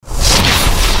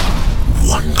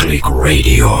Click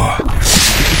Radio.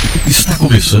 Está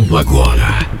começando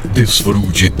agora.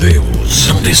 Desfrute Deus.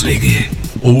 Não desligue.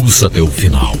 Ouça até o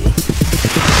final.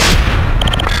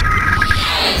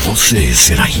 Você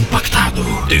será impactado.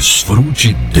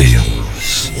 Desfrute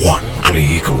Deus. One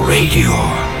Click Radio.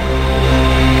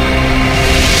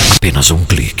 Apenas um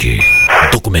clique.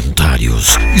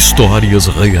 Documentários, histórias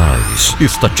reais,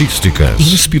 estatísticas,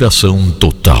 inspiração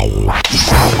total.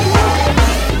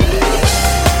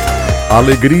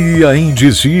 Alegria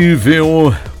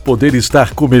indizível poder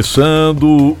estar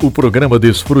começando o programa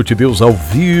Desfrute Deus ao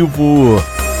vivo,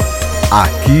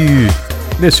 aqui,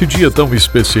 nesse dia tão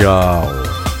especial.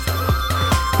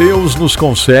 Deus nos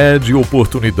concede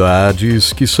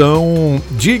oportunidades que são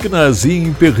dignas e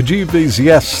imperdíveis, e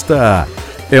esta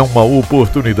é uma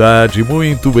oportunidade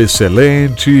muito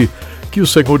excelente que o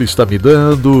Senhor está me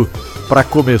dando para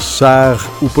começar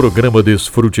o programa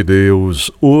Desfrute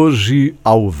Deus, hoje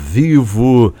ao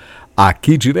vivo,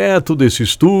 aqui direto desse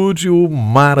estúdio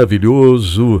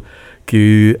maravilhoso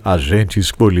que a gente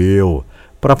escolheu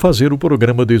para fazer o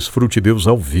programa Desfrute Deus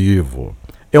ao vivo.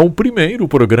 É o primeiro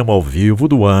programa ao vivo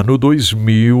do ano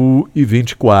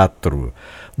 2024.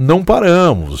 Não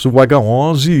paramos, o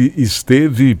H11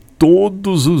 esteve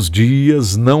todos os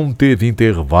dias, não teve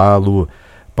intervalo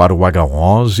para o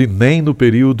H11, nem no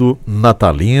período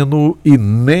natalino e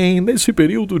nem nesse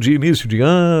período de início de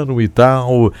ano e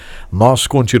tal. Nós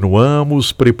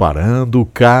continuamos preparando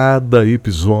cada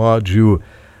episódio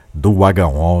do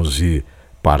H11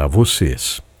 para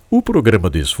vocês. O programa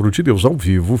Desfrute Deus ao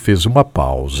vivo fez uma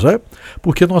pausa,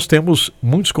 porque nós temos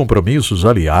muitos compromissos.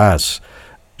 Aliás,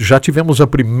 já tivemos a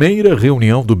primeira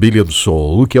reunião do Billion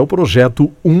Soul, que é o projeto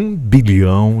 1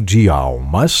 bilhão de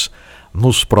almas,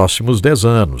 nos próximos 10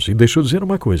 anos. E deixa eu dizer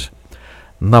uma coisa,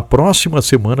 na próxima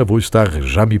semana vou estar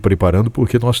já me preparando,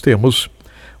 porque nós temos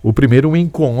o primeiro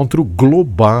encontro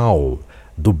global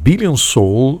do Billion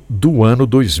Soul do ano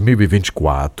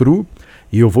 2024,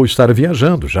 e eu vou estar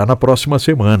viajando já na próxima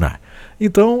semana.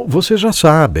 Então, vocês já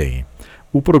sabem,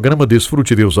 o programa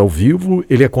Desfrute Deus ao vivo,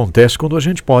 ele acontece quando a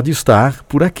gente pode estar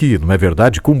por aqui, não é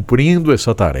verdade? Cumprindo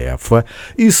essa tarefa.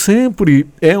 E sempre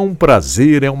é um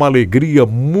prazer, é uma alegria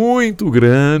muito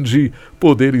grande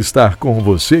poder estar com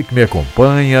você que me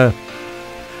acompanha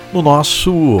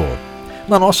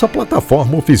na nossa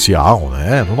plataforma oficial,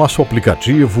 né? No nosso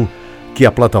aplicativo, que é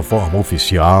a plataforma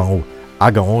oficial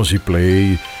H11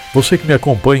 Play. Você que me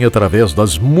acompanha através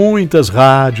das muitas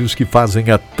rádios que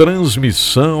fazem a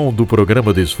transmissão do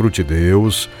programa Desfrute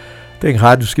Deus. Tem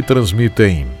rádios que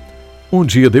transmitem um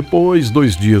dia depois,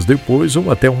 2 dias depois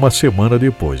ou até uma semana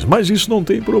depois. Mas isso não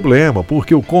tem problema,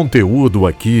 porque o conteúdo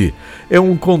aqui é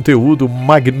um conteúdo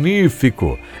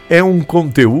magnífico, é um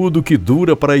conteúdo que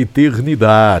dura para a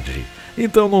eternidade.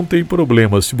 Então não tem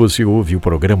problema se você ouve o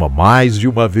programa mais de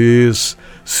uma vez,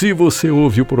 se você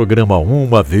ouve o programa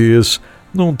uma vez,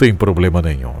 não tem problema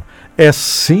nenhum. É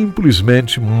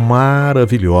simplesmente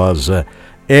maravilhosa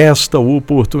esta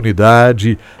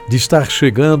oportunidade de estar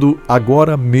chegando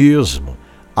agora mesmo,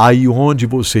 aí onde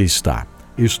você está.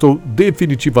 Estou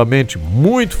definitivamente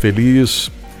muito feliz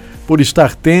por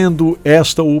estar tendo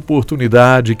esta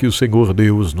oportunidade que o Senhor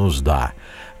Deus nos dá.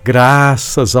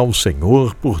 Graças ao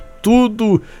Senhor por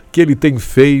tudo que Ele tem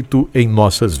feito em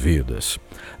nossas vidas.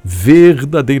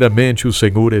 Verdadeiramente o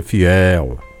Senhor é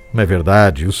fiel. Não é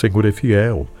verdade? O Senhor é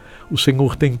fiel. O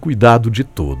Senhor tem cuidado de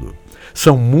tudo.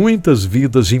 São muitas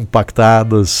vidas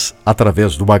impactadas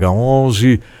através do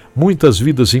H11, muitas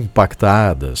vidas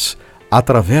impactadas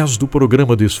através do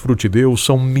programa Desfrute Deus.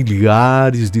 São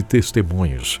milhares de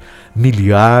testemunhos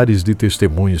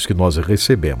que nós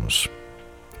recebemos.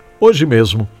 Hoje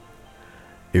mesmo,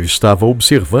 eu estava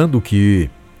observando que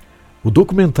o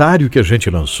documentário que a gente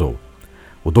lançou,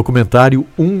 o documentário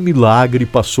Um Milagre,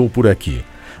 passou por aqui.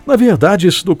 Na verdade,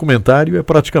 esse documentário é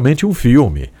praticamente um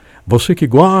filme. Você que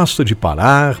gosta de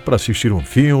parar para assistir um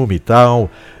filme e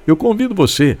tal, eu convido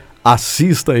você,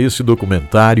 assista esse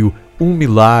documentário Um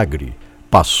Milagre,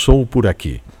 passou por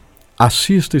aqui.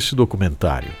 Assista esse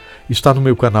documentário. Está no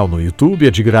meu canal no YouTube,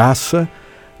 é de graça.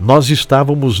 Nós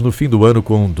estávamos no fim do ano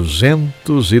com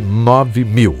 209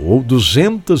 mil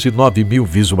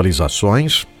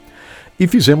visualizações. E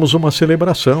fizemos uma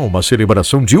celebração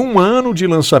de 1 ano de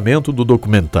lançamento do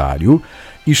documentário,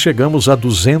 e chegamos a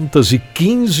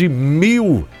 215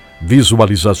 mil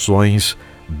visualizações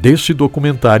desse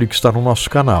documentário que está no nosso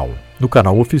canal, no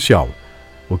canal oficial,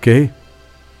 ok?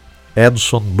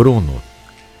 Edson Bruno,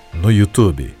 no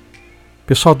YouTube.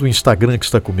 Pessoal do Instagram que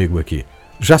está comigo aqui,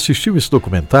 já assistiu esse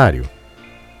documentário?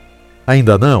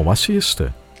 Ainda não?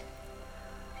 Assista.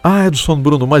 Ah, Edson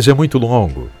Bruno, mas é muito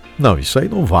longo. Não, isso aí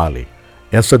não vale.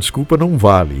 essa desculpa não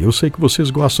vale. Eu sei que vocês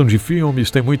gostam de filmes,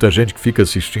 tem muita gente que fica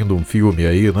assistindo um filme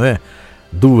aí, não é?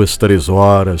 2, 3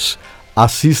 horas.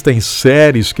 Assistem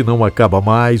séries que não acabam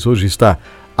mais. Hoje está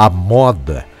a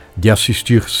moda de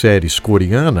assistir séries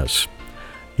coreanas.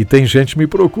 E tem gente me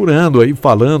procurando aí,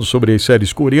 falando sobre as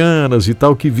séries coreanas e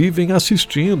tal, que vivem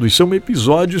assistindo. E são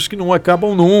episódios que não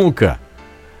acabam nunca.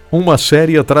 Uma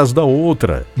série atrás da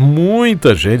outra.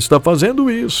 Muita gente está fazendo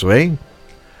isso, hein?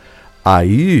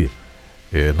 Aí,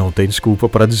 não tem desculpa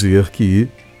para dizer que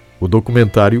o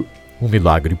documentário Um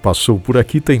Milagre Passou Por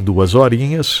Aqui tem 2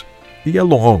 horinhas e é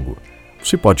longo.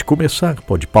 Você pode começar,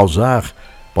 pode pausar,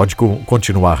 pode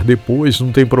continuar depois,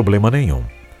 não tem problema nenhum.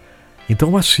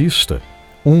 Então assista.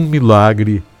 Um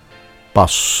Milagre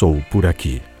Passou Por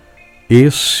Aqui.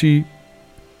 Esse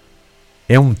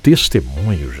é um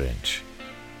testemunho, gente,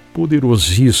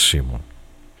 poderosíssimo.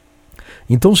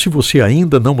 Então, se você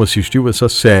ainda não assistiu essa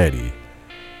série,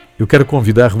 eu quero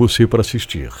convidar você para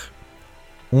assistir.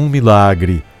 Um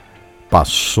Milagre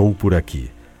Passou Por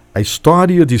Aqui. A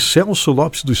história de Celso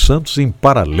Lopes dos Santos em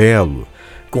paralelo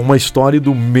com a história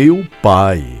do meu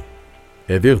pai.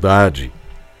 É verdade.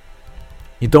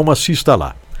 Então assista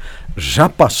lá. Já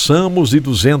passamos de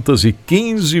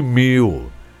 215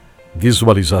 mil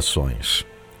visualizações.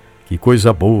 Que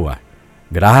coisa boa.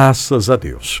 Graças a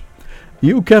Deus. E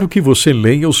eu quero que você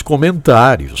leia os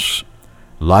comentários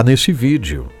lá nesse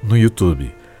vídeo no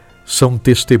YouTube. São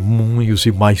testemunhos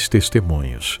e mais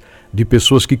testemunhos de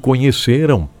pessoas que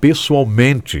conheceram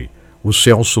pessoalmente o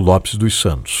Celso Lopes dos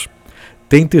Santos.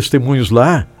 Tem testemunhos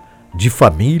lá de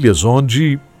famílias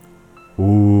onde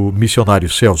o missionário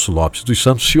Celso Lopes dos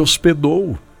Santos se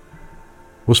hospedou-se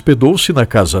na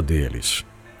casa deles.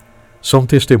 São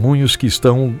testemunhos que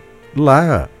estão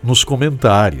lá nos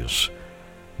comentários,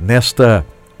 nesta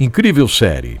incrível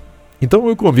série. Então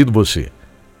eu convido você,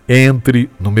 entre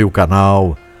no meu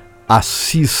canal,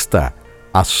 assista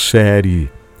a série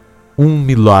Um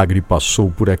Milagre Passou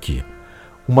Por Aqui.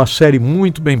 Uma série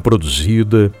muito bem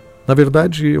produzida, na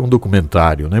verdade é um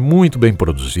documentário, né? Muito bem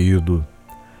produzido,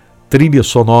 trilha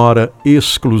sonora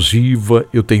exclusiva,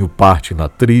 eu tenho parte na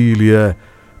trilha,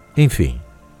 enfim,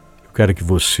 eu quero que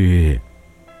você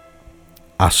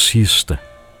assista,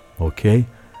 ok?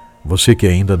 Você que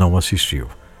ainda não assistiu.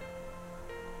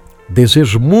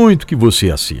 Desejo muito que você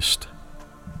assista.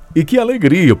 E que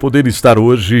alegria poder estar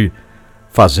hoje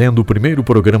fazendo o primeiro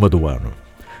programa do ano.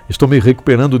 Estou me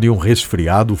recuperando de um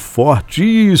resfriado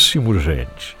fortíssimo,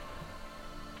 gente.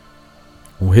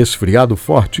 Um resfriado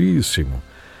fortíssimo.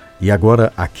 E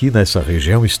agora aqui nessa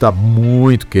região está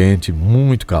muito quente,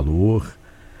 muito calor.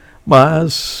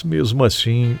 Mas, mesmo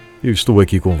assim, eu estou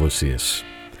aqui com vocês.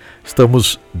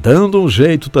 Estamos dando um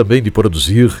jeito também de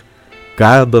produzir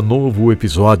cada novo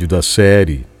episódio da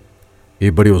série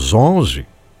Hebreus 11.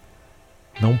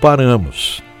 Não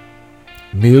paramos.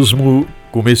 Mesmo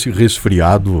com esse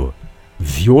resfriado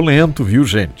violento, viu,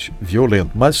 gente?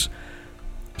 Violento, mas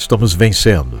estamos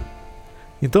vencendo.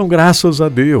 Então, graças a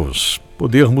Deus,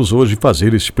 podermos hoje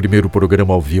fazer esse primeiro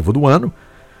programa ao vivo do ano.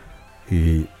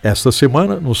 E esta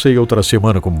semana, não sei outra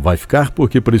semana como vai ficar,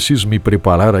 porque preciso me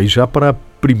preparar aí já para a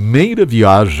primeira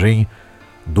viagem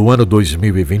do ano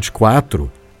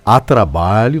 2024 a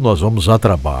trabalho. Nós vamos a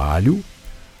trabalho.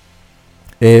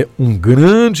 É um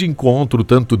grande encontro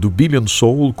tanto do Billion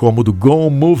Soul como do Go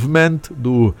Movement,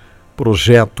 do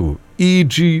projeto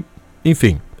ID,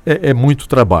 enfim, é muito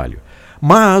trabalho.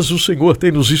 Mas o Senhor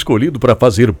tem nos escolhido para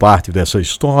fazer parte dessa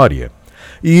história.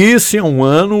 E esse é um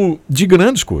ano de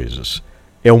grandes coisas.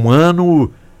 É um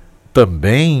ano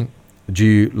também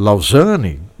de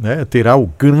Lausanne, né? Terá o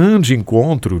grande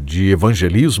encontro de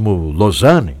evangelismo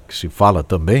Lausanne, que se fala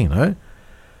também, né?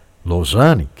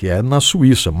 Lausanne, que é na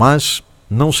Suíça, mas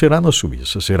não será na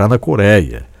Suíça, será na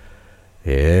Coreia.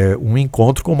 É um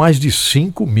encontro com mais de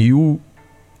 5 mil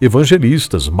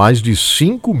evangelistas, mais de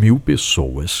 5 mil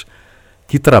pessoas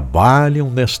que trabalham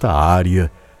nesta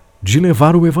área de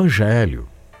levar o evangelho.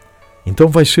 Então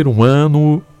vai ser um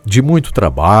ano de muito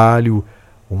trabalho,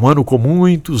 um ano com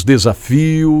muitos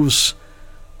desafios,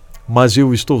 mas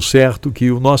eu estou certo que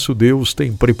o nosso Deus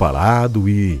tem preparado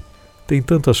e tem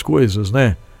tantas coisas,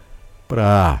 né,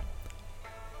 para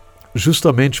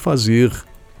justamente fazer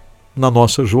na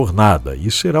nossa jornada. E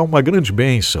será uma grande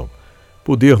bênção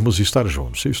podermos estar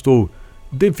juntos. Eu estou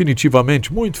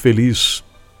definitivamente muito feliz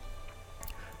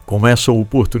com essa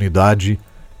oportunidade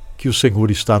que o Senhor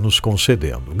está nos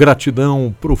concedendo.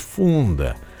 Gratidão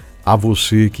profunda a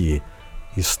você que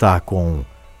está com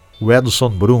o Edson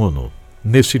Bruno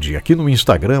nesse dia. Aqui no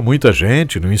Instagram, muita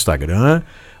gente no Instagram,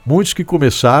 Muitos que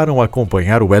começaram a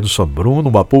acompanhar o Edson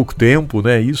Bruno há pouco tempo,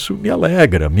 né? Isso me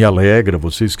alegra,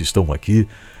 vocês que estão aqui,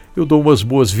 eu dou umas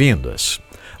boas-vindas.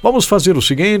 Vamos fazer o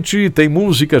seguinte, tem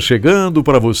música chegando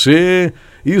para você,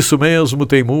 isso mesmo,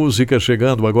 tem música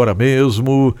chegando agora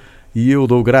mesmo, e eu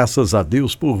dou graças a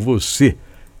Deus por você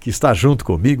que está junto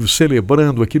comigo,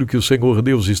 celebrando aquilo que o Senhor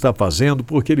Deus está fazendo,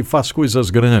 porque Ele faz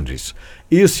coisas grandes.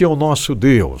 Esse é o nosso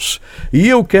Deus. E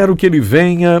eu quero que Ele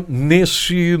venha,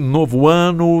 neste novo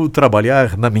ano,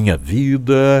 trabalhar na minha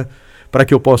vida, para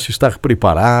que eu possa estar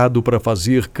preparado para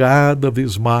fazer cada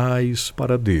vez mais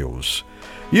para Deus.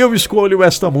 E eu escolho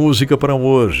esta música para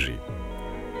hoje.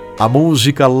 A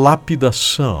música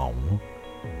Lapidação,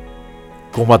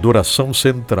 com adoração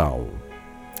central.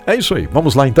 É isso aí,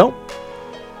 vamos lá então?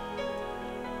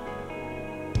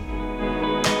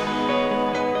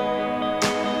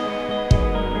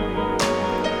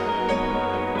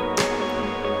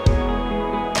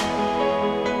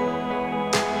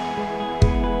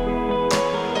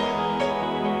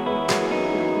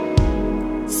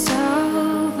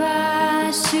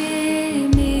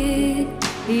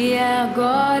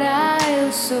 Agora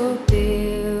eu sou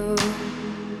teu,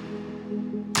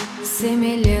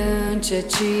 semelhante a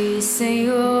ti,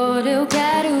 Senhor, eu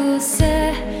quero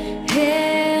ser.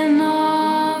 Renova-me,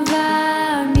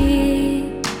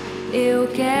 eu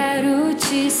quero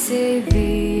te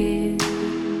servir.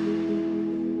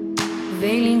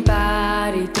 Vem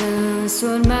limpar e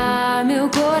transformar meu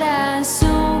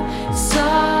coração.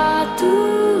 Só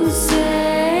tu,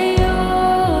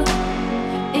 Senhor,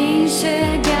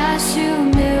 enxergaste o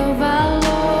meu valor.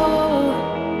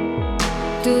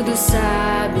 Tudo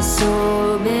sabe,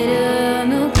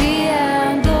 soberano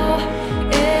Criador.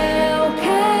 Eu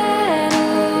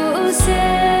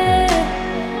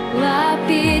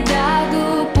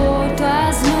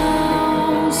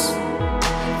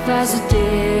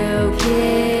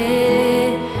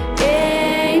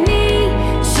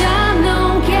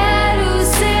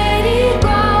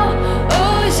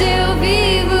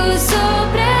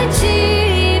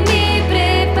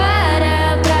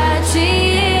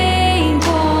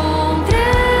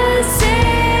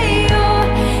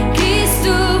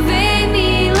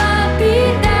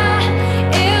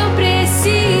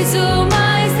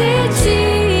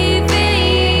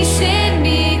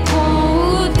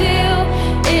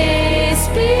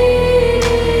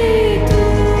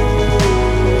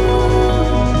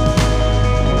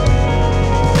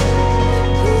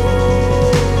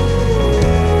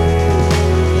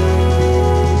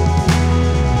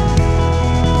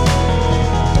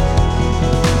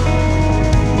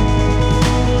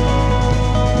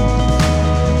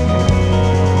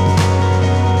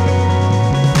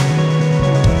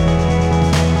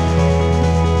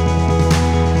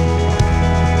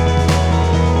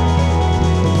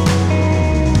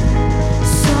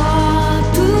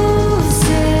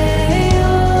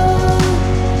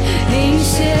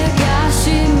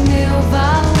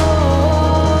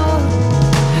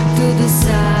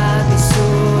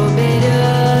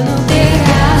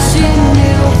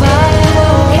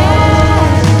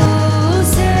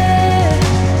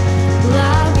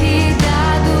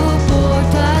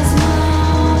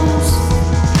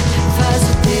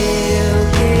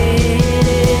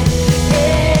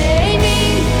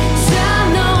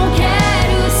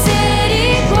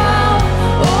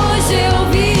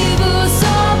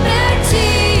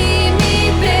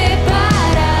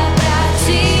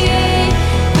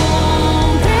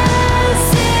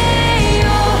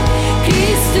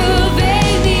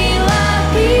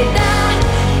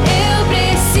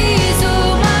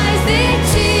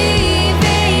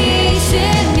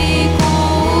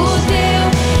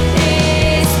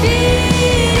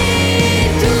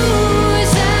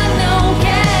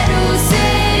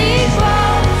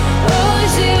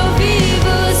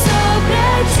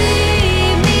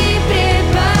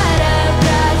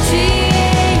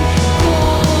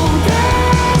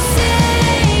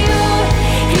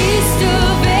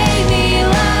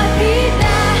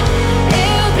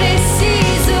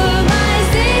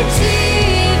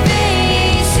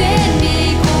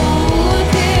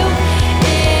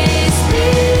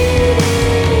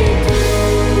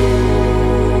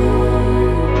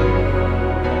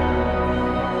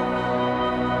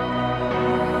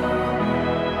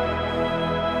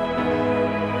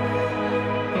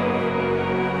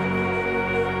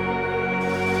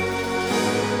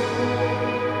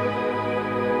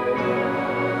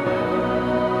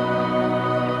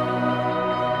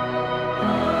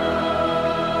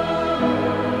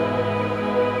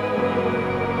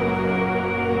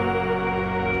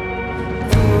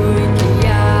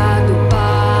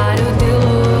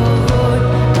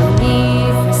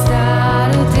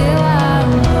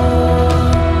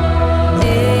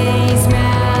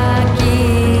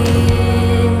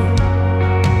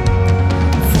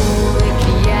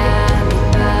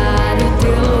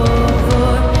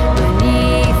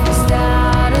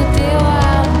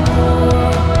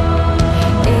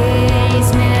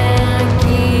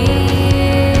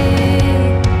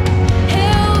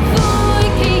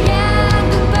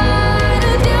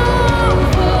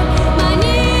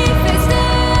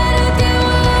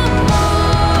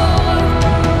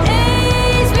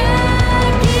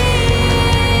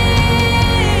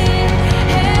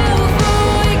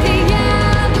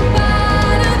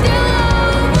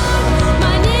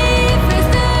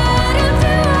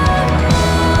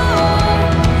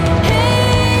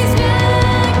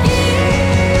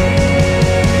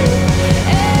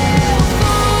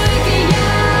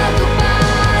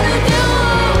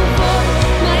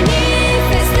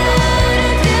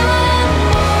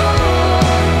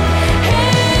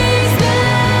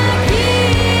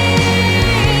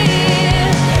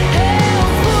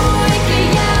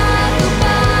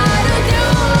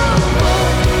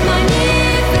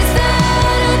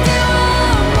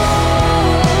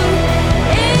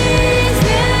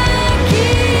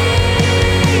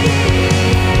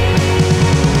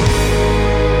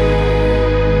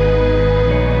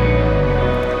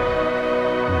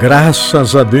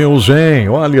Graças a Deus, hein?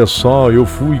 Olha só, eu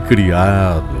fui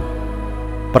criado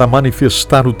para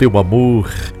manifestar o teu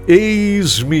amor.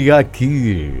 Eis-me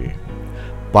aqui.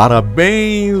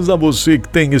 Parabéns a você que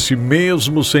tem esse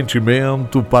mesmo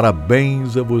sentimento.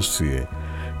 Parabéns a você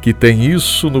que tem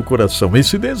isso no coração,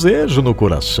 esse desejo no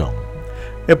coração.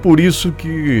 É por isso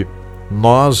que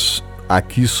nós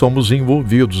aqui somos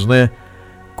envolvidos, né?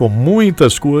 Com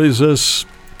muitas coisas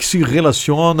que se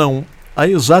relacionam a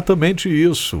exatamente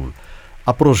isso.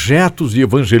 Há projetos de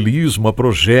evangelismo, há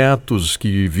projetos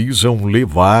que visam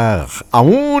levar a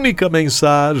única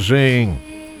mensagem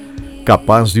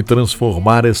capaz de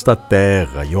transformar esta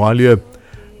terra. E olha,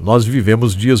 nós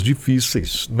vivemos dias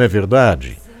difíceis, não é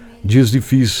verdade? Dias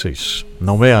difíceis,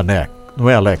 não é,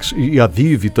 Alex? E a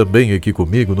Vivi também aqui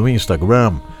comigo no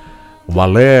Instagram, o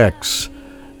Alex,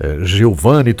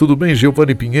 Giovanni, tudo bem,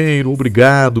 Giovanni Pinheiro?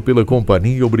 Obrigado pela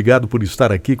companhia, obrigado por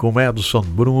estar aqui com Edson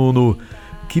Bruno.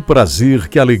 Que prazer,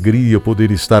 que alegria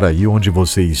poder estar aí onde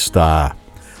você está.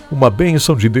 Uma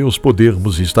bênção de Deus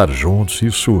podermos estar juntos,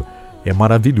 isso é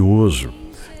maravilhoso.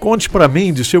 Conte para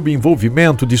mim de seu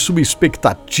envolvimento, de sua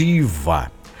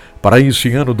expectativa para esse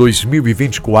ano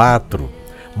 2024.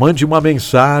 Mande uma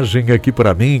mensagem aqui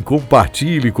para mim,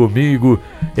 compartilhe comigo,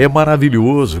 é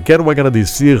maravilhoso. Quero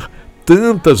agradecer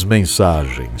tantas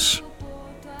mensagens,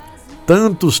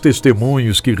 tantos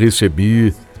testemunhos que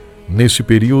recebi nesse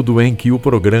período em que o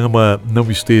programa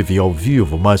não esteve ao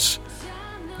vivo, mas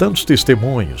tantos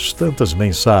testemunhos, tantas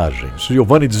mensagens.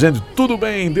 Giovanni dizendo, tudo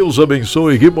bem, Deus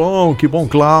abençoe, que bom,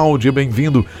 Cláudia,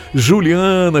 bem-vindo.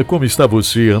 Juliana, como está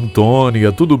você?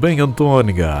 Antônia, tudo bem,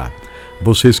 Antônia?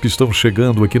 Vocês que estão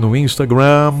chegando aqui no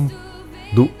Instagram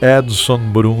do Edson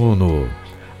Bruno.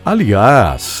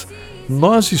 Aliás,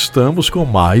 nós estamos com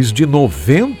mais de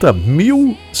 90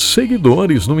 mil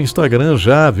seguidores no Instagram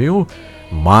já, viu?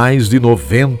 Mais de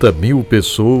 90 mil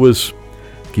pessoas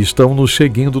que estão nos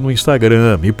seguindo no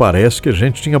Instagram. Me parece que a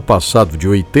gente tinha passado de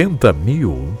 80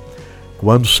 mil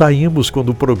quando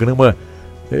o programa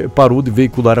parou de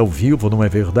veicular ao vivo, não é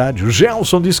verdade? O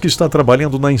Gelson diz que está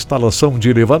trabalhando na instalação de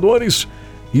elevadores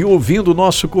e ouvindo o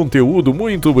nosso conteúdo.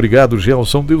 Muito obrigado,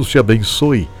 Gelson. Deus te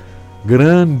abençoe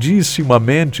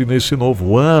grandissimamente nesse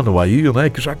novo ano aí, né?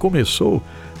 Que já começou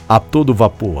a todo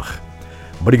vapor.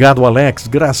 Obrigado, Alex.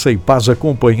 Graça e paz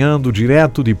acompanhando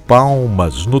direto de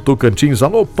Palmas, no Tocantins.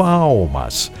 Alô,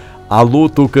 Palmas. Alô,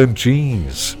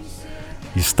 Tocantins.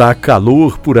 Está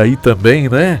calor por aí também,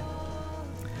 né?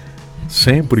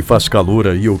 Sempre faz calor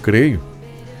aí, eu creio.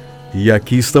 E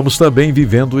aqui estamos também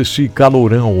vivendo esse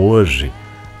calorão hoje.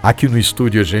 Aqui no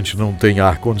estúdio a gente não tem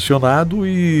ar-condicionado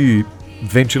e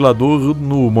ventilador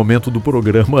no momento do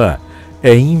programa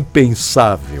é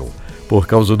impensável por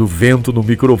causa do vento no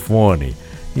microfone.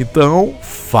 Então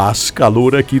faz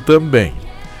calor aqui também.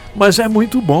 Mas é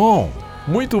muito bom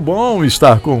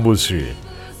estar com você.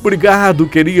 Obrigado,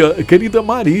 querida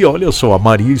Maria. Olha só, a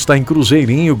Maria está em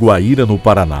Cruzeirinho, Guaíra, no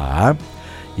Paraná.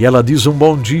 E ela diz um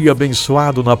bom dia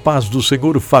abençoado na paz do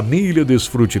Senhor, família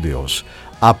DesfruteDeus.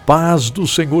 A paz do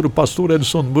Senhor, pastor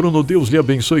Edson Bruno, Deus lhe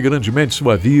abençoe grandemente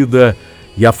sua vida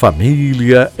e a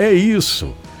família. É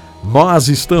isso. Nós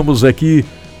estamos aqui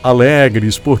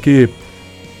alegres porque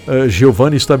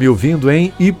Giovanni está me ouvindo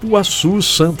em Ipuaçu,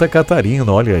 Santa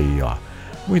Catarina. Olha aí, ó.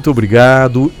 Muito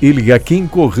obrigado. Eliakim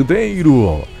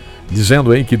Cordeiro,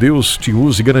 dizendo aí que Deus te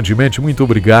use grandemente. Muito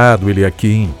obrigado,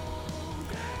 Eliakim.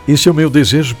 Esse é o meu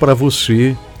desejo para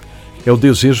você. É o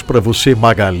desejo para você,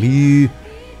 Magali.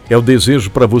 É o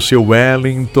desejo para você,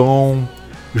 Wellington.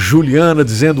 Juliana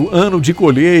dizendo, ano de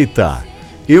colheita.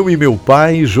 Eu e meu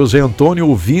pai, José Antônio,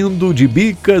 ouvindo de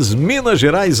Bicas, Minas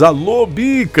Gerais. Alô,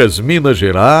 Bicas, Minas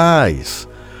Gerais.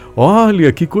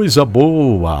 Olha que coisa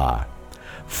boa.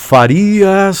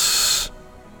 Farias.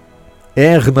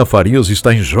 Erna Farias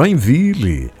está em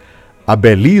Joinville. A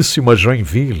belíssima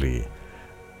Joinville.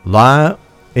 Lá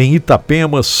em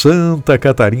Itapema, Santa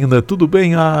Catarina. Tudo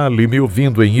bem, Ali, me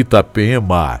ouvindo em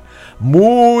Itapema?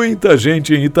 Muita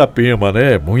gente em Itapema,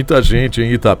 né? Muita gente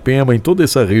em Itapema, em toda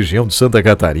essa região de Santa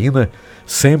Catarina.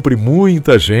 Sempre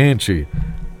muita gente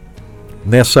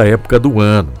nessa época do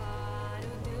ano.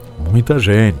 Muita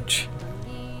gente.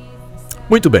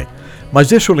 Muito bem, mas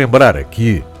deixa eu lembrar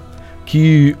aqui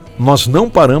que nós não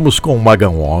paramos com o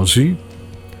Magão 11,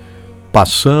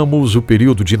 passamos o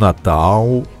período de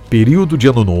Natal, período de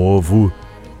Ano Novo,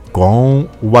 com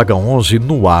o H11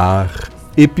 no ar,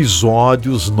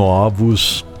 episódios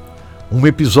novos, um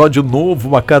episódio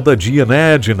novo a cada dia,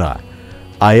 né, Edna?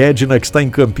 A Edna que está em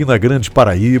Campina Grande,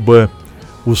 Paraíba,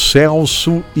 o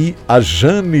Celso e a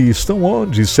Jane estão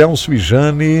onde? Celso e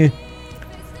Jane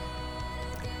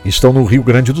estão no Rio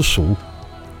Grande do Sul.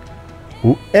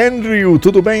 O Andrew,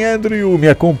 tudo bem, Andrew? Me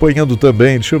acompanhando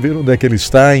também. Deixa eu ver onde é que ele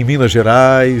está, em Minas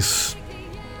Gerais.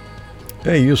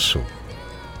 É isso.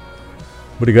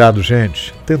 Obrigado,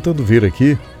 gente. Tentando ver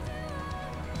aqui.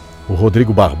 O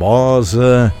Rodrigo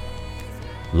Barbosa,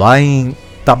 lá em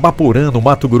Tabaporã, no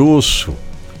Mato Grosso.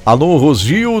 Alô,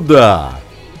 Rosilda.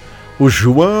 O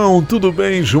João, tudo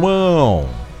bem, João?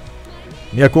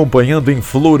 Me acompanhando em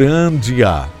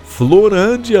Florândia.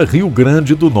 Florândia, Rio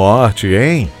Grande do Norte,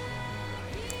 hein?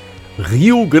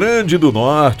 Rio Grande do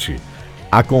Norte.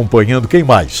 Acompanhando, quem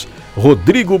mais?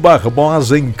 Rodrigo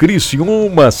Barbosa em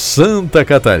Criciúma, Santa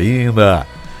Catarina.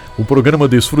 O programa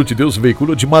DesfruteDeus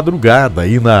veicula de madrugada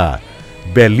aí na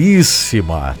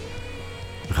belíssima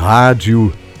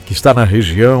rádio que está na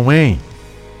região, hein?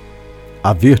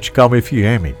 A Vertical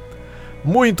FM.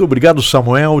 Muito obrigado,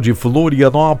 Samuel de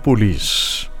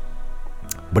Florianópolis.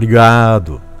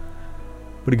 Obrigado.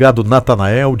 Obrigado,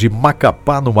 Natanael de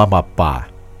Macapá, no Amapá.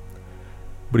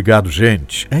 Obrigado,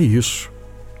 gente. É isso.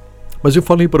 Mas eu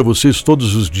falei para vocês,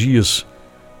 todos os dias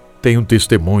tem um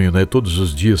testemunho, né? Todos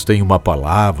os dias tem uma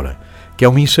palavra que é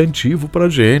um incentivo para a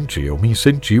gente. É um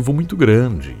incentivo muito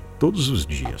grande. Todos os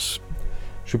dias.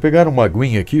 Deixa eu pegar uma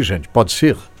aguinha aqui, gente. Pode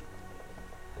ser?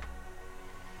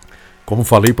 Como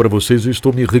falei para vocês, eu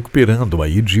estou me recuperando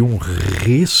aí de um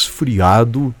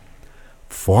resfriado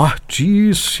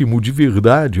fortíssimo, de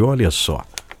verdade, olha só.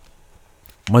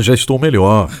 Mas já estou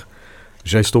melhor.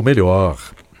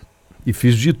 E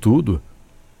fiz de tudo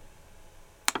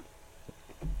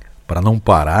para não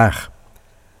parar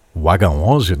o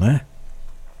H11, né?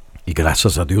 E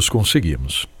graças a Deus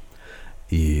conseguimos.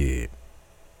 E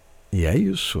é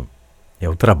isso. É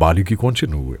o trabalho que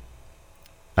continua.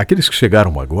 Aqueles que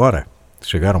chegaram agora,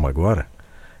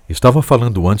 estava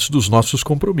falando antes dos nossos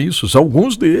compromissos,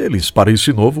 alguns deles para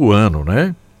esse novo ano,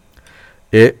 né?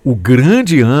 É o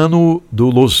grande ano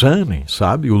do Lausanne,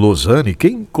 sabe? O Lausanne,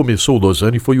 quem começou o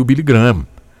Lausanne foi o Billy Graham.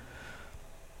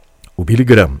 O Billy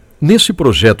Graham. Nesse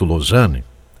projeto Lausanne,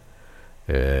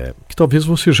 que talvez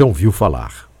você já ouviu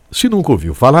falar. Se nunca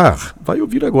ouviu falar, vai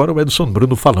ouvir agora o Edson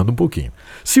Bruno falando um pouquinho.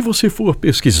 Se você for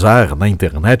pesquisar na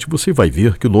internet, você vai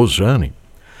ver que o Lausanne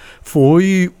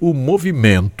foi o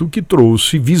movimento que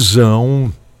trouxe visão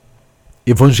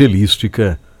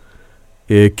evangelística,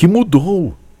 que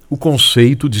mudou o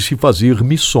conceito de se fazer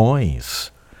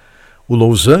missões. O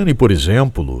Lausanne, por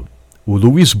exemplo, o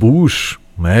Louis Bush,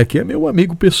 né, que é meu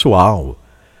amigo pessoal.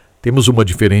 Temos uma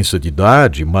diferença de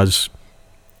idade, mas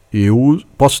eu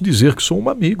posso dizer que sou um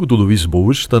amigo do Louis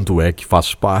Bush, tanto é que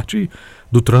faço parte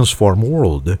do Transform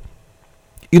World.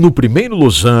 E no primeiro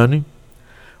Lausanne,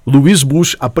 o Louis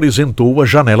Bush apresentou a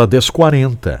janela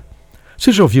 1040.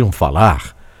 Vocês já ouviram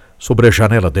falar sobre a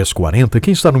janela 1040?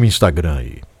 Quem está no Instagram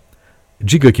aí?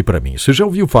 Diga aqui para mim, você já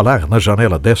ouviu falar na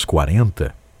janela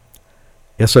 1040?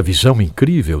 Essa visão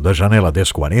incrível da janela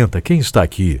 1040, quem está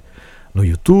aqui no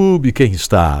YouTube, quem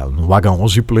está no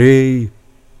H11 Play?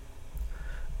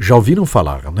 Já ouviram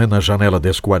falar, né, na janela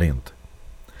 1040?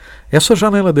 Essa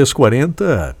janela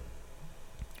 1040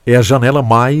 é a janela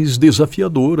mais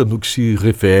desafiadora no que se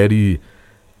refere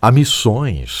a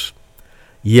missões.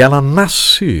 E ela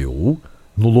nasceu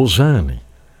no Lausanne,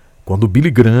 quando Billy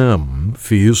Graham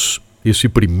fez esse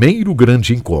primeiro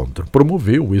grande encontro,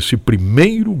 promoveu esse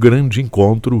primeiro grande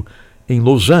encontro em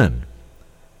Lausanne,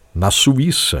 na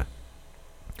Suíça.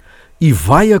 E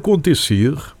vai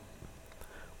acontecer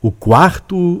o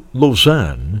 4º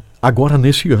Lausanne, agora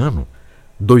nesse ano,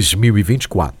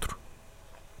 2024.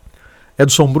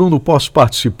 Edson Bruno, posso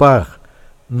participar?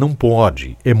 Não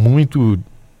pode, é muito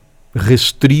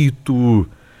restrito,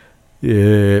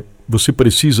 você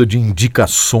precisa de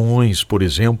indicações, por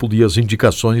exemplo, e as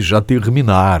indicações já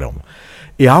terminaram.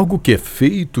 É algo que é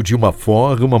feito de uma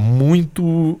forma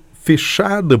muito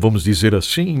fechada, vamos dizer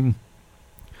assim,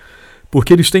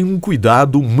 porque eles têm um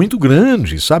cuidado muito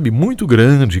grande, sabe? Muito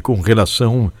grande com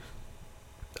relação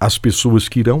às pessoas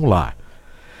que irão lá.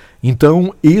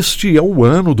 Então, este é o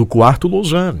ano do 4º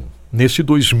Lausanne, nesse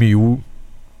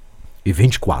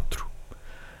 2024.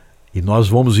 E nós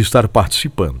vamos estar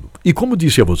participando. E como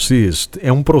disse a vocês,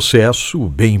 é um processo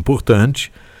bem importante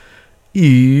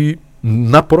e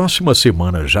na próxima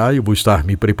semana já eu vou estar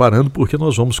me preparando porque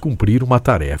nós vamos cumprir uma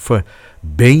tarefa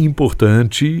bem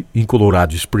importante em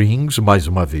Colorado Springs, mais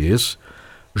uma vez,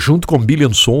 junto com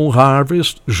Billion Soul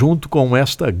Harvest, junto com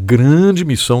esta grande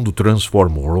missão do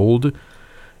Transform World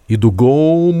e do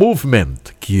Go Movement,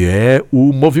 que é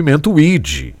o movimento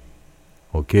ID,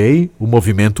 ok? O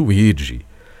movimento ID.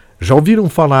 Já ouviram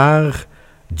falar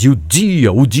o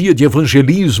dia de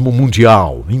evangelismo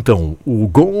mundial? Então, o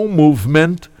Go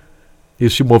Movement,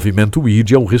 esse movimento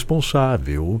ID é o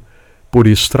responsável por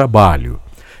esse trabalho.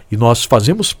 E nós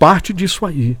fazemos parte disso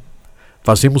aí.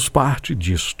 Fazemos parte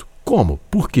disto. Como?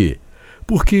 Por quê?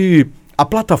 Porque a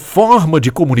plataforma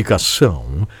de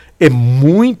comunicação é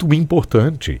muito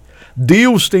importante.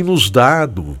 Deus tem nos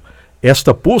dado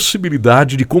esta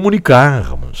possibilidade de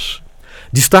comunicarmos,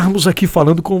 de estarmos aqui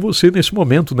falando com você nesse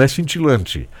momento, né,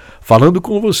 cintilante? Falando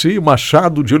com você,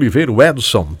 Machado de Oliveira,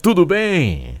 Edson, tudo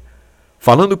bem?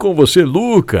 Falando com você,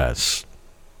 Lucas.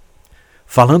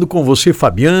 Falando com você,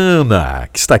 Fabiana,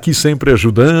 que está aqui sempre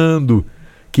ajudando,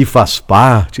 que faz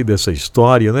parte dessa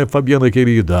história, né, Fabiana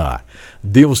querida?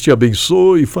 Deus te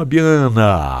abençoe,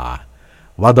 Fabiana.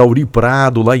 O Adauri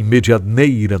Prado, lá em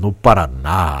Medianeira, no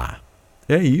Paraná.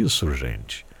 É isso,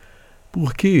 gente.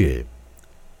 Por quê?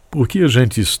 Porque a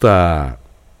gente está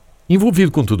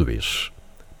envolvido com tudo isso.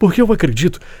 Porque eu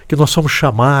acredito que nós somos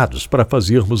chamados para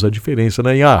fazermos a diferença,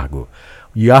 né, Iargo?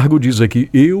 Iargo diz aqui,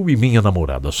 eu e minha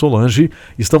namorada Solange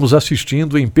estamos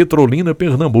assistindo em Petrolina,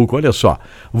 Pernambuco. Olha só,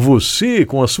 você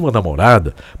com a sua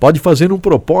namorada pode fazer um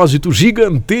propósito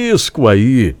gigantesco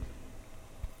aí,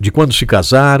 de quando se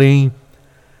casarem,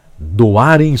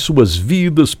 doarem suas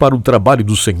vidas para o trabalho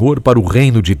do Senhor, para o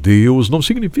reino de Deus. Não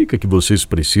significa que vocês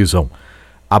precisam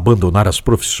abandonar as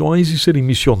profissões e serem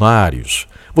missionários.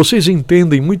 Vocês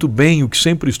entendem muito bem o que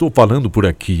sempre estou falando por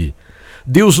aqui.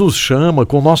 Deus nos chama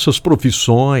com nossas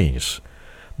profissões.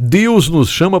 Deus nos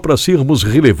chama para sermos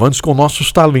relevantes com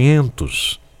nossos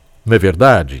talentos. Não é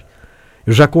verdade?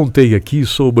 Eu já contei aqui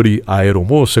sobre a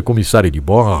aeromoça comissária de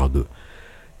bordo,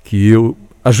 que eu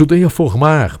ajudei a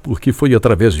formar, porque foi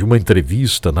através de uma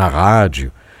entrevista na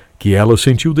rádio que ela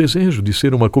sentiu o desejo de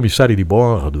ser uma comissária de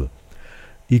bordo.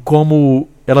 E como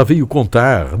ela veio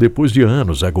contar, depois de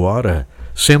anos agora,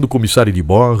 sendo comissária de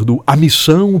bordo, a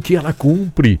missão que ela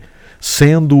cumpre,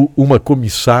 sendo uma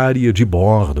comissária de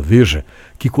bordo. Veja,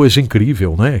 que coisa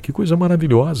incrível, né? Que coisa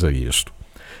maravilhosa isto.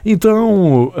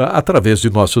 Então, através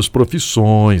de nossas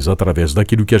profissões, através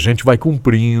daquilo que a gente vai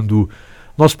cumprindo,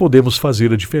 nós podemos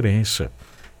fazer a diferença.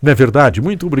 Não é verdade?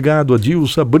 Muito obrigado,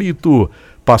 Adilson Brito.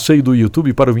 Passei do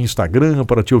YouTube para o Instagram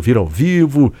para te ouvir ao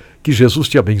vivo. Que Jesus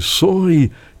te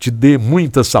abençoe, te dê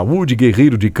muita saúde,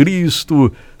 guerreiro de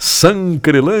Cristo.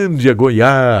 Sancrelândia,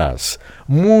 Goiás.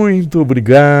 Muito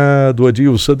obrigado,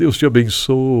 Adilson. Deus te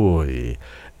abençoe.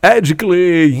 Ed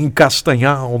Clay, em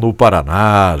Castanhal, no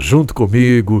Paraná, junto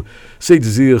comigo. Sei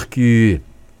dizer que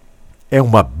é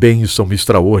uma bênção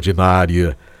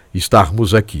extraordinária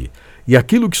estarmos aqui. E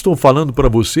aquilo que estou falando para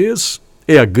vocês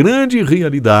é a grande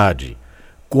realidade.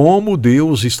 Como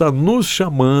Deus está nos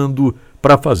chamando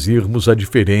para fazermos a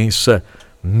diferença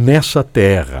nessa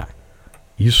terra.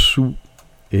 Isso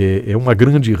é uma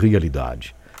grande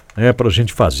realidade. Para a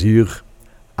gente fazer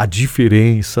a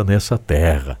diferença nessa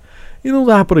terra. E não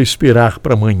dá para esperar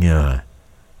para amanhã.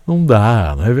 Não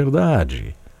dá, não é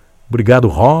verdade? Obrigado,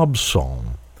 Robson.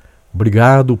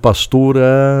 Obrigado,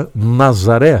 pastora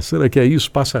Nazaré. Será que é isso?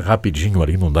 Passa rapidinho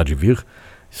ali, não dá de ver.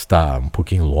 Está um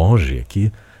pouquinho longe aqui.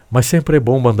 Mas sempre é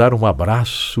bom mandar um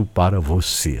abraço para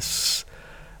vocês.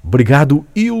 Obrigado,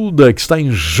 Hilda, que está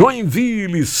em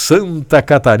Joinville, Santa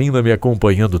Catarina, me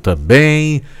acompanhando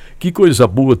também. Que coisa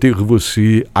boa ter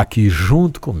você aqui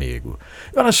junto comigo.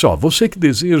 Olha só, você que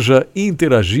deseja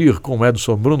interagir com o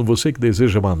Edson Bruno, você que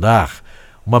deseja mandar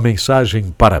uma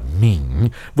mensagem para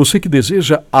mim, você que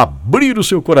deseja abrir o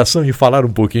seu coração e falar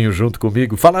um pouquinho junto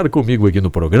comigo, falar comigo aqui no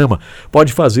programa,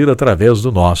 pode fazer através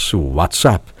do nosso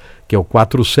WhatsApp, que é o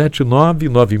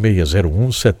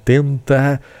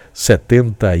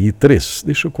 479-9601-7073.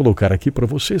 Deixa eu colocar aqui para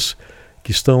vocês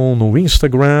que estão no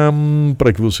Instagram,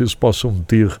 para que vocês possam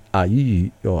ter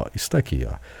aí, ó, está aqui,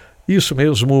 ó. Isso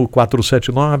mesmo,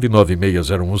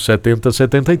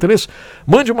 479-9601-7073.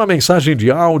 Mande uma mensagem de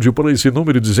áudio para esse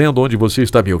número dizendo onde você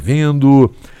está me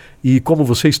ouvindo e como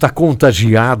você está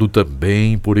contagiado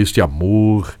também por este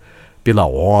amor, pela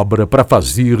obra, para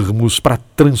fazermos, para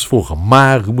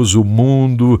transformarmos o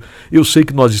mundo. Eu sei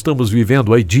que nós estamos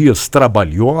vivendo aí dias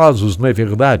trabalhosos, não é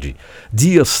verdade?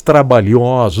 Dias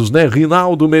trabalhosos, né?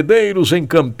 Rinaldo Medeiros, em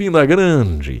Campina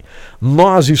Grande.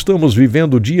 Nós estamos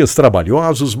vivendo dias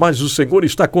trabalhosos, mas o Senhor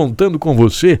está contando com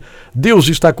você. Deus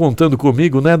está contando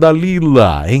comigo, né?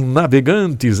 Dalila, em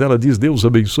Navegantes, ela diz, Deus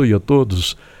abençoe a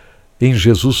todos. Em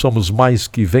Jesus somos mais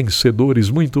que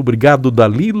vencedores. Muito obrigado,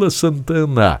 Dalila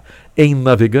Santana, em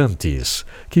Navegantes.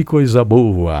 Que coisa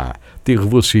boa ter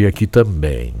você aqui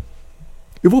também.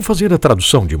 Eu vou fazer a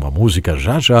tradução de uma música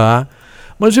já já,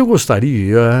 mas eu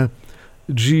gostaria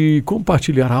de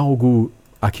compartilhar algo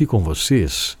aqui com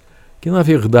vocês, que na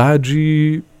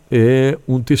verdade é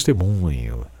um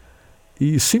testemunho.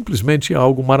 E simplesmente é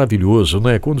algo maravilhoso,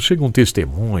 né? Quando chegam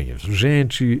testemunhos,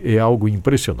 gente, é algo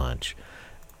impressionante.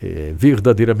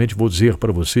 Verdadeiramente vou dizer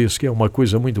para vocês que é uma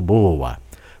coisa muito boa.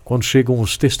 Quando chegam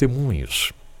os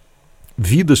testemunhos,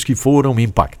 vidas que foram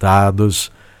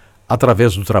impactadas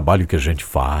através do trabalho que a gente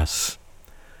faz.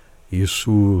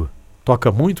 Isso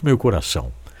toca muito meu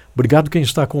coração. Obrigado quem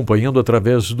está acompanhando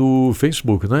através do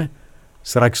Facebook, né?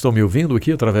 Será que estão me ouvindo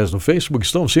aqui através do Facebook?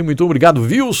 Estão sim, muito obrigado.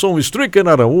 Wilson Stricken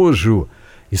Araújo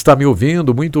está me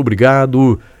ouvindo, muito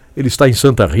obrigado. Ele está em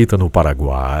Santa Rita, no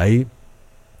Paraguai.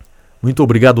 Muito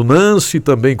obrigado, Nancy,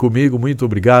 também comigo. Muito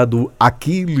obrigado,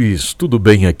 Aquiles. Tudo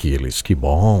bem, Aquiles? Que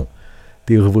bom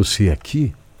ter você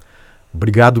aqui.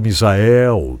 Obrigado,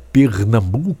 Misael,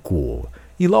 Pernambuco.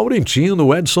 Em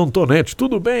Laurentino, Edson Tonetti.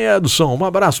 Tudo bem, Edson? Um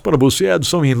abraço para você,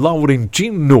 Edson, em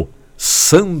Laurentino,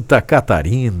 Santa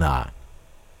Catarina.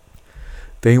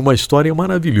 Tem uma história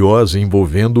maravilhosa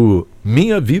envolvendo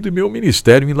minha vida e meu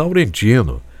ministério em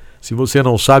Laurentino. Se você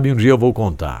não sabe, um dia eu vou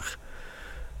contar.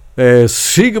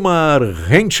 Sigmar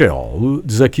Henschel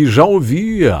diz aqui, já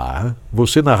ouvia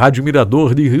você na Rádio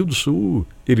Mirador de Rio do Sul.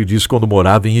 Ele disse quando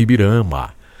morava em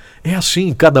Ibirama. É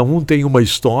assim, cada um tem uma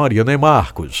história, né,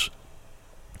 Marcos?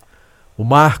 O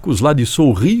Marcos lá de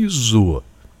Sorriso.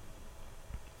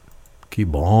 Que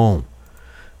bom.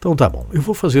 Então tá bom, eu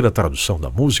vou fazer a tradução da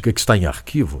música que está em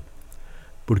arquivo,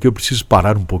 porque eu preciso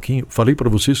parar um pouquinho. Falei para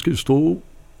vocês que eu estou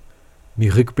me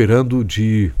recuperando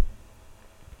de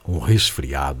um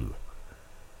resfriado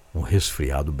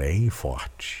bem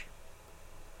forte.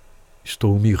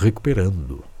 Estou me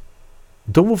recuperando.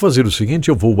 Então vou fazer o seguinte,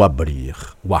 eu vou abrir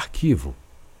o arquivo,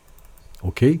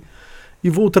 ok?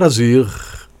 E vou trazer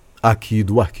aqui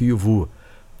do arquivo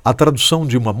a tradução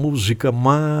de uma música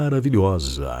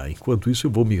maravilhosa. Enquanto isso,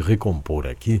 eu vou me recompor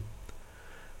aqui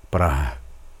para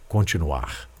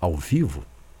continuar ao vivo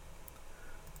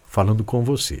falando com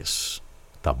vocês,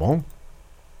 tá bom?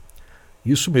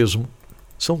 Isso mesmo,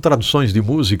 são traduções de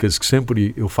músicas que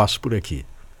sempre eu faço por aqui.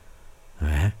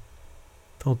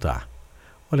 Então tá,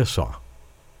 olha só.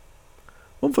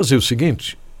 Vamos fazer o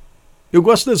seguinte, eu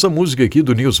gosto dessa música aqui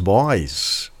do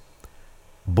Newsboys,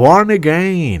 Born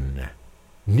Again.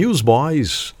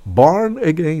 Newsboys, Born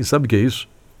Again, sabe o que é isso?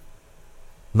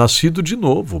 Nascido de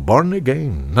novo, Born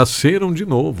Again, nasceram de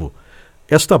novo.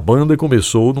 Esta banda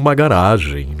começou numa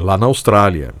garagem, lá na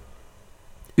Austrália.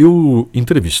 Eu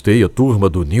entrevistei a turma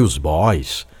do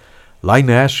Newsboys, lá em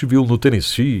Nashville, no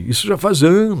Tennessee, isso já faz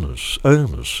anos.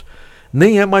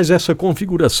 Nem é mais essa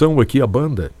configuração aqui a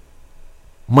banda,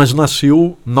 mas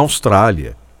nasceu na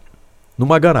Austrália,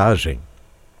 numa garagem.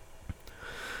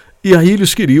 E aí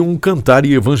eles queriam cantar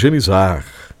e evangelizar.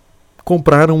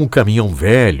 Compraram um caminhão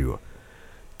velho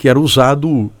que era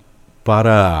usado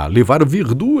para levar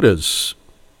verduras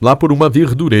lá por uma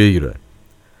verdureira.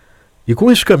 E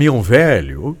com esse caminhão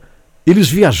velho, eles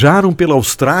viajaram pela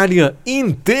Austrália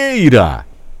inteira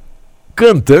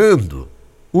cantando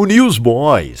o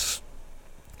Newsboys.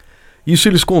 Isso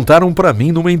eles contaram para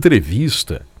mim numa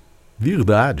entrevista.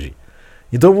 Verdade.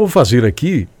 Então eu vou fazer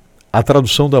aqui a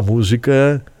tradução da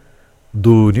música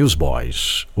do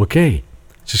Newsboys, ok?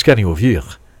 Vocês querem ouvir?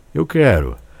 Eu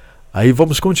quero. Aí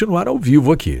vamos continuar ao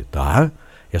vivo aqui, tá?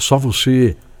 É só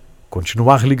você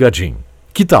continuar ligadinho.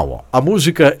 Que tal? Ó? A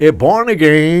música é Born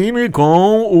Again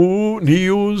com o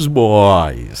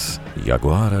Newsboys. E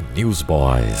agora,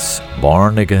 Newsboys,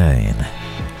 Born Again.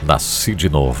 Nasci de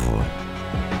novo.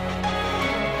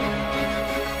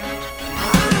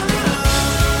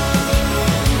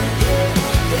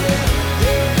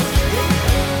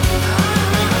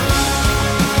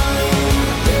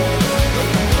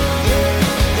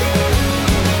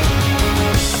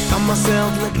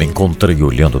 Me encontrei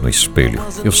olhando no espelho.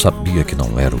 Eu sabia que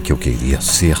não era o que eu queria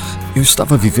ser. Eu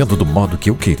estava vivendo do modo que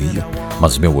eu queria,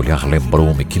 mas meu olhar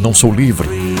lembrou-me que não sou livre.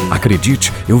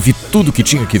 Acredite, eu vi tudo o que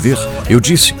tinha que ver. Eu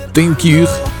disse, tenho que ir.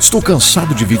 Estou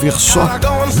cansado de viver só.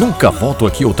 Nunca volto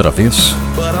aqui outra vez.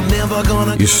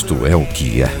 Isto é o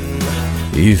que é.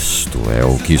 Isto é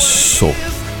o que sou.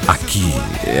 Aqui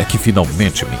é que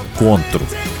finalmente me encontro.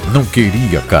 Não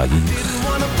queria cair.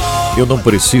 Eu não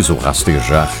preciso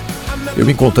rastejar. Eu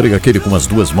encontrei aquele com as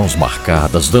duas mãos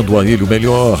marcadas, dando a ele o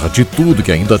melhor de tudo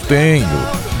que ainda tenho.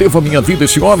 Devo a minha vida a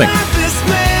esse homem.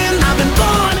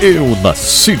 Eu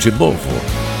nasci de novo.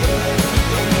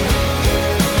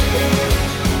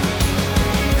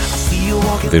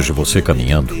 Vejo você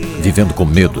caminhando, vivendo com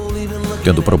medo,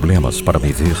 tendo problemas para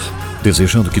me ver,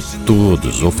 desejando que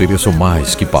todos ofereçam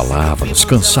mais que palavras,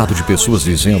 cansado de pessoas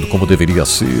dizendo como deveria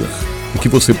ser, o que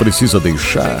você precisa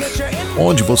deixar,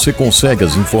 onde você consegue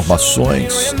as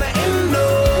informações.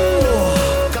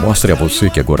 Mostre a você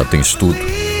que agora tens tudo.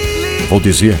 Vou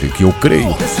dizer-lhe que eu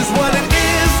creio.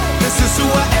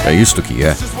 É isto que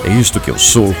é isto que eu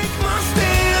sou.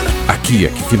 Aqui é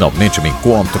que finalmente me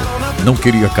encontro. Não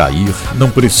queria cair, não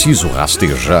preciso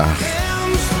rastejar.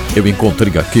 Eu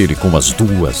encontrei aquele com as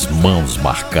duas mãos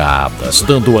marcadas,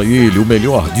 dando a ele o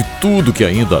melhor de tudo que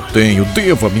ainda tenho.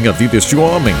 Devo a minha vida a este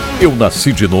homem. Eu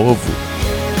nasci de novo.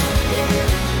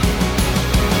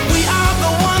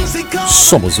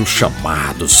 Somos os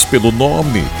chamados pelo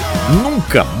nome.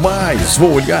 Nunca mais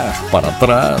vou olhar para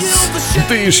trás.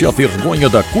 Deixe a vergonha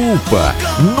da culpa.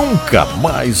 Nunca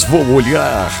mais vou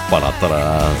olhar para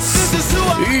trás.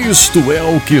 Isto é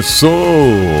o que sou.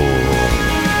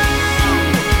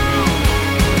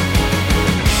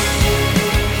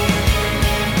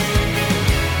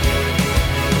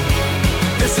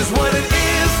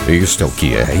 Isto é o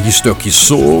que é, isto é o que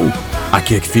sou.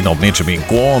 Aqui é que finalmente me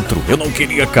encontro. Eu não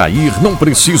queria cair, não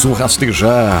preciso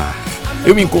rastejar.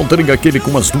 Eu encontrei aquele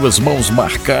com as duas mãos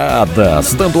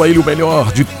marcadas, dando a ele o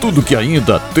melhor de tudo que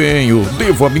ainda tenho.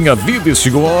 Devo a minha vida a esse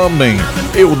homem.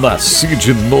 Eu nasci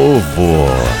de novo.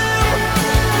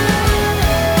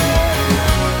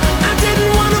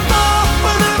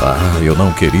 Eu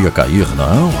não queria cair,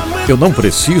 não. Eu não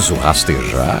preciso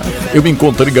rastejar. Eu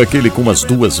encontrei aquele com as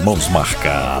duas mãos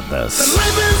marcadas.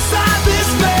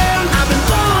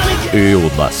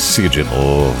 Eu nasci de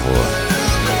novo.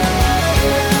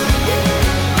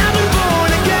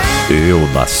 Eu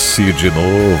nasci de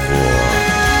novo.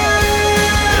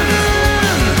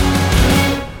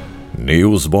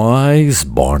 Newsboys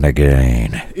Born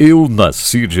Again. Eu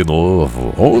nasci de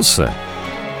novo. Ouça.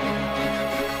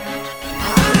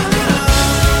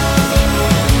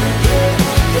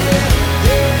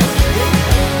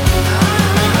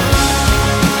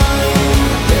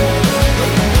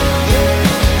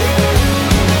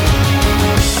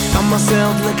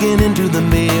 Into the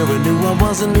mirror, knew I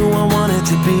wasn't who I wanted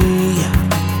to be.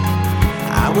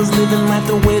 I was living life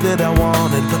the way that I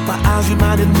wanted, but my eyes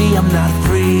reminded me I'm not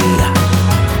free.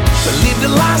 Believed the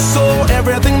lie, so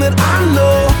everything that I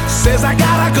know says I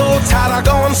gotta go, tired of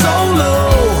going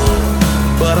solo.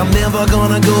 But I'm never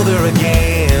gonna go there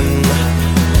again.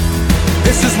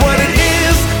 This is what it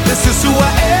is, this is who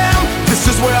I am, this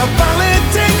is where I finally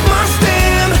take my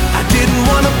stand. I didn't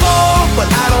wanna fall, but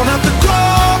I don't have to grow.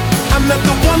 I'm not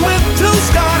the one with two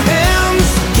scarred hands,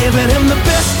 giving him the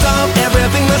best of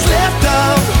everything that's left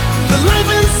of the life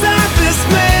inside this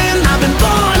man. I've been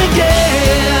born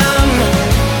again.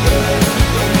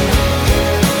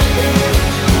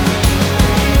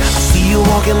 I see you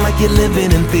walking like you're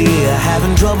living in fear,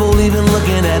 having trouble even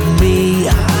looking at me.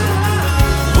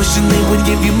 Wishing they would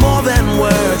give you more than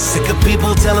words, sick of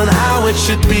people telling how it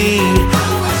should be.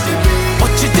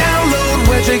 What you download,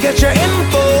 where'd you get your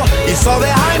info? You saw the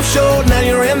hype show, now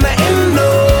you're in the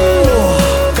endo.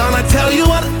 Gonna tell you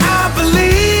what I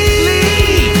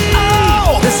believe.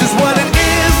 Oh, this is what it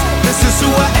is, this is who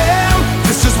I am,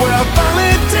 this is where I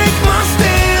finally take my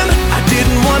stand. I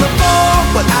didn't wanna fall,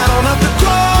 but I don't have to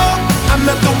grow. I'm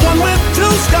not the one with two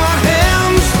scarred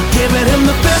hands, giving him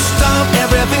the best of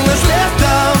everything that's left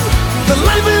of the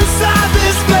life inside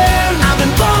this man. I've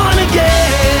been born again.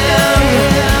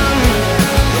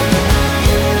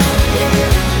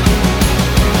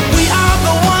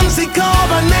 He called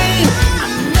my name.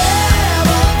 I'm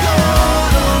never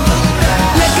gonna look back.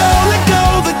 Let go,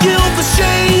 the guilt, the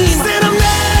shame. Said I'm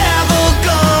never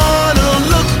gonna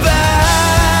look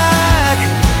back.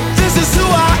 This is who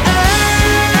I am.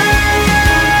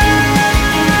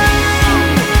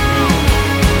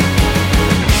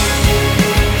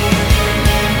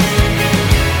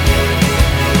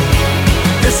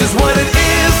 This is what it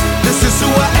is. This is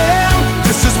who I am.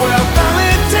 This is where I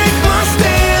finally take my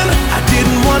stand.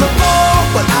 Didn't wanna fall,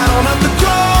 but I don't have to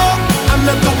grow. I'm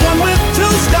not the one with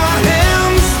two scarred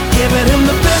hands, giving him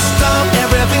the best of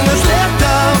everything that's left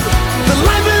of the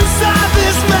life inside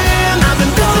this man. I've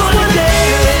been born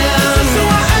again. This is who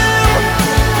I am.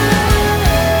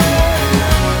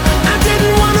 I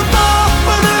didn't wanna fall,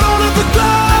 but I don't have to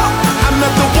grow. I'm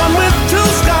not the one with two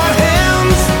scarred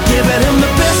hands, giving him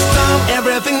the best of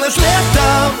everything that's left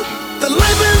of the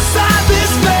life inside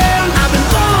this man. I've been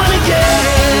born again.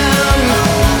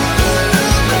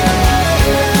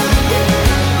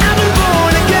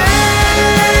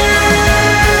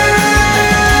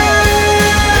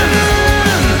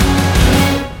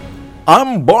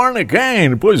 I'm born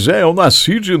again. Pois é, eu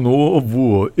nasci de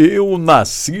novo. Eu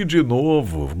nasci de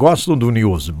novo. Gostam do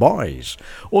Newsboys?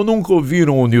 Ou nunca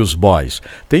ouviram o Newsboys?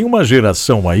 Tem uma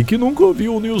geração aí que nunca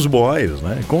ouviu o Newsboys,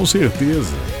 né? Com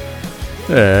certeza.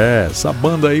 Essa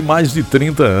banda aí, mais de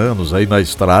 30 anos aí na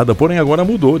estrada, porém agora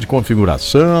mudou de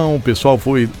configuração, o pessoal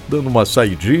foi dando uma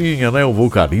saidinha, né, o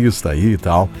vocalista aí e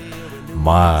tal,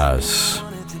 mas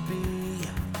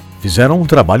fizeram um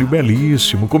trabalho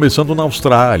belíssimo, começando na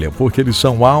Austrália, porque eles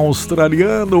são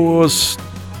australianos.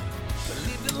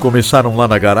 Começaram lá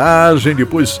na garagem,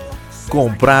 depois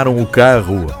compraram o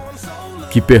carro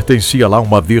que pertencia lá a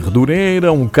uma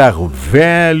verdureira, um carro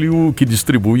velho que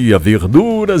distribuía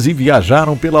verduras, e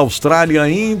viajaram pela Austrália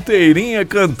inteirinha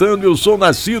cantando Eu Sou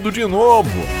Nascido de Novo.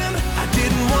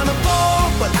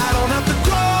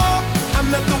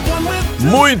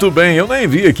 Muito bem, eu nem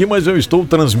vi aqui, mas eu estou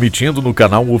transmitindo no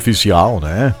canal oficial,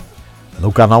 né?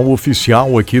 No canal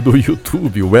oficial aqui do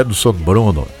YouTube, o Edson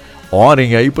Bruno.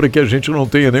 Orem aí para que a gente não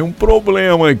tenha nenhum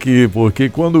problema aqui, porque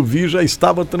quando vi já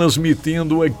estava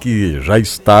transmitindo aqui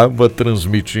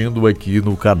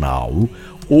no canal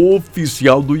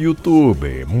oficial do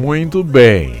YouTube. Muito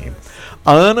bem.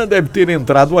 A Ana deve ter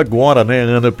entrado agora, né,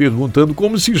 Ana, perguntando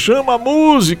como se chama a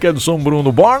música, Edson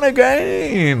Bruno. Born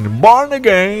Again, Born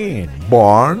Again,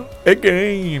 Born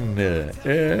Again.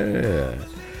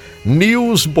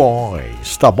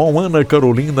 Newsboys, tá bom, Ana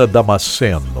Carolina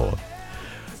Damasceno?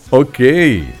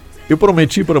 Ok, eu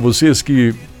prometi para vocês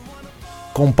que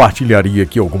compartilharia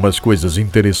aqui algumas coisas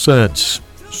interessantes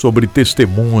sobre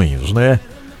testemunhos, né?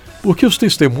 Porque os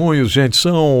testemunhos, gente,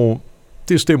 são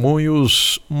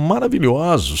testemunhos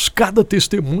maravilhosos. Cada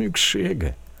testemunho que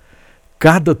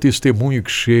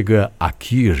chega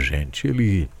aqui, gente,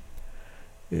 ele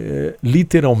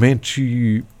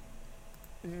literalmente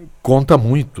conta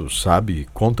muito, sabe?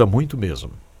 Conta muito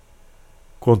mesmo.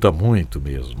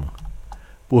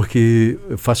 Porque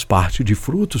faz parte de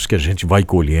frutos que a gente vai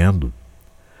colhendo,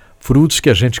 frutos que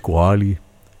a gente colhe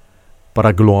para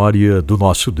a glória do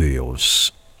nosso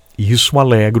Deus. E isso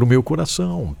alegra o meu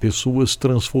coração. Pessoas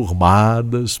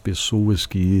transformadas, pessoas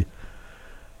que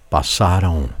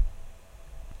passaram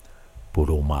por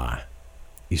uma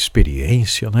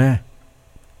experiência, né?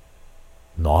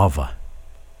 Nova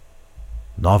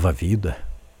vida.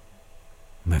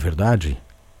 Não é verdade?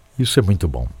 Isso é muito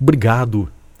bom.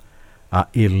 Obrigado a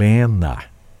Helena.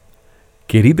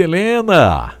 Querida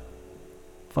Helena,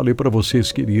 falei para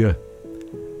vocês que iria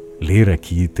ler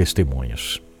aqui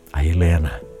testemunhos. A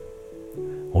Helena,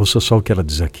 ouça só o que ela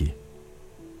diz aqui.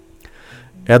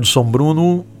 Edson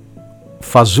Bruno,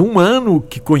 faz 1 ano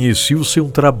que conheci o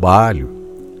seu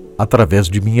trabalho através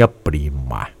de minha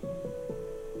prima.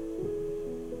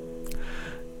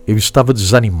 Eu estava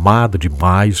desanimada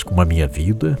demais com a minha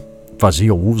vida,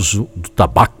 fazia uso do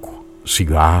tabaco,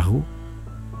 cigarro,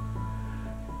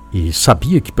 e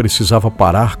sabia que precisava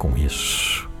parar com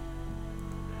isso.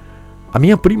 A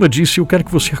minha prima disse: eu quero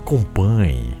que você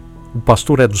acompanhe o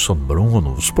pastor Edson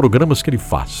Bruno, os programas que ele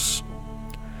faz.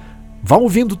 Vá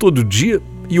ouvindo todo dia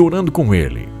e orando com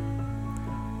ele.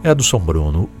 Edson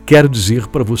Bruno, quero dizer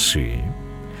para você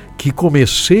que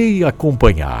comecei a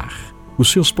acompanhar os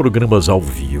seus programas ao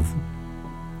vivo,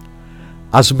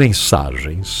 as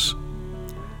mensagens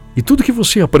e tudo que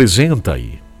você apresenta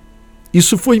aí.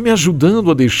 Isso foi me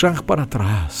ajudando a deixar para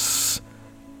trás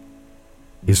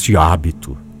este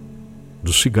hábito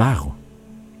do cigarro.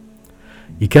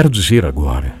 E quero dizer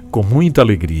agora, com muita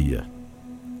alegria,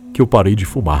 que eu parei de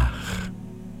fumar.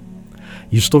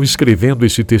 E estou escrevendo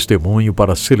esse testemunho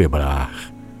para celebrar.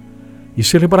 E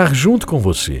celebrar junto com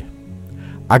você,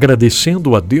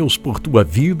 agradecendo a Deus por tua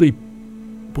vida e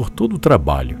por todo o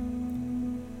trabalho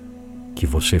que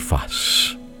você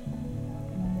faz.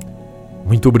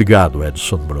 Muito obrigado,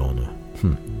 Edson Bruno.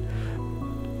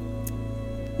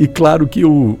 E claro que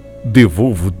eu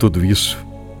devolvo tudo isso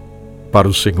para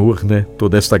o Senhor, né?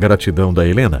 Toda esta gratidão da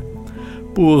Helena,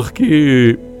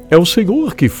 porque é o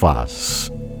Senhor que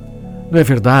faz. Não é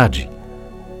verdade?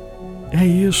 É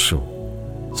isso.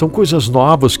 São coisas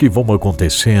novas que vão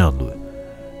acontecendo.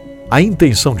 A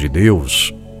intenção de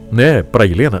Deus, né, para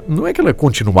Helena, não é que ela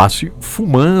continuasse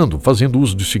fumando, fazendo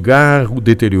uso de cigarro,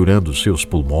 deteriorando seus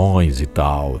pulmões e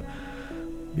tal.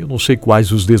 Eu não sei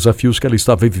quais os desafios que ela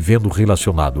estava vivendo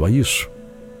relacionado a isso,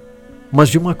 mas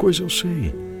de uma coisa eu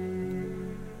sei.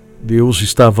 Deus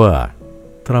estava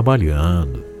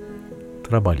trabalhando,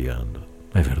 não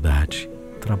é verdade?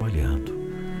 Trabalhando.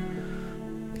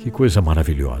 Que coisa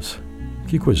maravilhosa,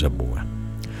 que coisa boa.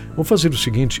 Vou fazer o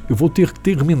seguinte, eu vou ter que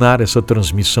terminar essa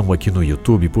transmissão aqui no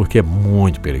YouTube, porque é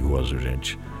muito perigoso,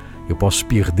 gente. Eu posso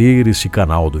perder esse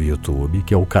canal do YouTube,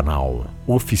 que é o canal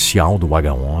oficial do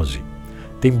H11.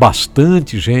 Tem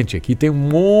bastante gente aqui, tem um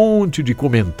monte de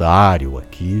comentário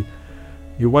aqui.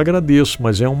 Eu agradeço,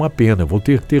 mas é uma pena. Eu vou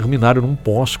ter que terminar, eu não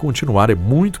posso continuar. É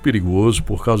muito perigoso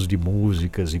por causa de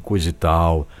músicas e coisa e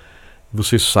tal.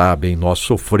 Vocês sabem, nós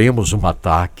sofremos um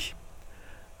ataque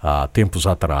há tempos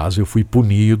atrás. Eu fui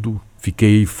punido,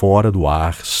 fiquei fora do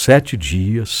ar 7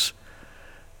 dias.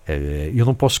 Eu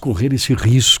não posso correr esse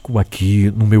risco aqui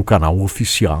no meu canal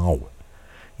oficial.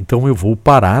 Então eu vou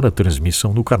parar a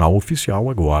transmissão no canal oficial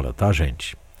agora, tá,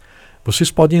 gente?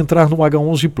 Vocês podem entrar no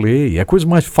H11 Play, é a coisa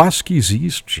mais fácil que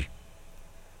existe.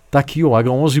 Tá aqui, ó,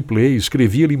 H11 Play,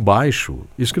 escrevi ali embaixo,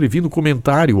 escrevi no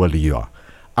comentário ali, ó,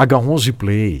 H11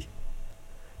 Play.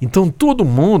 Então todo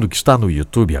mundo que está no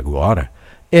YouTube agora,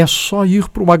 é só ir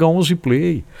para o H11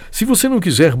 Play. Se você não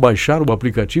quiser baixar o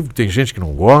aplicativo, que tem gente que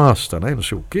não gosta, né? Não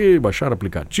sei o que, baixar o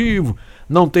aplicativo,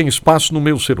 não tem espaço no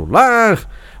meu celular,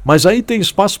 mas aí tem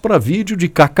espaço para vídeo de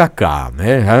kkk,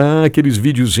 né? Aqueles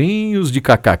videozinhos de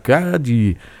kkk,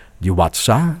 de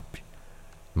WhatsApp,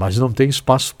 mas não tem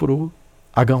espaço para o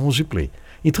H11 Play.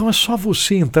 Então é só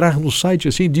você entrar no site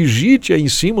assim, digite aí em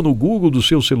cima no Google do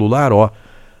seu celular, ó,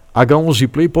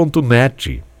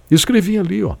 h11play.net. Escrevi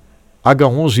ali, ó,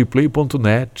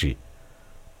 h11play.net.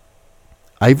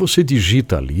 Aí você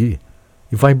digita ali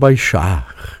e vai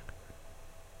baixar,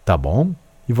 tá bom?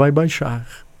 E vai baixar.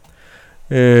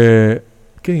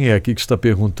 Quem é aqui que está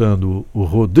perguntando? O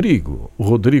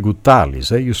Rodrigo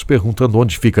Tales, é isso, perguntando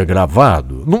onde fica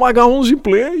gravado? No H11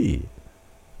 Play.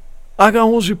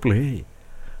 H11 Play.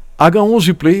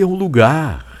 H11 Play é um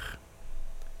lugar.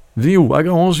 Viu?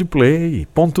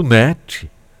 h11play.net.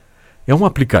 É um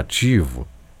aplicativo.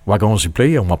 O H11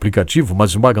 Play é um aplicativo,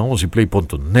 mas o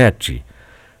h11play.net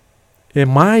é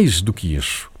mais do que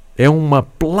isso. É uma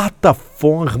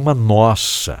plataforma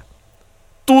nossa.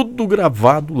 Tudo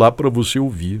gravado lá para você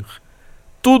ouvir.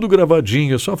 Tudo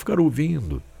gravadinho, é só ficar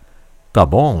ouvindo. Tá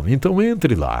bom? Então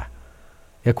entre lá.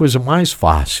 É a coisa mais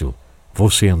fácil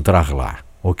você entrar lá,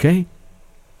 ok?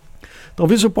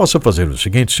 Talvez eu possa fazer o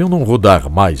seguinte, se eu não rodar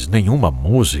mais nenhuma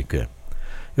música,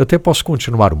 eu até posso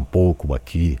continuar um pouco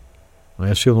aqui, não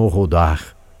é? Se eu não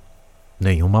rodar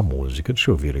nenhuma música.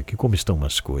 Deixa eu ver aqui como estão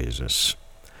as coisas.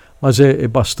 Mas é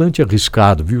bastante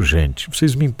arriscado, viu, gente?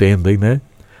 Vocês me entendem, né?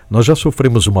 Nós já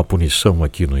sofremos uma punição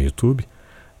aqui no YouTube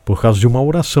por causa de uma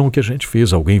oração que a gente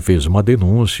fez. Alguém fez uma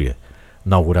denúncia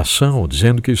na oração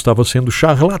dizendo que eu estava sendo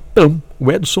charlatão.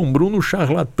 O Edson Bruno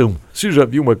charlatão. Você já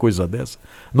viu uma coisa dessa?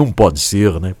 Não pode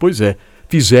ser, né? Pois é,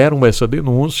 fizeram essa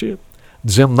denúncia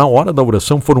dizendo na hora da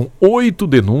oração, foram 8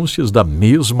 denúncias da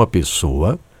mesma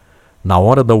pessoa. Na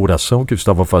hora da oração que eu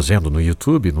estava fazendo no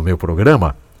YouTube, no meu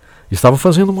programa, estava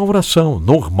fazendo uma oração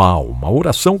normal, uma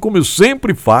oração como eu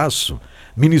sempre faço,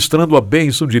 ministrando a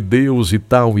bênção de Deus e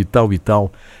tal, e tal, e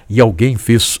tal. E alguém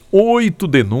fez 8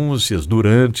 denúncias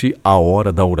durante a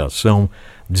hora da oração,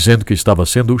 dizendo que estava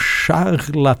sendo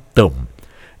charlatão.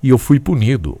 E eu fui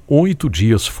punido 8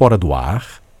 dias fora do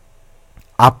ar.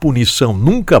 A punição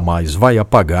nunca mais vai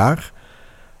apagar,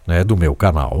 né, do meu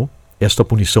canal. Esta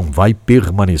punição vai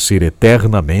permanecer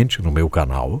eternamente no meu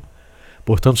canal.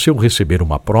 Portanto, se eu receber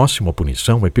uma próxima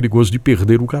punição, é perigoso de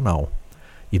perder o canal.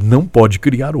 E não pode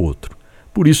criar outro.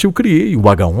 Por isso eu criei o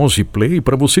H11 Play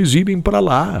para vocês irem para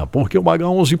lá, porque o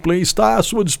H11 Play está à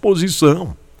sua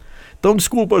disposição. Então,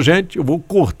 desculpa, gente, eu vou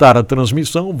cortar a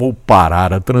transmissão, vou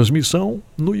parar a transmissão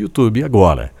no YouTube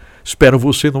agora. Espero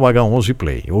você no H11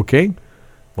 Play, ok?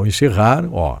 Vou encerrar,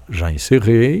 ó, já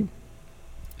encerrei,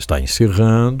 está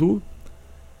encerrando,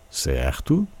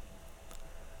 certo?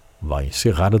 Vai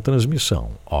encerrar a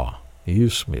transmissão, ó,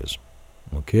 isso mesmo,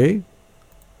 ok?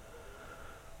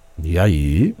 E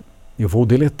aí, eu vou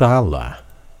deletar lá,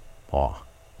 ó,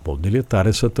 vou deletar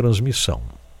essa transmissão.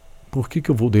 Por que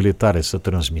eu vou deletar essa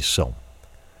transmissão?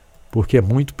 Porque é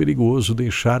muito perigoso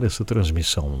deixar essa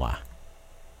transmissão lá,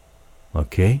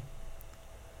 ok?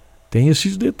 Tem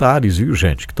esses detalhes, viu,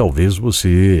 gente, que talvez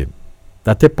você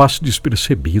até passe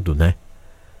despercebido, né?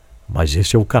 Mas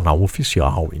esse é o canal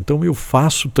oficial. Então eu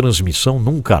faço transmissão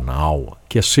num canal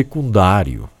que é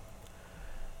secundário.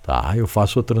 Tá? Eu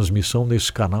faço a transmissão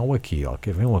nesse canal aqui, ó.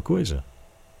 Quer ver uma coisa?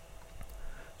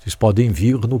 Vocês podem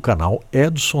vir no canal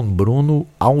Edson Bruno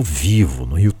ao vivo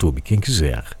no YouTube, quem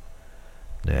quiser.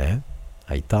 Né?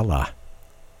 Aí tá lá.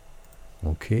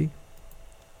 Ok?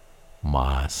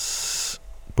 Mas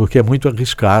porque é muito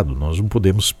arriscado, nós não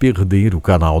podemos perder o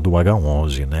canal do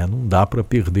H11, né? Não dá para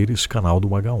perder esse canal do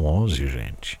H11,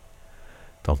 gente.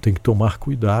 Então tem que tomar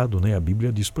cuidado, né? A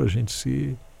Bíblia diz para a gente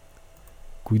ser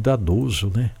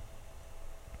cuidadoso, né?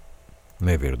 Não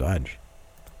é verdade?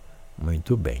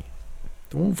 Muito bem.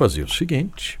 Então vamos fazer o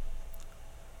seguinte.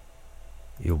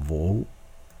 Eu vou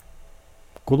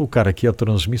colocar aqui a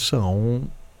transmissão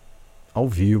ao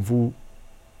vivo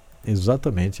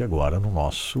exatamente agora no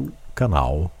nosso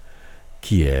canal,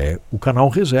 que é o canal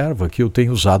reserva, que eu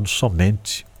tenho usado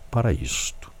somente para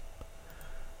isto.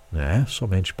 né?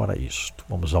 Somente para isto.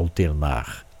 Vamos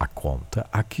alternar a conta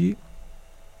aqui.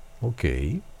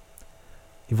 Ok.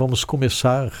 E vamos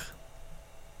começar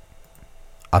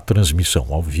a transmissão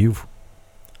ao vivo,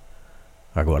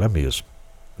 agora mesmo,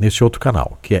 nesse outro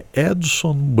canal, que é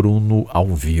Edson Bruno ao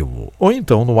vivo, ou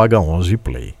então no H11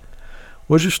 Play.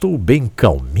 Hoje estou bem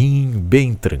calminho,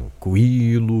 bem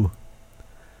tranquilo,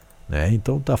 né?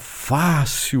 Então tá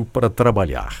fácil para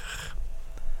trabalhar.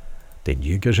 Tem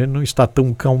dia que a gente não está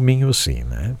tão calminho assim,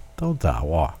 né? Então tá,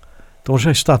 ó. Então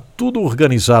já está tudo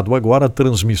organizado agora, a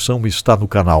transmissão está no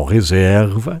canal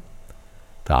Reserva,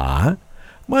 tá?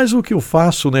 Mas o que eu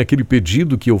faço, né, aquele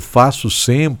pedido que eu faço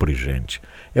sempre, gente,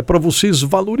 é para vocês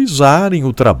valorizarem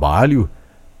o trabalho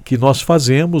que nós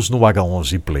fazemos no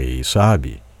H11 Play,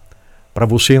 sabe? Para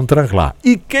você entrar lá.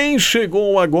 E quem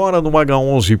chegou agora no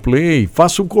H11 Play,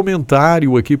 faça um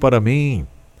comentário aqui para mim.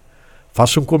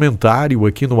 Faça um comentário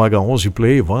aqui no H11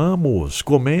 Play, vamos,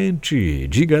 comente,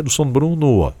 diga Edson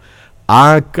Bruno,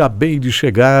 acabei de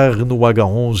chegar no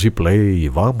H11 Play,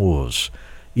 vamos,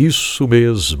 isso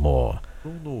mesmo.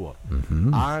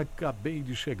 Acabei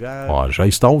de chegar. Ó, já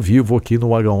está ao vivo aqui no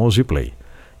H11 Play.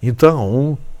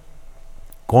 Então,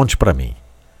 conte para mim,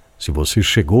 se você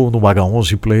chegou no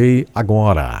H11 Play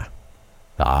agora,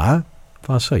 tá?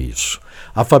 Faça isso.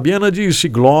 A Fabiana disse,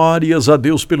 glórias a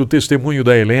Deus pelo testemunho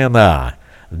da Helena.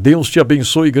 Deus te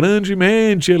abençoe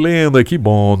grandemente, Helena, que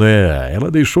bom, né? Ela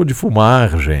deixou de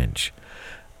fumar, gente.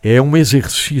 É um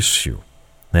exercício,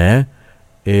 né?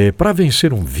 Para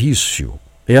vencer um vício,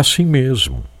 é assim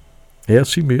mesmo. É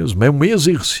assim mesmo, é um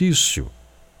exercício.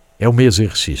 É um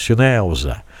exercício, né,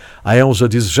 Elza? A Elza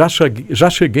diz, já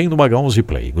cheguei no H11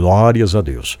 Play. Glórias a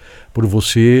Deus por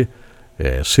você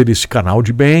ser esse canal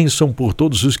de bênção por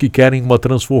todos os que querem uma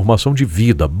transformação de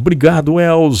vida. Obrigado,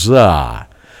 Elza.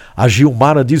 A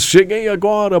Gilmara diz, cheguei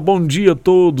agora, bom dia a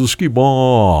todos, que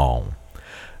bom.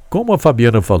 Como a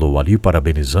Fabiana falou ali,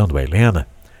 parabenizando a Helena,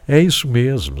 é isso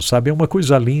mesmo, sabe? É uma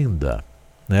coisa linda,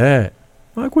 né?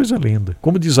 Uma coisa linda.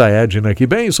 Como diz a Edna aqui,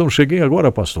 bênção, cheguei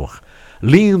agora, pastor.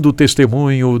 Lindo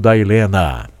testemunho da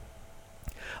Helena.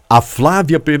 A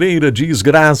Flávia Pereira diz,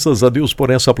 graças a Deus por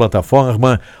essa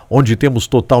plataforma, onde temos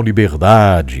total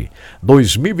liberdade.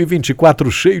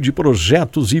 2024 cheio de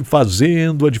projetos e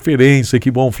fazendo a diferença. Que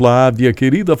bom, Flávia,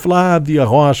 querida Flávia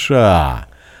Rocha.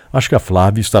 Acho que a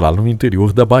Flávia está lá no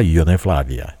interior da Bahia, né,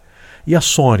 Flávia? E a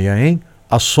Sônia, hein?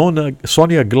 A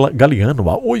Sônia Galiano.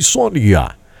 Oi, Sônia.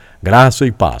 Graça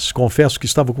e paz. Confesso que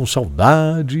estava com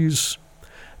saudades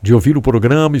de ouvir o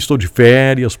programa, estou de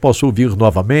férias, posso ouvir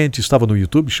novamente, estava no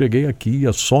YouTube, cheguei aqui,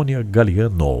 a Sônia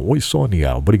Galiano. Oi,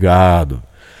 Sônia, obrigado.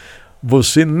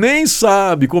 Você nem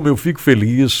sabe como eu fico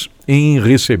feliz em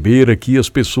receber aqui as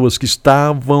pessoas que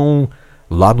estavam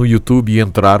lá no YouTube e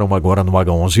entraram agora no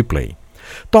H11 Play.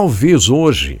 Talvez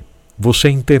hoje você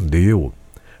entendeu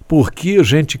por que a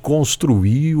gente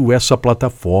construiu essa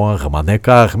plataforma, né,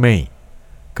 Carmen?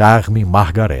 Carmen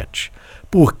Margarete.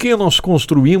 Por que nós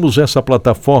construímos essa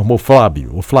plataforma, o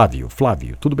Flávio?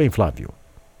 Tudo bem, Flávio?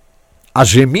 A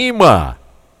Gemima,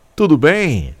 tudo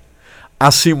bem? A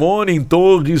Simone em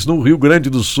Torres, no Rio Grande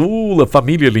do Sul, a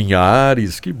família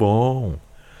Linhares, que bom.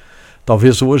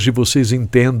 Talvez hoje vocês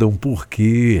entendam por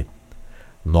que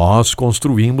nós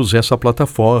construímos essa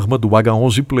plataforma do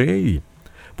H11 Play.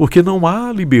 Porque não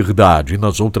há liberdade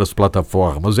nas outras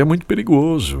plataformas, é muito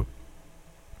perigoso.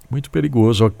 Muito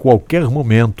perigoso, a qualquer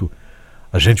momento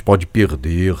a gente pode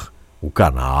perder o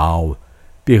canal,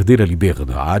 perder a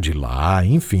liberdade lá,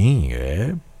 enfim,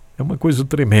 é uma coisa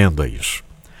tremenda isso.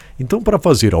 Então, para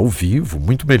fazer ao vivo,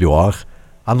 muito melhor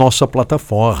a nossa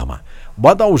plataforma. O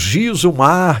Adalgiso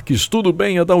Marques, tudo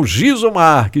bem, Adalgiso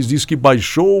Marques, diz que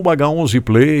baixou o H11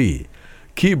 Play.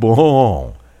 Que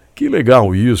bom, que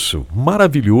legal isso,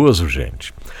 maravilhoso,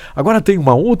 gente. Agora tem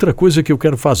uma outra coisa que eu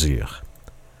quero fazer.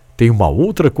 Tem uma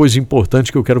outra coisa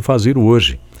importante que eu quero fazer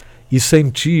hoje e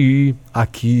senti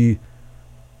aqui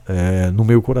no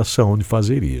meu coração de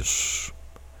fazer isso.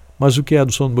 Mas o que é,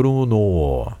 Edson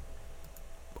Bruno?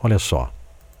 Olha só,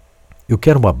 eu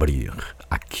quero abrir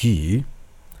aqui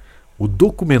o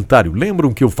documentário.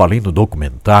 Lembram que eu falei no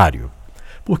documentário?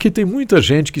 Porque tem muita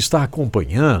gente que está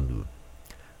acompanhando.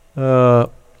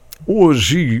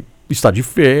 Hoje está de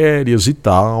férias e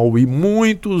tal, e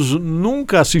muitos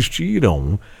nunca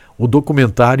assistiram o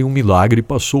documentário Um Milagre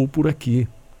Passou por Aqui.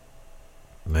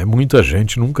 Né? Muita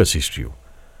gente nunca assistiu.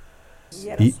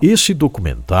 E esse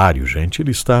documentário, gente, ele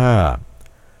está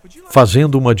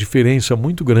fazendo uma diferença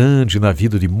muito grande na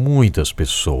vida de muitas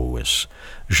pessoas.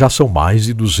 Já são mais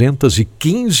de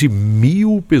 215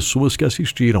 mil pessoas que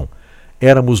assistiram.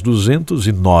 Éramos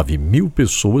 209 mil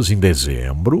pessoas em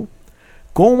dezembro,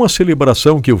 Com a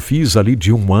celebração que eu fiz ali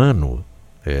de 1 ano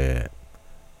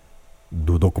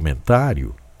do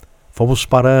documentário, fomos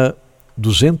para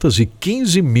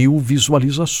 215 mil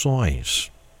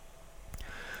visualizações.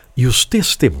 E os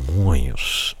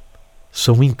testemunhos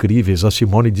são incríveis. A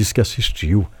Simone disse que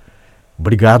assistiu.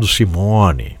 Obrigado,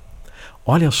 Simone.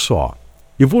 Olha só,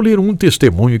 eu vou ler um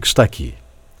testemunho que está aqui.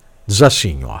 Diz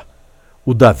assim, ó: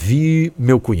 o Davi,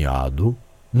 meu cunhado,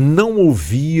 não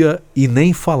ouvia e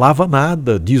nem falava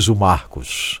nada, diz o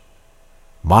Marcos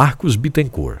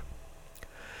Bittencourt.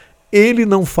 Ele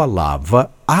não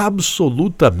falava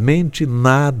absolutamente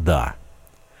nada.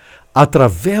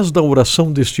 Através da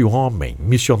oração deste homem,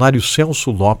 missionário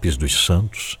Celso Lopes dos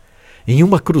Santos, em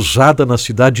uma cruzada na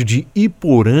cidade de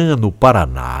Iporã, no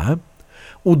Paraná,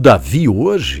 o Davi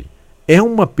hoje é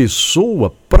uma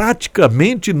pessoa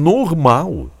praticamente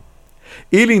normal.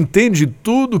 Ele entende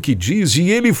tudo o que diz e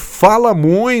ele fala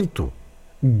muito.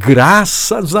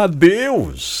 Graças a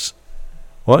Deus!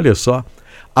 Olha só,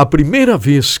 a primeira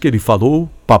vez que ele falou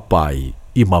papai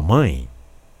e mamãe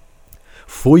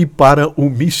foi para o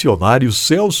missionário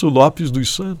Celso Lopes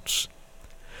dos Santos,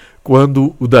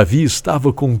 quando o Davi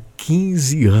estava com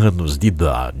 15 anos de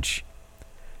idade.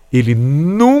 Ele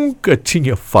nunca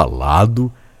tinha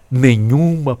falado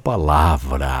nenhuma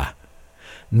palavra.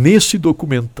 Nesse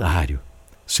documentário,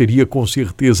 seria com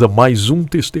certeza mais um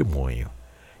testemunho.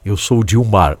 Eu sou de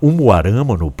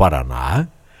Umuarama, no Paraná,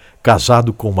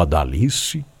 casado com uma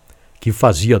Dalice, que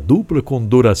fazia dupla com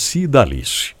Doraci e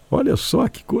Dalice. Olha só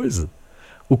que coisa!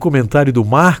 O comentário do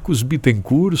Marcos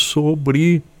Bittencourt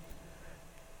sobre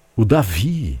o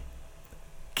Davi,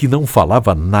 que não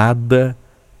falava nada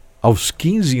aos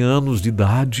 15 anos de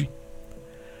idade.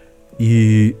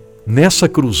 E nessa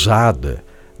cruzada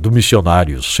do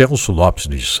missionário Celso Lopes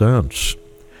dos Santos,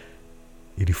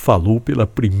 ele falou pela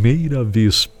primeira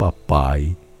vez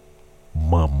papai,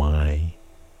 mamãe,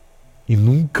 e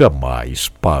nunca mais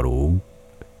parou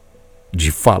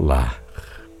de falar.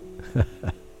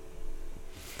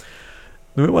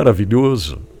 Não é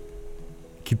maravilhoso?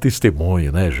 Que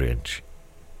testemunho, né, gente?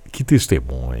 Que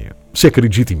testemunho. Você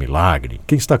acredita em milagre?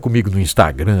 Quem está comigo no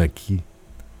Instagram aqui?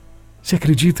 Você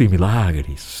acredita em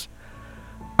milagres?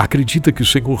 Acredita que o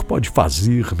Senhor pode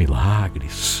fazer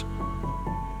milagres?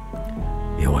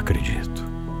 Eu acredito.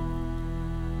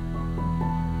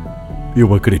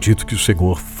 Eu acredito que o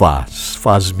Senhor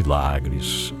faz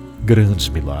milagres, grandes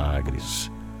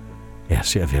milagres.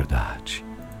 Essa é a verdade.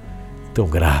 Então,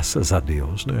 graças a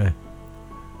Deus, né?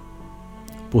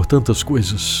 Por tantas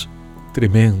coisas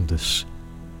tremendas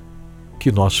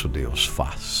que nosso Deus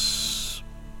faz.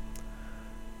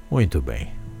 Muito bem.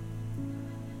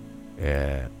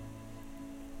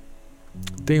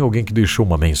 Tem alguém que deixou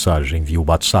uma mensagem via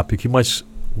WhatsApp aqui, mas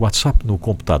o WhatsApp no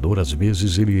computador, às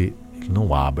vezes, ele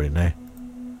não abre, né?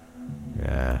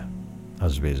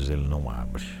 Às vezes ele não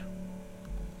abre.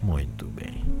 Muito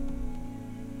bem.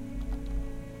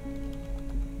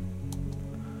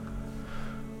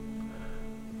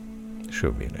 Deixa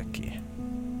eu ver aqui.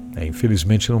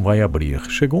 Infelizmente não vai abrir.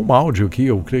 Chegou um áudio aqui,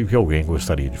 eu creio que alguém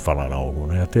gostaria de falar algo,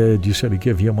 né? Até disse ali que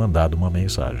havia mandado uma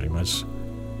mensagem, mas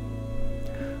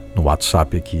no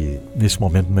WhatsApp aqui, nesse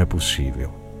momento não é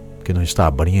possível, porque não está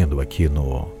abrindo aqui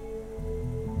no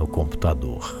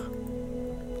computador.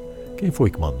 Quem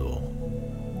foi que mandou?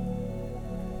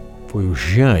 Foi o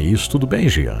Jean, isso? Tudo bem,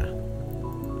 Jean?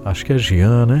 Acho que é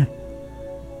Jean, né?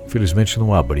 Infelizmente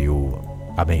não abriu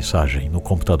a mensagem no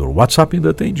computador. O WhatsApp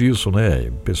ainda tem disso, né?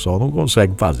 O pessoal não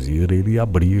consegue fazer ele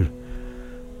abrir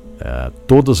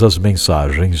todas as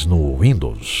mensagens no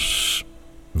Windows,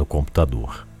 no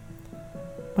computador.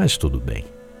 Mas tudo bem.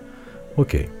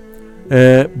 Ok.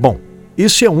 Bom,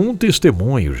 esse é um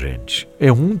testemunho, gente.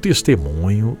 É um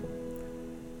testemunho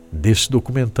desse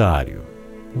documentário.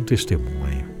 Um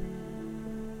testemunho.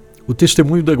 O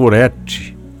testemunho da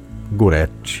Gorete.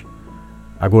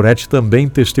 A Gorete também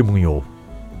testemunhou.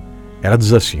 Ela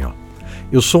diz assim, ó: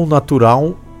 eu sou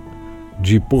natural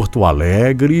de Porto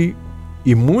Alegre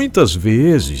e muitas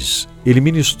vezes ele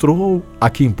ministrou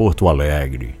aqui em Porto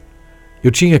Alegre.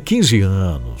 Eu tinha 15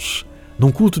 anos.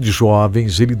 Num culto de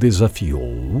jovens ele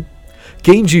desafiou: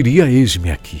 quem diria,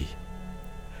 eis-me aqui.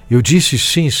 Eu disse,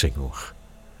 sim, Senhor.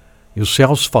 E o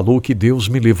Celso falou que Deus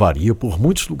me levaria por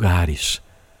muitos lugares,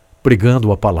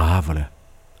 pregando a palavra.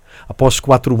 Após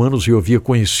 4 anos eu havia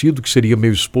conhecido que seria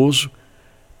meu esposo.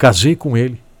 Casei com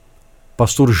ele,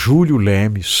 pastor Júlio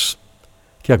Lemes,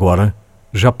 que agora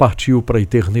já partiu para a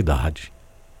eternidade.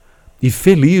 E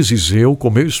felizes eu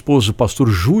com meu esposo, pastor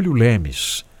Júlio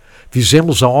Lemes,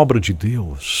 fizemos a obra de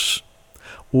Deus.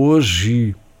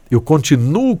 Hoje eu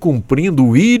continuo cumprindo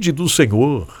o ID do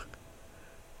Senhor,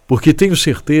 porque tenho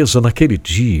certeza, naquele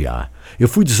dia, eu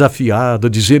fui desafiado a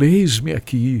dizer: eis-me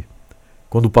aqui,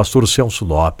 quando o pastor Celso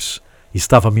Lopes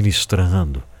estava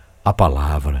ministrando a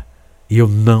palavra, e eu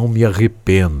não me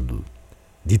arrependo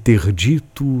de ter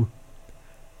dito: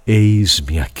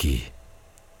 eis-me aqui.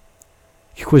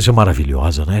 Que coisa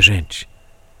maravilhosa, né, gente?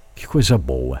 Que coisa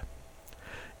boa.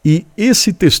 E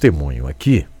esse testemunho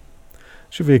aqui,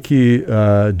 deixa eu ver aqui,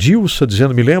 a Dilsa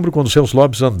dizendo: me lembro quando o Celso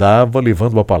Lopes andava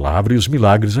levando a palavra e os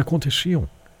milagres aconteciam.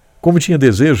 Como tinha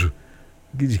desejo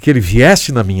de que ele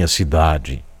viesse na minha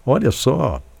cidade. Olha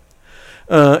só.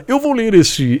 Eu vou ler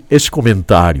esse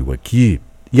comentário aqui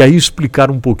e aí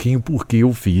explicar um pouquinho por que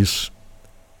eu fiz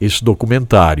esse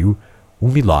documentário. Um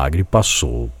milagre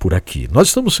passou por aqui. Nós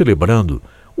estamos celebrando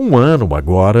um ano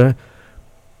agora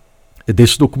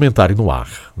desse documentário no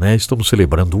ar, né? Estamos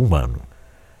celebrando um ano.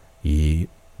 E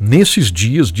nesses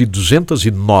dias de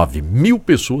 209 mil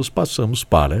pessoas, passamos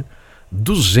para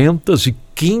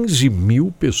 215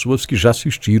 mil pessoas que já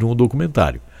assistiram o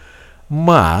documentário.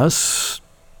 Mas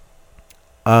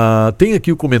tem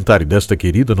aqui o comentário desta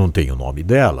querida, não tem o nome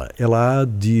dela, ela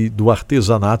é do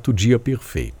artesanato Dia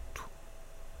Perfeito.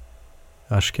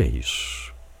 Acho que é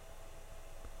isso.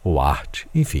 Ou arte,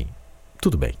 enfim,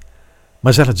 tudo bem.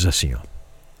 Mas ela diz assim,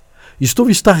 estou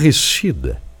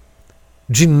estarrecida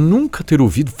de nunca ter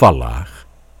ouvido falar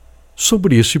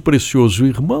sobre esse precioso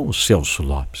irmão Celso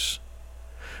Lopes.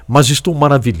 Mas estou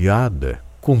maravilhada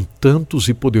com tantos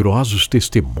e poderosos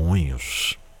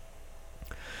testemunhos.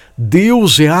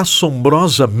 Deus é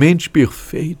assombrosamente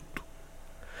perfeito.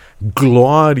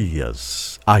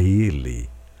 Glórias a Ele.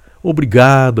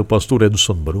 Obrigado, pastor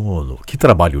Edson Bruno. Que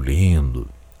trabalho lindo.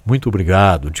 Muito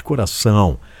obrigado, de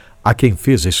coração, a quem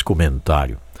fez esse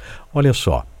comentário. Olha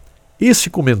só, esse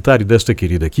comentário desta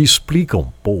querida aqui explica um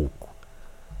pouco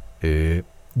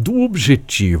do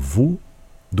objetivo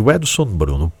do Edson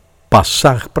Bruno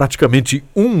passar praticamente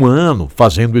um ano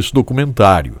fazendo esse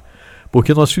documentário.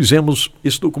 Porque nós fizemos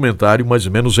esse documentário mais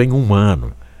ou menos em um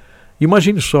ano.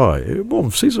 Imagine só,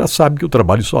 vocês já sabem que eu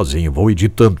trabalho sozinho, vou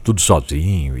editando tudo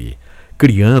sozinho e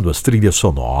criando as trilhas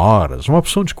sonoras, uma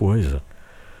opção de coisa.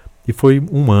 E foi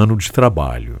um ano de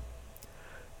trabalho.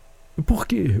 E por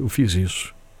que eu fiz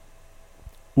isso?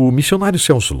 O missionário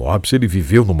Celso Lopes, ele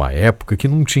viveu numa época que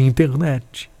não tinha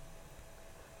internet,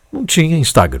 não tinha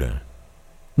Instagram,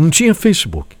 não tinha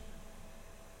Facebook,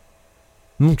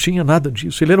 não tinha nada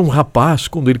disso. Ele era um rapaz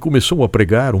quando ele começou a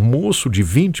pregar, um moço de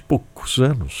 20 e poucos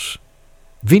anos.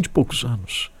 20 e poucos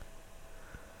anos.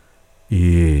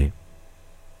 E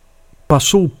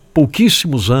passou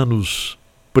pouquíssimos anos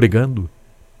pregando.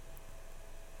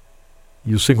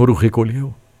 E o Senhor o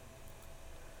recolheu.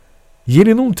 E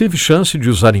ele não teve chance de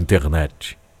usar a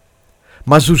internet.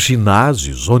 Mas os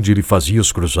ginásios onde ele fazia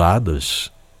as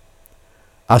cruzadas,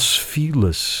 as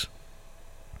filas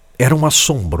eram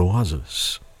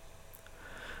assombrosas.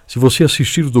 Se você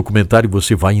assistir o documentário,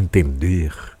 você vai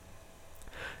entender.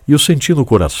 E eu senti no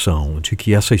coração de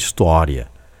que essa história,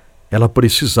 ela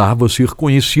precisava ser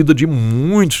conhecida de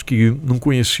muitos que não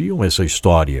conheciam essa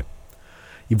história.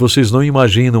 E vocês não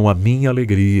imaginam a minha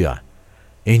alegria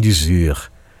em dizer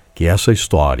que essa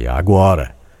história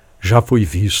agora já foi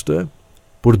vista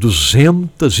por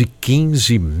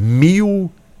 215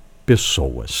 mil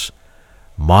pessoas.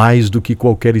 Mais do que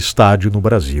qualquer estádio no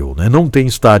Brasil, né? Não tem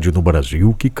estádio no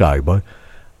Brasil que caiba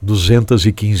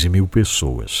 215 mil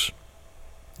pessoas.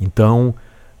 Então,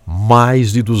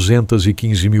 mais de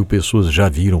 215 mil pessoas já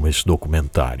viram esse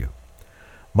documentário.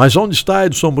 Mas onde está,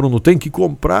 Edson Bruno? Tem que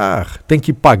comprar, tem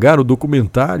que pagar o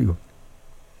documentário?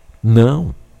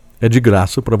 Não, é de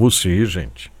graça para você,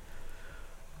 gente.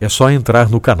 É só entrar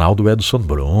no canal do Edson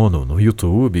Bruno, no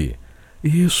YouTube.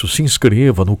 Isso, se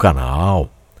inscreva no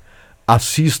canal.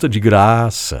 Assista de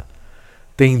graça.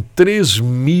 Tem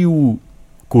 3.000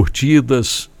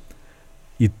 curtidas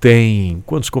e tem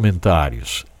quantos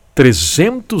comentários?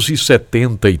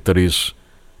 373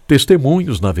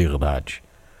 testemunhos, na verdade.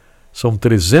 São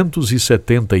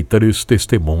 373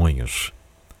 testemunhos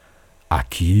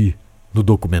aqui no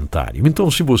documentário.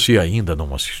 Então, se você ainda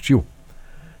não assistiu,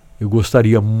 eu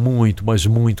gostaria muito, mas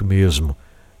muito mesmo,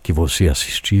 que você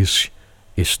assistisse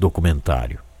esse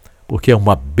documentário, porque é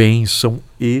uma bênção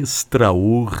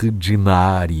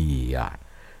extraordinária.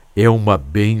 É uma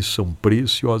bênção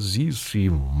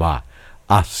preciosíssima.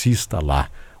 Assista lá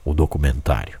o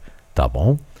documentário, tá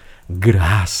bom?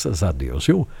 Graças a Deus.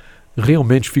 Eu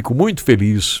realmente fico muito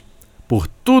feliz por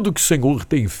tudo que o Senhor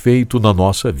tem feito na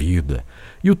nossa vida.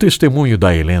 E o testemunho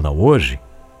da Helena hoje,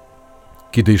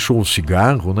 que deixou o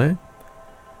cigarro, né,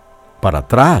 para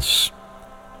trás,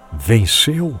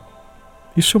 venceu.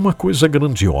 Isso é uma coisa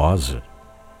grandiosa.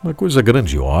 Uma coisa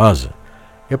grandiosa.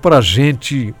 É para a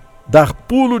gente dar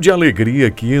pulo de alegria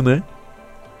aqui, né?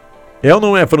 É ou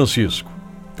não é, Francisco?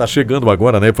 Tá chegando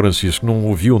agora, né, Francisco? Não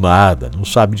ouviu nada, não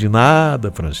sabe de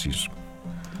nada, Francisco.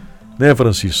 Né,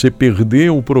 Francisco? Você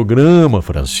perdeu o programa,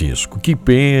 Francisco. Que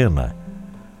pena.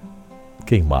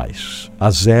 Quem mais? A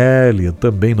Zélia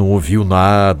também não ouviu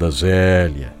nada,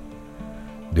 Zélia.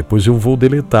 Depois eu vou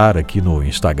deletar aqui no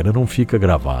Instagram, não fica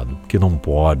gravado, porque não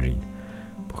pode,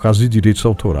 por causa de direitos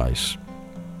autorais.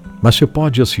 Mas você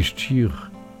pode assistir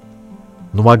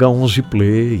no H11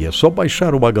 Play, é só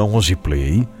baixar o H11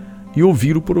 Play e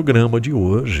ouvir o programa de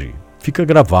hoje. Fica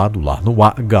gravado lá no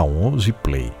H11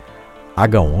 Play.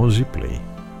 H11 Play,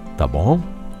 tá bom?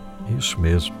 Isso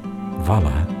mesmo, vá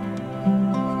lá.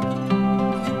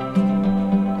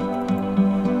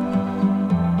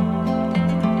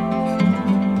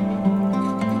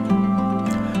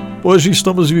 Hoje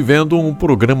estamos vivendo um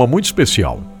programa muito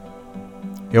especial.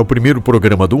 É o primeiro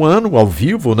programa do ano, ao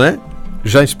vivo, né?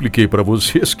 Já expliquei para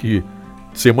vocês que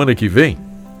semana que vem,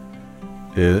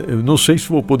 eu não sei se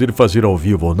vou poder fazer ao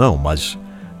vivo ou não, mas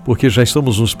porque já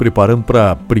estamos nos preparando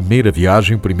para a primeira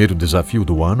viagem, o primeiro desafio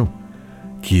do ano,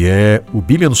 que é o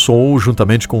Billion Soul,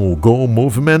 juntamente com o Go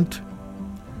Movement,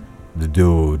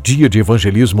 do Dia de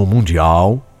Evangelismo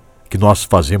Mundial, que nós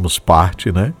fazemos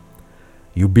parte, né?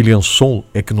 E o Billion Soul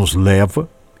é que nos leva,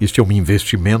 este é um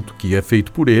investimento que é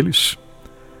feito por eles,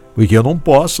 porque eu não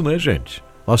posso, né, gente?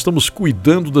 Nós estamos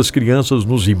cuidando das crianças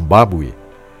no Zimbábue,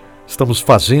 estamos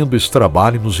fazendo esse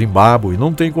trabalho no Zimbábue,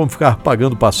 não tem como ficar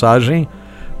pagando passagem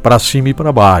para cima e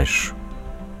para baixo,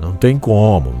 não tem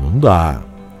como, não dá.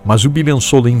 Mas o Billion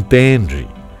Soul entende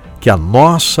que a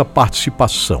nossa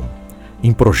participação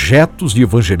em projetos de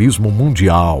evangelismo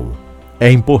mundial é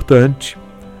importante,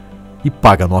 e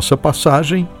paga a nossa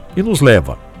passagem e nos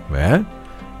leva, né?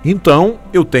 Então,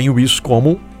 eu tenho isso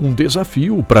como um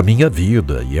desafio para a minha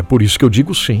vida, e é por isso que eu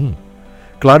digo sim.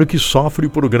 Claro que sofre o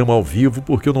programa ao vivo,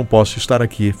 porque eu não posso estar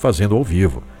aqui fazendo ao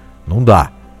vivo. Não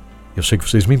dá. Eu sei que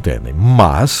vocês me entendem.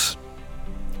 Mas,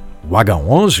 o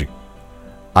H11,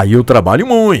 aí eu trabalho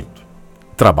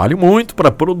muito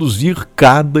para produzir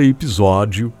cada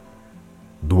episódio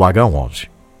do H11.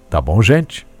 Tá bom,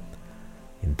 gente?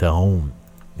 Então,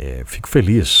 fico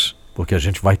feliz, porque a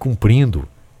gente vai cumprindo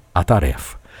a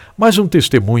tarefa. Mais um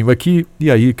testemunho aqui, e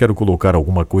aí quero colocar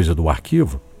alguma coisa do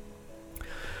arquivo.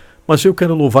 Mas eu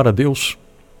quero louvar a Deus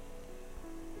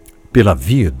pela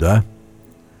vida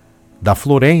da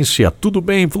Florência. Tudo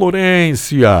bem,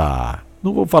 Florência?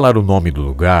 Não vou falar o nome do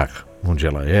lugar onde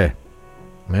ela é,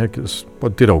 né? Que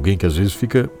pode ter alguém que às vezes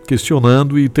fica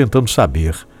questionando e tentando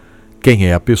saber quem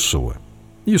é a pessoa.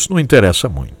 Isso não interessa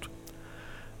muito.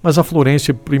 Mas a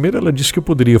Florência, primeiro ela disse que eu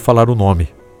poderia falar o nome,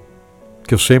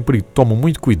 que eu sempre tomo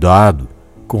muito cuidado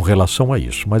com relação a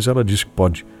isso, mas ela disse que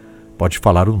pode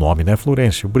falar o nome, né,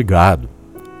 Florência? Obrigado.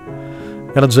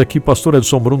 Ela diz aqui, pastor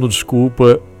Edson Bruno,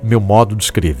 desculpa meu modo de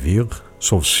escrever,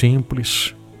 sou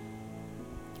simples,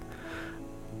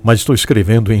 mas estou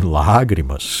escrevendo em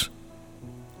lágrimas,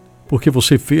 porque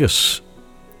você fez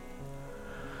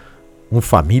uma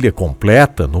família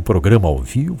completa no programa ao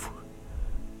vivo,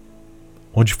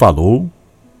 onde falou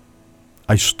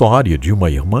a história de uma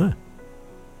irmã,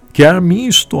 que é a minha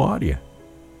história.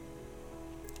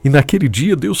 E naquele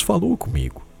dia Deus falou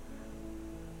comigo.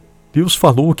 Deus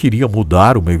falou que iria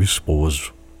mudar o meu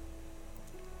esposo,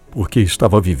 porque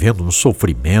estava vivendo um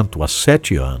sofrimento há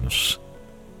 7 anos.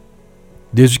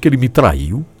 Desde que ele me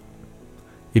traiu,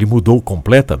 ele mudou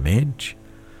completamente,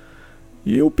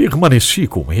 e eu permaneci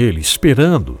com ele,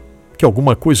 esperando que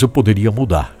alguma coisa poderia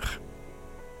mudar.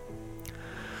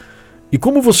 E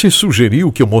como você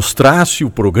sugeriu que eu mostrasse o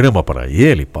programa para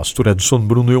ele, pastor Edson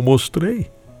Bruno, eu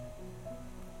mostrei.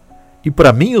 E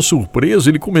para minha surpresa,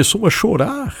 ele começou a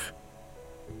chorar.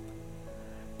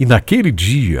 E naquele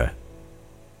dia,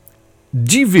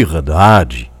 de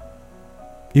verdade,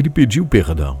 ele pediu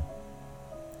perdão.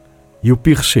 E eu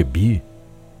percebi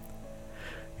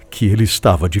que ele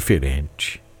estava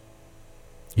diferente.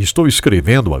 Estou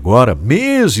escrevendo agora,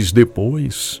 meses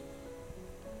depois,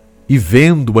 e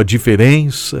vendo a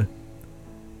diferença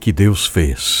que Deus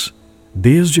fez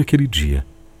desde aquele dia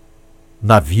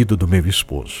na vida do meu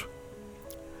esposo.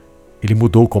 Ele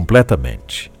mudou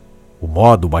completamente. O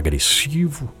modo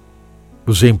agressivo,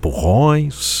 os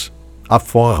empurrões, a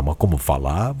forma como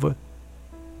falava.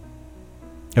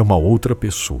 É uma outra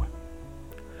pessoa.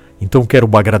 Então quero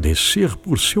agradecer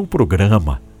por seu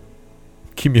programa,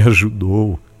 que me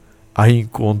ajudou a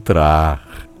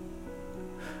encontrar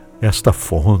esta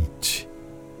fonte.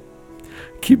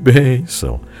 Que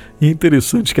bênção! E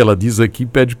interessante que ela diz aqui,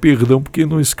 pede perdão porque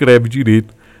não escreve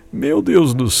direito. Meu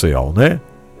Deus do céu, né?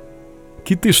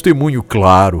 Que testemunho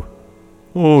claro.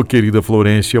 Oh, querida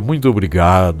Florência, muito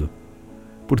obrigado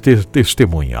por ter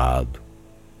testemunhado.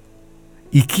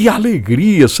 E que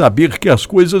alegria saber que as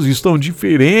coisas estão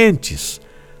diferentes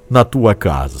na tua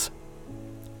casa.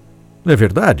 Não é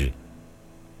verdade?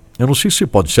 Eu não sei se você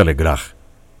pode se alegrar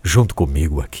junto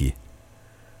comigo aqui.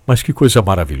 Mas que coisa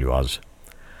maravilhosa.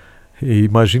 E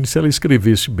imagine se ela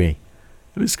escrevesse bem.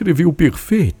 Ela escreveu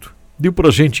perfeito. Deu para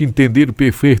a gente entender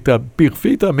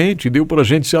perfeitamente. Deu para a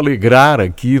gente se alegrar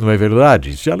aqui, não é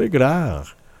verdade? Se alegrar.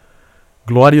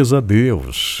 Glórias a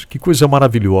Deus. Que coisa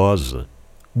maravilhosa.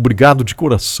 Obrigado de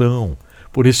coração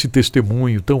por esse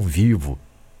testemunho tão vivo,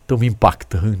 tão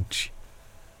impactante.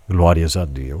 Glórias a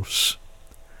Deus.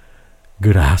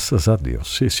 Graças a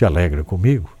Deus. Você se alegra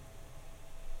comigo?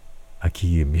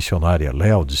 Aqui, missionária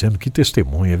Léo, dizendo que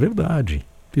testemunho, é verdade.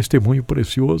 Testemunho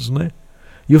precioso, né?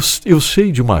 E eu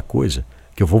sei de uma coisa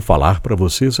que eu vou falar para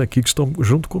vocês aqui que estão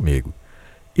junto comigo.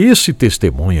 Esse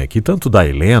testemunho aqui, tanto da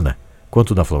Helena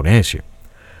quanto da Florência,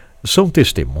 são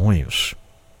testemunhos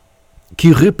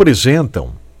que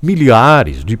representam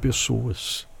milhares de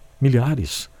pessoas.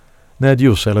 Milhares. Né,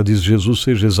 Dilson? Ela diz, Jesus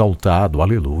seja exaltado,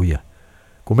 aleluia.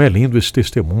 Como é lindo esse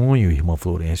testemunho, irmã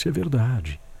Florência, é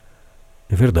verdade.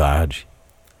 É verdade.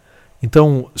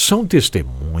 Então, são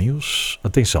testemunhos,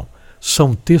 atenção,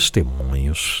 são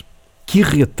testemunhos que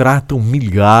retratam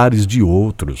milhares de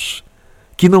outros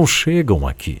que não chegam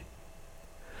aqui.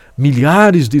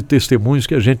 Milhares de testemunhos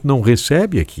que a gente não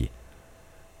recebe aqui.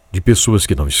 De pessoas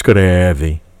que não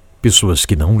escrevem, pessoas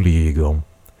que não ligam,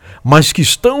 mas que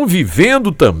estão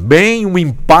vivendo também um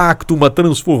impacto, uma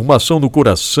transformação no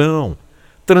coração,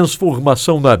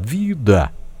 transformação na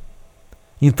vida.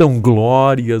 Então,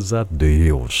 glórias a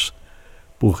Deus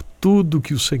por tudo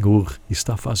que o Senhor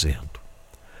está fazendo.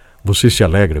 Você se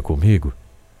alegra comigo?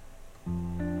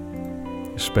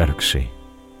 Espero que sim.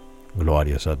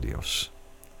 Glórias a Deus.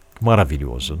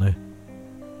 Maravilhoso, né?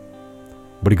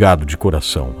 Obrigado de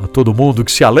coração a todo mundo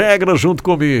que se alegra junto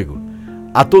comigo.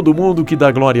 A todo mundo que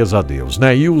dá glórias a Deus,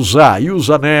 né?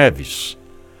 Ilza Neves.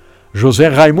 José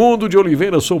Raimundo de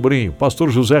Oliveira Sobrinho. Pastor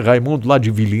José Raimundo lá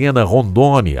de Vilhena,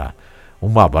 Rondônia.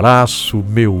 Um abraço,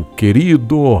 meu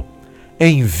querido.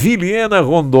 Em Vilhena,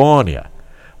 Rondônia.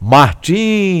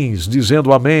 Martins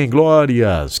dizendo amém,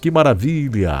 glórias. Que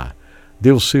maravilha.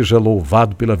 Deus seja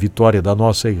louvado pela vitória da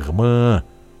nossa irmã.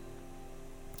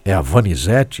 É a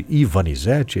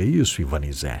Ivanizete, é isso,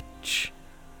 Ivanizete?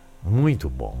 Muito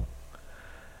bom.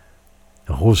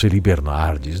 Roseli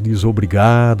Bernardes diz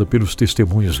obrigado pelos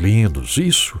testemunhos lindos.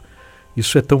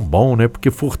 Isso é tão bom, né?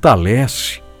 Porque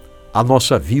fortalece a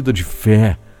nossa vida de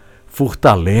fé.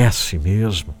 Fortalece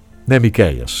mesmo. Né,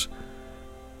 Miqueias?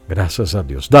 Graças a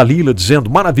Deus. Dalila dizendo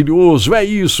maravilhoso, é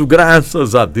isso,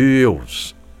 graças a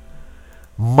Deus.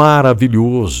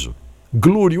 Maravilhoso.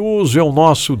 Glorioso é o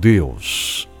nosso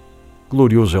Deus.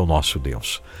 Glorioso é o nosso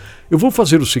Deus. Eu vou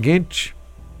fazer o seguinte.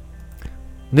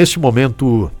 Nesse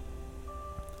momento,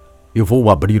 eu vou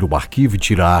abrir o arquivo e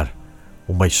tirar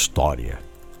uma história.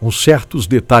 Uns certos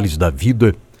detalhes da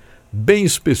vida bem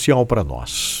especial para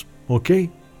nós.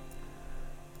 Ok?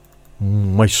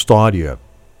 Uma história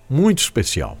muito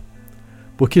especial.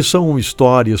 Porque são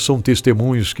histórias, são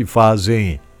testemunhos que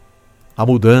fazem a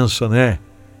mudança, né?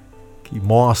 Que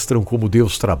mostram como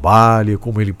Deus trabalha,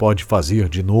 como Ele pode fazer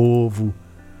de novo.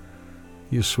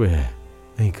 Isso é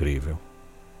incrível.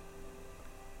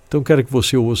 Então quero que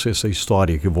você ouça essa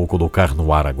história que eu vou colocar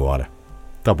no ar agora.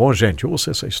 Tá bom, gente?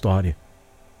 Ouça essa história.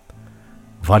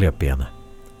 Vale a pena.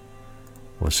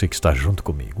 Você que está junto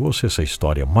comigo, ouça essa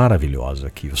história maravilhosa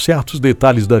aqui. Os certos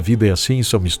detalhes da vida é assim,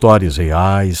 são histórias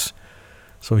reais,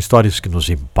 são histórias que nos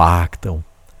impactam,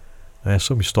 né?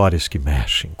 São histórias que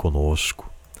mexem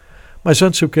conosco. Mas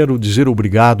antes eu quero dizer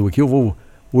obrigado aqui. Eu vou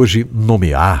hoje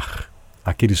nomear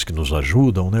aqueles que nos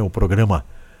ajudam, né? O programa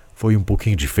foi um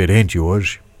pouquinho diferente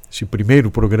hoje, esse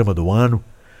primeiro programa do ano.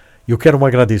 E eu quero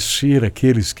agradecer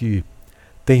aqueles que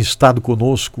têm estado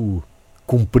conosco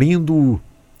cumprindo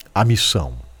a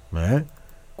missão, né?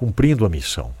 Cumprindo a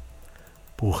missão.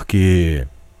 Porque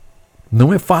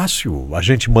não é fácil a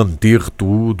gente manter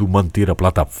tudo, manter a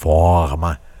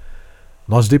plataforma.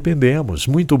 Nós dependemos.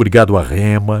 Muito obrigado a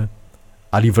Rema,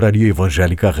 a Livraria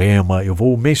Evangélica Rema. Eu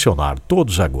vou mencionar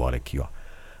todos agora aqui, ó.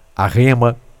 A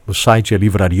Rema, o site é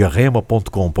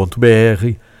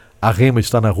livrariarema.com.br. A Rema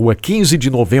está na rua 15 de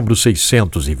novembro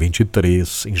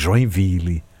 623, em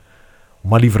Joinville.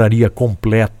 Uma livraria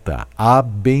completa,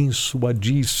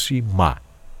 abençoadíssima.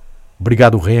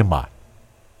 Obrigado, Rema.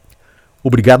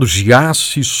 Obrigado,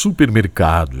 Giasse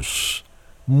Supermercados.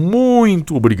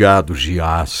 Muito obrigado,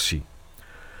 Giasse.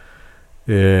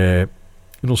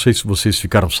 Eu não sei se vocês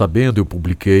ficaram sabendo, eu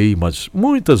publiquei, mas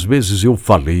muitas vezes eu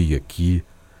falei aqui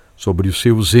sobre o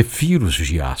seu Zefiro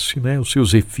Giassi, né? O seu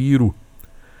Zefiro,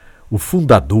 o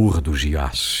fundador do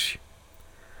Giassi.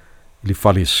 Ele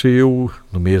faleceu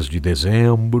no mês de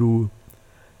dezembro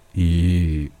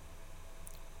e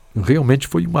realmente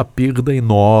foi uma perda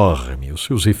enorme. O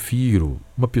seu Zefiro,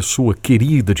 uma pessoa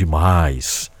querida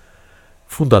demais,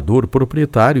 fundador,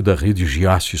 proprietário da rede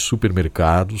Giassi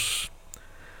Supermercados.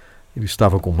 Ele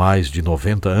estava com mais de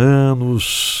 90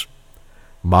 anos,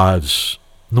 mas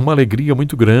numa alegria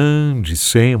muito grande,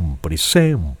 sempre.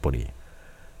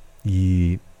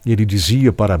 E ele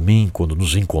dizia para mim, quando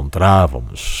nos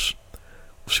encontrávamos: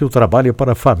 o seu trabalho é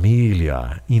para a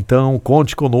família, então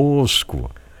conte conosco.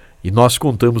 E nós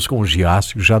contamos com o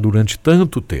Giassi já durante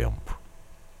tanto tempo.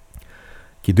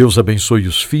 Que Deus abençoe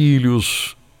os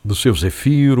filhos do seu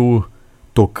Zefiro,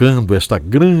 tocando esta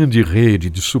grande rede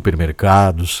de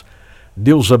supermercados.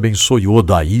 Deus abençoe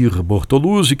Odair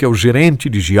Bortoluzzi, que é o gerente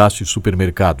de Giassi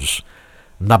Supermercados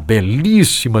na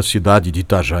belíssima cidade de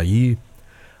Itajaí.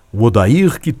 O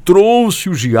Odair que trouxe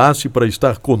o Giassi para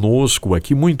estar conosco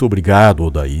aqui. Muito obrigado,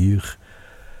 Odair.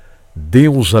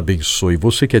 Deus abençoe.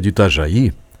 Você que é de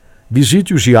Itajaí,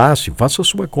 visite o Giassi, faça a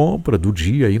sua compra do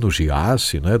dia aí no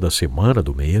Giassi, né, da semana,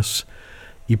 do mês.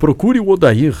 E procure o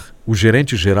Odair, o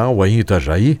gerente geral aí em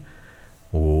Itajaí.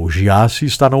 O Giassi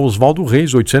está na Oswaldo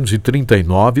Reis,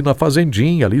 839, na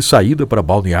Fazendinha, ali saída para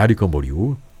Balneário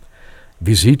Camboriú.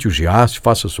 Visite o Giassi,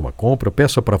 faça sua compra,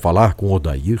 peça para falar com o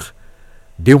Odair.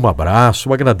 Dê um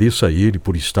abraço, agradeça a ele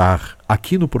por estar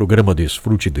aqui no programa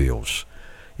DesfruteDeus.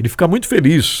 Ele fica muito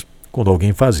feliz quando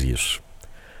alguém faz isso.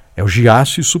 É o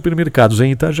Giassi Supermercados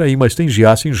em Itajaí, mas tem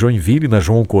Giassi em Joinville, na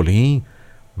João Colim,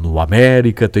 no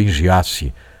América, tem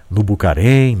Giassi no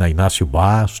Bucarém, na Inácio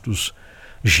Bastos,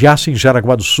 Giassi em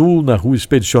Jaraguá do Sul, na Rua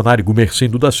Expedicionário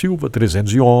Gumercindo da Silva,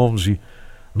 311,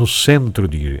 no centro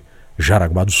de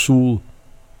Jaraguá do Sul.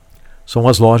 São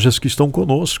as lojas que estão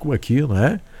conosco aqui,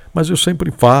 né? Mas eu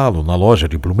sempre falo na loja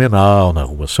de Blumenau, na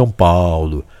Rua São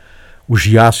Paulo, o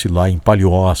Giassi lá em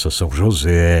Palhoça, São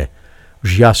José, o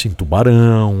Giassi em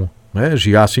Tubarão, né?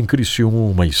 Giassi em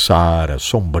Criciúma, Içara,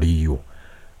 Sombrio,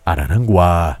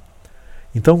 Araranguá.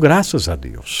 Então, graças a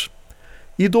Deus.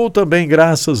 E dou também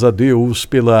graças a Deus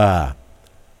pela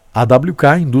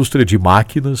AWK, Indústria de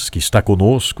Máquinas, que está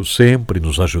conosco sempre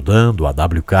nos ajudando. A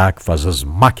AWK que faz as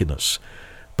máquinas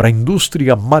para a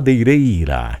indústria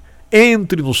madeireira.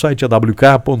 Entre no site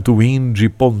awk.ind.br.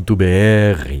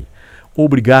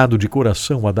 Obrigado de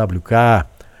coração, AWK.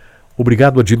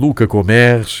 Obrigado a Diluca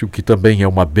Comércio, que também é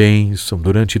uma bênção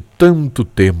durante tanto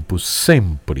tempo,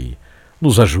 sempre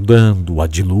nos ajudando. A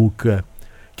Diluca,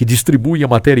 que distribui a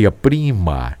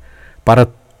matéria-prima para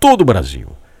todo o Brasil.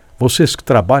 Vocês que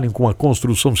trabalham com a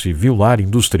construção civil, área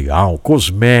industrial,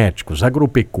 cosméticos,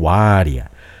 agropecuária,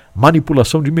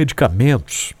 manipulação de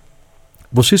medicamentos.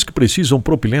 Vocês que precisam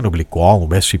propileno glicol,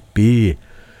 SP,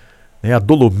 né, a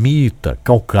dolomita,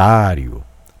 calcário.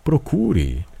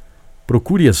 Procure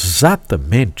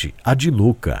exatamente a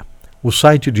Diluca. O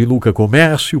site é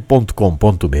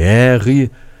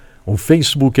dilucacomércio.com.br, o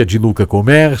Facebook é Diluca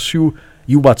Comércio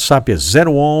e o WhatsApp é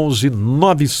 011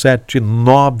 97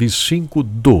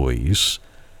 952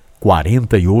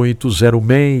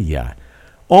 4806.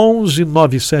 11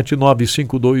 97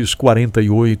 952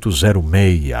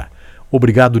 4806.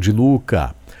 Obrigado,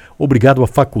 Diluca. Obrigado à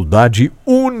Faculdade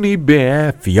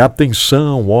UniBF.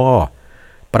 Atenção,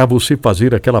 para você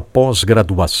fazer aquela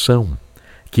pós-graduação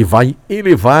que vai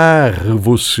elevar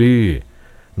você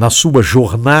na sua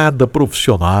jornada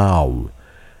profissional.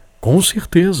 Com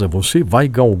certeza você vai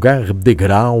galgar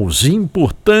degraus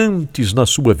importantes na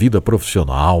sua vida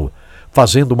profissional,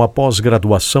 fazendo uma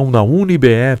pós-graduação na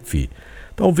UniBF,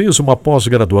 talvez uma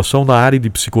pós-graduação na área de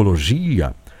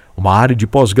psicologia, uma área de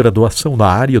pós-graduação na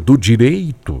área do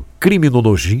direito,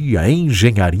 criminologia,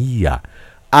 engenharia,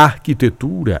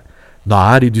 arquitetura, na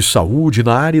área de saúde,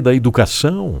 na área da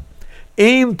educação.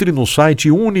 Entre no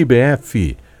site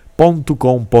unibf.com.br,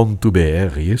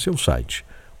 esse é o site,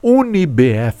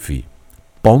 unibf.com.br.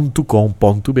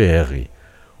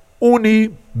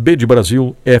 Uni, B de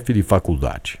Brasil, F de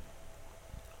faculdade.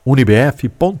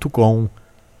 unibf.com.br.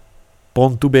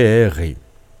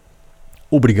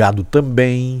 Obrigado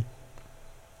também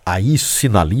a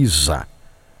Sinaliza,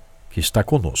 que está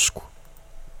conosco.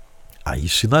 A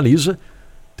Sinaliza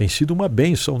tem sido uma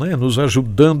bênção, né? Nos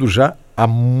ajudando já há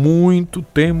muito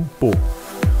tempo.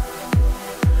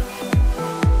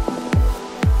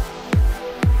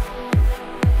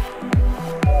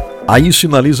 A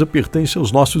Sinaliza pertence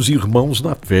aos nossos irmãos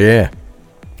na fé.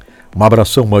 Um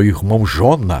abração ao irmão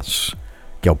Jonas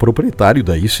que é o proprietário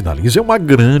da Sinaliza, é uma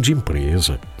grande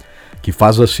empresa que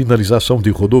faz a sinalização de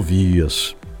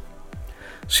rodovias,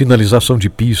 sinalização de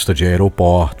pista de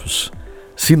aeroportos,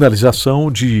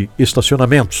 sinalização de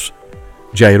estacionamentos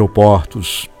de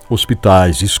aeroportos,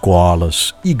 hospitais,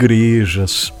 escolas,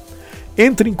 igrejas.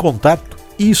 Entre em contato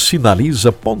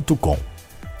isinaliza.com.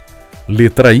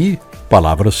 Letra I,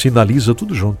 palavra sinaliza,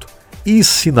 tudo junto.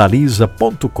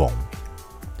 isinaliza.com.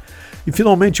 E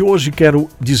finalmente hoje quero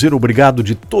dizer obrigado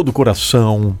de todo o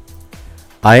coração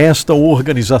a esta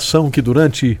organização que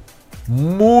durante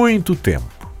muito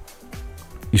tempo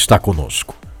está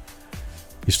conosco.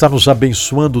 Está nos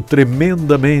abençoando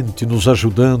tremendamente, nos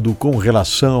ajudando com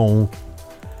relação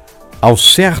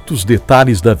aos certos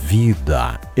detalhes da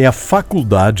vida. É a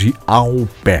faculdade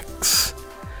Alpex.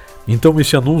 Então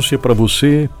esse anúncio é para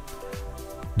você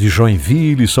de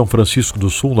Joinville, São Francisco do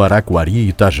Sul, Araquari,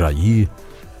 Itajaí.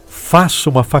 Faça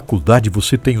uma faculdade,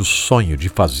 você tem o sonho de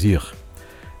fazer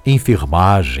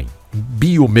enfermagem,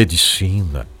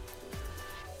 biomedicina,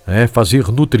 fazer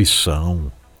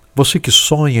nutrição. Você que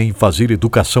sonha em fazer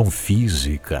educação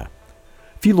física,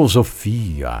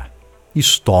 filosofia,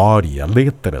 história,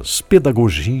 letras,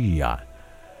 pedagogia,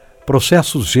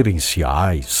 processos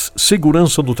gerenciais,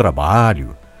 segurança no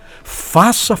trabalho,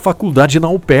 faça a faculdade na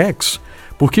UPEX,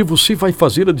 porque você vai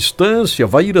fazer à distância,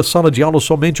 vai ir à sala de aula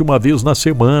somente uma vez na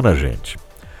semana, gente.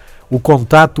 O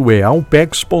contato é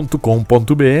aupex.com.br,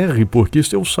 porque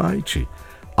este é o site,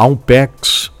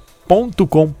 aupex.com.br.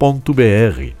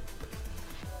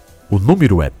 O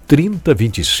número é 30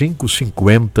 25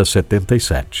 50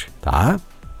 77, tá?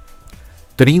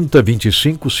 30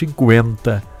 25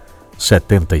 50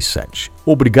 77.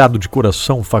 Obrigado de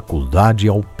coração, Faculdade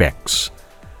Alpex,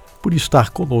 por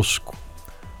estar conosco,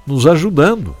 nos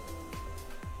ajudando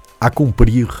a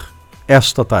cumprir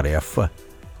esta tarefa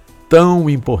tão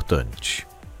importante.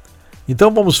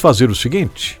 Então vamos fazer o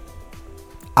seguinte.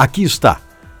 Aqui está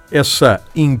essa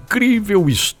incrível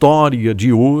história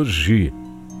de hoje.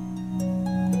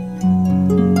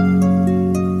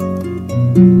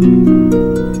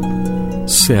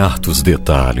 Certos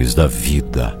detalhes da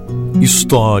vida,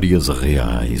 histórias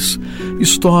reais,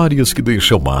 histórias que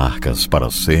deixam marcas para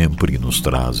sempre e nos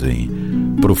trazem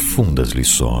profundas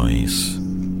lições.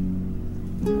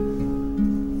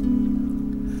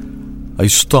 A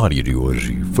história de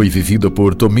hoje foi vivida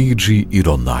por Tomiji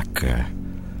Hironaka.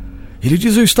 Ele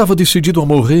diz: eu estava decidido a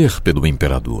morrer pelo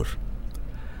imperador.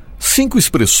 5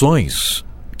 expressões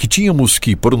que tínhamos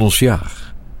que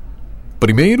pronunciar.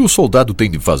 Primeiro, o soldado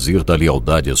tem de fazer da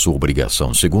lealdade a sua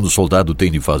obrigação. Segundo, o soldado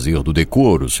tem de fazer do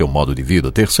decoro seu modo de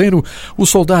vida. Terceiro, o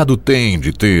soldado tem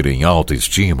de ter em alta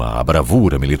estima a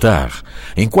bravura militar.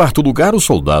 Em quarto lugar, o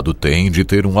soldado tem de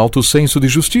ter um alto senso de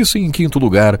justiça. E em quinto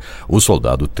lugar, o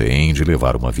soldado tem de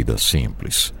levar uma vida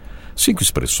simples. 5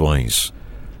 expressões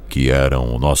que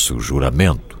eram o nosso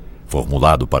juramento,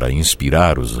 formulado para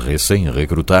inspirar os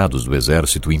recém-recrutados do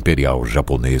exército imperial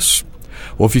japonês.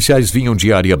 Oficiais vinham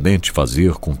diariamente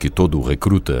fazer com que todo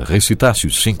recruta recitasse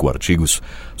os 5 artigos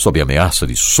sob ameaça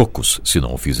de socos se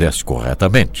não o fizesse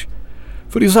corretamente.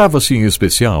 Frisava-se em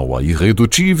especial a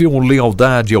irredutível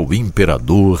lealdade ao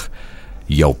imperador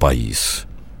e ao país.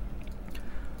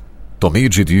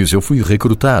 Tomiji diz: eu fui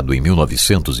recrutado em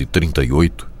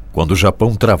 1938, quando o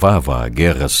Japão travava a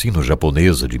Guerra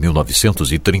Sino-Japonesa de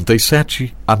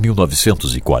 1937 a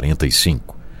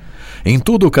 1945. Em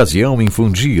toda ocasião,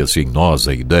 infundia-se em nós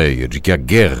a ideia de que a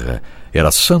guerra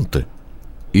era santa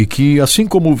e que, assim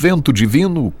como o vento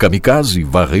divino, o kamikaze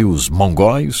varreu os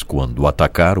mongóis quando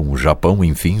atacaram o Japão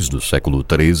em fins do século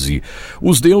XIII,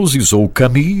 os deuses ou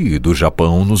kami do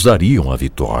Japão nos dariam a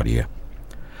vitória.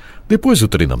 Depois do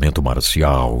treinamento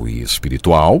marcial e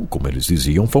espiritual, como eles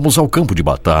diziam, fomos ao campo de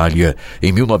batalha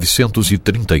em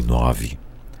 1939.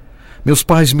 Meus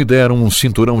pais me deram um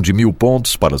cinturão de 1000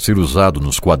 pontos para ser usado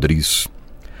nos quadris.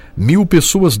 1000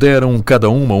 pessoas deram cada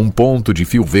uma um ponto de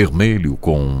fio vermelho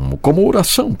como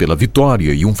oração pela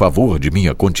vitória e um favor de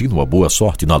minha contínua boa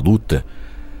sorte na luta.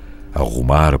 Ao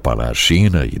rumar para a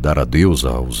China e dar adeus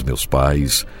aos meus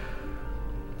pais,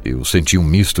 eu senti um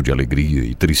misto de alegria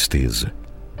e tristeza.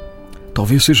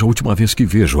 Talvez seja a última vez que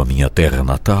vejo a minha terra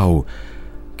natal,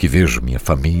 que vejo minha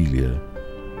família.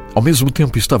 Ao mesmo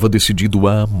tempo estava decidido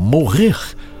a morrer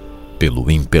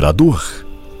pelo imperador.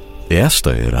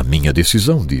 Esta era a minha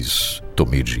decisão, diz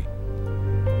Tomiji.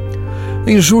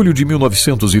 Em julho de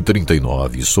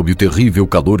 1939, sob o terrível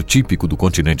calor típico do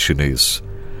continente chinês,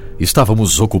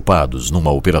 estávamos ocupados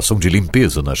numa operação de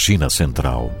limpeza na China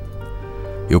Central.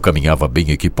 Eu caminhava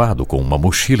bem equipado com uma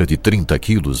mochila de 30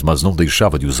 quilos, mas não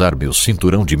deixava de usar meu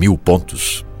cinturão de 1000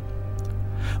 pontos.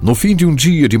 No fim de um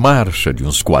dia de marcha de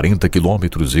uns 40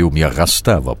 quilômetros, eu me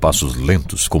arrastava a passos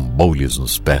lentos com bolhas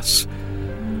nos pés.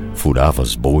 Furava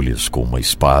as bolhas com uma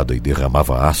espada e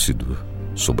derramava ácido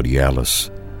sobre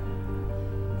elas.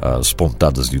 As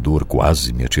pontadas de dor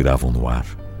quase me atiravam no ar.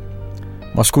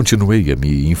 Mas continuei a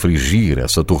me infligir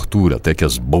essa tortura até que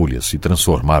as bolhas se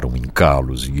transformaram em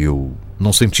calos e eu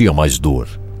não sentia mais dor.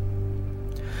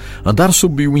 Andar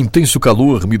sob o intenso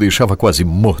calor me deixava quase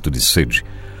morto de sede.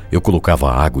 Eu colocava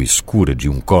a água escura de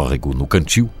um córrego no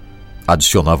cantil,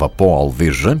 adicionava pó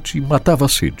alvejante e matava a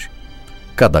sede.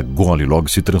 Cada gole logo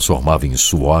se transformava em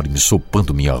suor,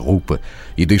 ensopando minha roupa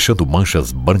e deixando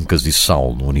manchas brancas de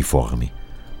sal no uniforme.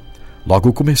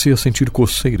 Logo comecei a sentir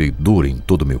coceira e dor em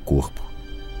todo o meu corpo.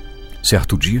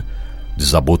 Certo dia,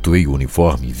 desabotoei o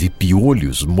uniforme e vi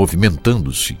piolhos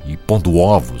movimentando-se e pondo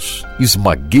ovos.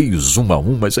 Esmaguei-os um a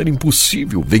um, mas era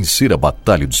impossível vencer a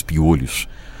batalha dos piolhos.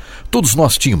 Todos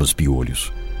nós tínhamos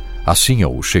piolhos. Assim,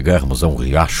 ao chegarmos a um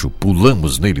riacho,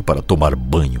 pulamos nele para tomar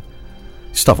banho.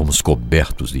 Estávamos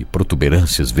cobertos de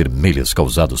protuberâncias vermelhas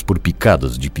causadas por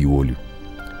picadas de piolho.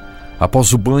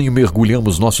 Após o banho,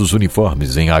 mergulhamos nossos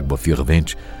uniformes em água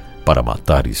fervente para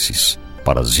matar esses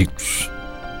parasitos.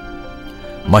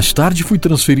 Mais tarde fui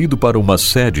transferido para uma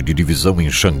sede de divisão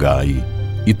em Xangai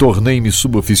e tornei-me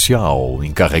suboficial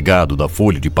encarregado da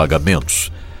folha de pagamentos.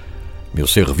 Meu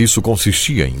serviço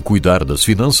consistia em cuidar das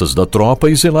finanças da tropa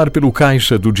e zelar pelo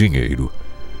caixa do dinheiro.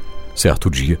 Certo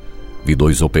dia, vi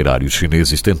 2 operários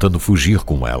chineses tentando fugir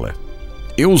com ela.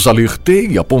 Eu os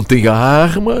alertei, apontei a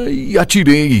arma e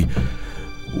atirei.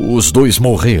 Os 2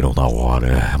 morreram na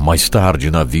hora. Mais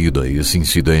tarde na vida, esse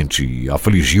incidente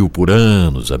afligiu por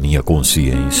anos a minha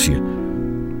consciência.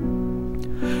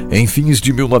 Em fins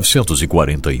de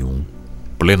 1941,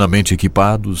 plenamente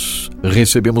equipados,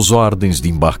 recebemos ordens de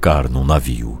embarcar num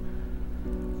navio.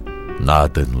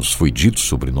 Nada nos foi dito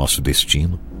sobre nosso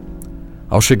destino.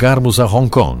 Ao chegarmos a Hong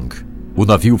Kong, o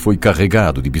navio foi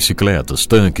carregado de bicicletas,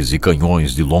 tanques e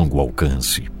canhões de longo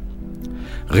alcance.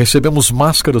 Recebemos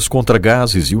máscaras contra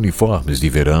gases e uniformes de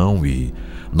verão e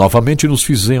novamente nos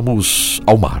fizemos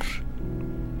ao mar.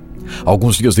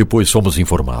 Alguns dias depois fomos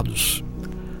informados: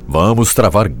 vamos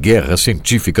travar guerra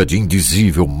científica de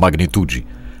indizível magnitude.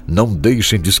 Não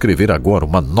deixem de escrever agora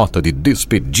uma nota de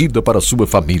despedida para sua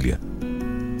família.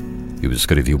 Eu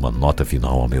escrevi uma nota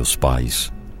final a meus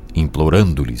pais,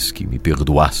 implorando-lhes que me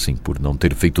perdoassem por não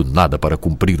ter feito nada para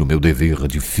cumprir o meu dever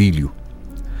de filho.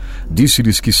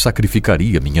 Disse-lhes que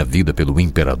sacrificaria minha vida pelo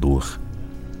imperador.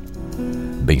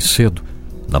 Bem cedo,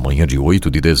 na manhã de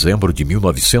 8 de dezembro de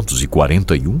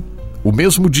 1941, o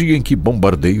mesmo dia em que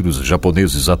bombardeiros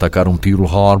japoneses atacaram Pearl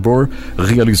Harbor,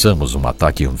 realizamos um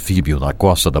ataque anfíbio na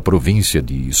costa da província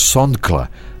de Songkhla,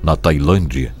 na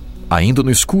Tailândia, ainda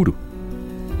no escuro.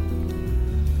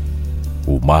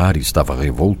 O mar estava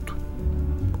revolto.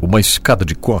 Uma escada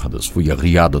de cordas foi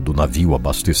arriada do navio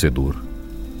abastecedor.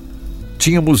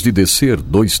 Tínhamos de descer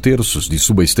 2/3 de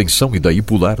sua extensão e daí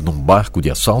pular num barco de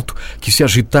assalto que se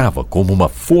agitava como uma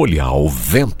folha ao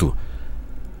vento.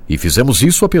 E fizemos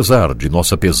isso apesar de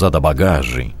nossa pesada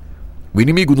bagagem. O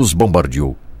inimigo nos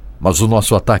bombardeou, mas o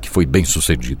nosso ataque foi bem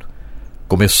sucedido.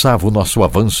 Começava o nosso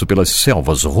avanço pelas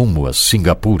selvas rumo a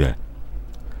Singapura.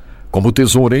 Como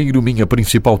tesoureiro, minha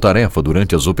principal tarefa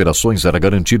durante as operações era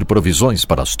garantir provisões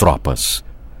para as tropas.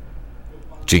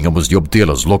 Tínhamos de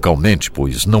obtê-las localmente,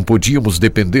 pois não podíamos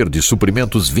depender de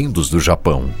suprimentos vindos do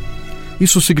Japão.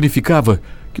 Isso significava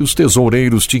que os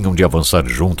tesoureiros tinham de avançar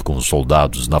junto com os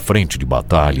soldados na frente de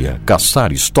batalha,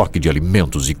 caçar estoque de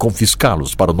alimentos e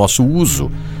confiscá-los para o nosso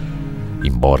uso.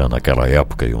 Embora naquela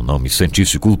época eu não me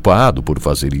sentisse culpado por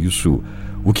fazer isso,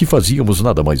 o que fazíamos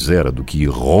nada mais era do que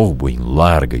roubo em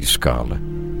larga escala.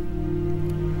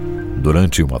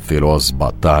 Durante uma feroz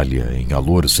batalha em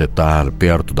Alor Setar,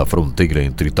 perto da fronteira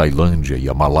entre Tailândia e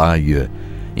a Malaya,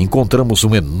 encontramos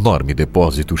um enorme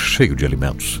depósito cheio de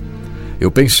alimentos.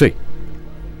 Eu pensei: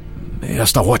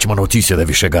 esta ótima notícia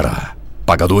deve chegar à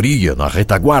pagadoria na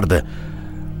retaguarda.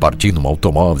 Parti num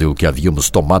automóvel que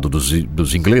havíamos tomado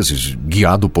dos ingleses,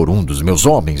 guiado por um dos meus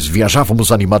homens.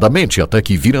 Viajávamos animadamente até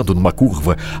que, virando numa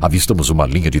curva, avistamos uma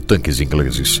linha de tanques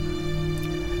ingleses.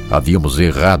 Havíamos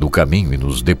errado o caminho e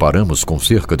nos deparamos com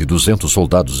cerca de 200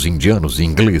 soldados indianos e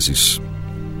ingleses.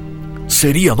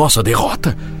 Seria a nossa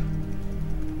derrota?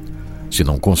 Se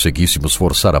não conseguíssemos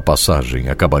forçar a passagem,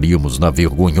 acabaríamos na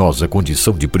vergonhosa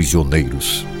condição de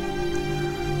prisioneiros.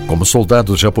 Como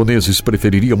soldados japoneses,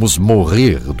 preferiríamos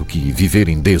morrer do que viver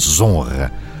em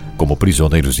desonra como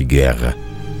prisioneiros de guerra.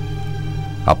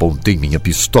 Apontei minha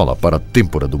pistola para a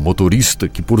têmpora do motorista,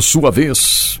 que, por sua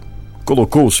vez,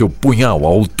 colocou seu punhal à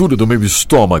altura do meu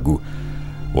estômago.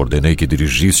 Ordenei que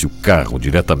dirigisse o carro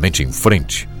diretamente em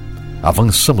frente.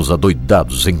 Avançamos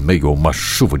adoidados em meio a uma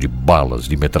chuva de balas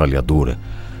de metralhadora.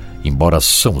 Embora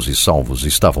sãos e salvos,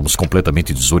 estávamos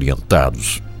completamente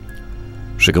desorientados.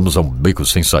 Chegamos a um beco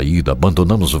sem saída,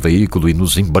 abandonamos o veículo e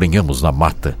nos embrenhamos na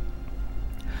mata.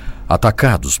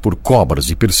 Atacados por cobras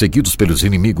e perseguidos pelos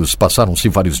inimigos, passaram-se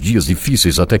vários dias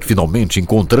difíceis até que finalmente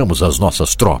encontramos as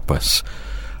nossas tropas.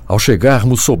 Ao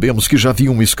chegarmos, soubemos que já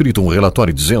haviam escrito um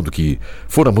relatório dizendo que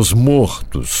fôramos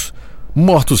mortos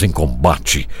em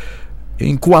combate.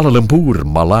 Em Kuala Lumpur,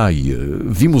 Malaya,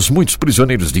 vimos muitos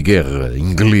prisioneiros de guerra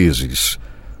ingleses.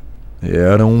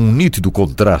 Era um nítido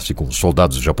contraste com os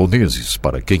soldados japoneses,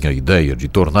 para quem a ideia de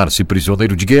tornar-se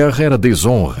prisioneiro de guerra era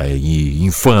desonra e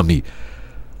infame.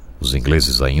 Os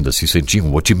ingleses ainda se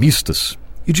sentiam otimistas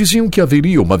e diziam que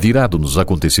haveria uma virada nos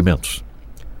acontecimentos.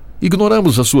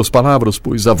 Ignoramos as suas palavras,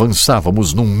 pois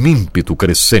avançávamos num ímpeto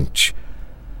crescente.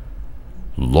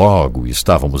 Logo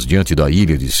estávamos diante da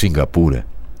ilha de Singapura.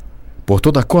 Por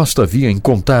toda a costa havia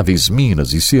incontáveis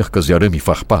minas e cercas de arame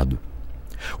farpado.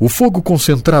 O fogo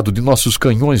concentrado de nossos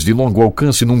canhões de longo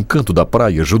alcance num canto da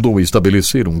praia ajudou a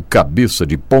estabelecer um cabeça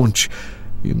de ponte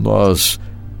e nós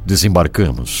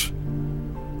desembarcamos.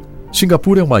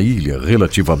 Singapura é uma ilha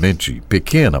relativamente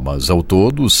pequena, mas ao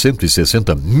todo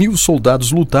 160 mil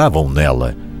soldados lutavam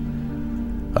nela.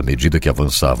 À medida que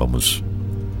avançávamos,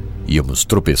 íamos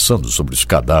tropeçando sobre os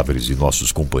cadáveres de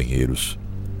nossos companheiros.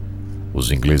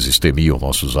 Os ingleses temiam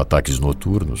nossos ataques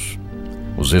noturnos.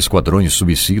 Os esquadrões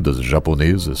suicidas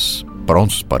japonesas,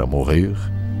 prontos para morrer,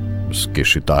 os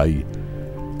Keshitai,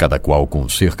 cada qual com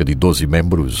cerca de 12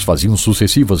 membros, faziam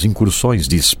sucessivas incursões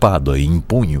de espada e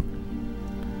empunho.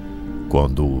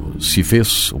 Quando se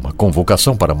fez uma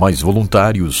convocação para mais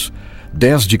voluntários,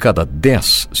 10 de cada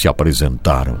 10 se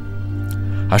apresentaram.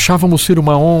 Achávamos ser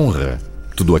uma honra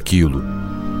tudo aquilo.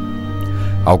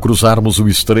 Ao cruzarmos o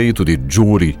estreito de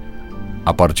Juri,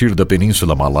 a partir da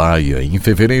Península Malaya, em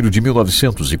fevereiro de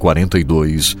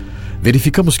 1942,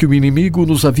 verificamos que o inimigo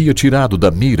nos havia tirado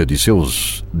da mira de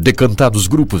seus decantados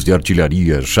grupos de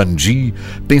artilharia Shanji,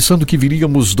 pensando que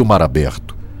viríamos do mar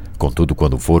aberto. Contudo,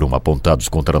 quando foram apontados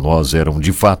contra nós, eram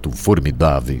de fato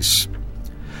formidáveis.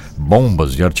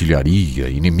 Bombas de artilharia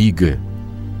inimiga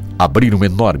abriram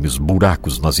enormes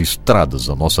buracos nas estradas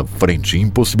à nossa frente,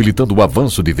 impossibilitando o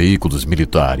avanço de veículos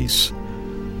militares.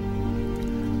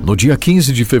 No dia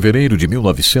 15 de fevereiro de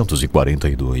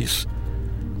 1942,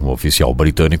 um oficial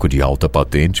britânico de alta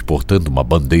patente, portando uma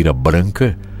bandeira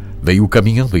branca, veio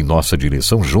caminhando em nossa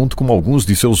direção junto com alguns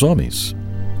de seus homens.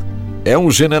 "É um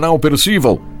general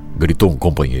Percival!" gritou um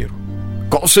companheiro.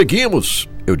 "Conseguimos!"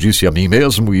 eu disse a mim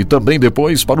mesmo e também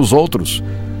depois para os outros.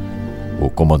 O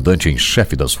comandante em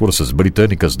chefe das forças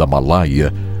britânicas da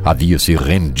Malaya havia se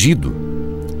rendido.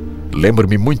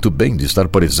 Lembro-me muito bem de estar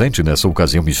presente nessa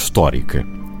ocasião histórica.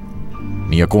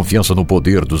 Minha confiança no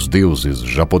poder dos deuses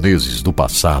japoneses do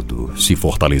passado se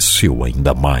fortaleceu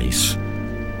ainda mais.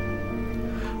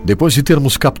 Depois de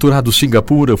termos capturado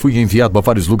Singapura, fui enviado a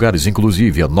vários lugares,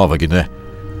 inclusive a Nova Guiné.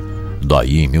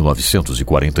 Daí, em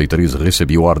 1943,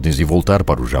 recebi ordens de voltar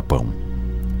para o Japão.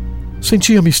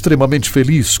 Sentia-me extremamente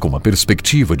feliz com a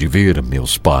perspectiva de ver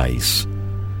meus pais.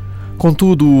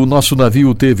 Contudo, o nosso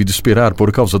navio teve de esperar por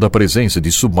causa da presença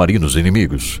de submarinos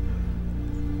inimigos.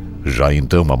 Já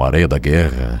então a maré da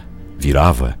guerra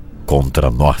virava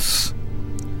contra nós.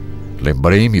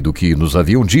 Lembrei-me do que nos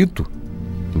haviam dito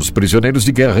os prisioneiros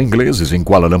de guerra ingleses em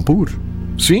Kuala Lumpur.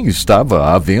 Sim,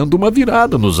 estava havendo uma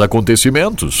virada nos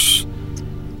acontecimentos.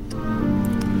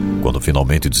 Quando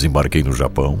finalmente desembarquei no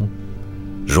Japão,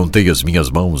 juntei as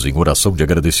minhas mãos em oração de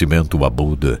agradecimento a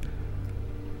Buda.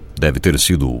 Deve ter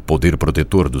sido o poder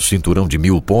protetor do cinturão de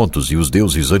 1000 pontos e os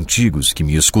deuses antigos que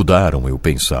me escudaram, eu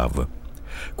pensava.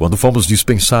 Quando fomos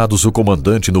dispensados, o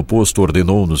comandante no posto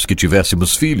ordenou-nos que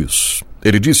tivéssemos filhos.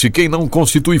 Ele disse: "Quem não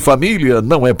constitui família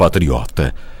não é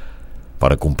patriota."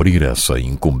 Para cumprir essa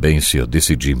incumbência,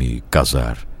 decidi me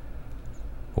casar.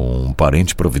 Um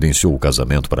parente providenciou o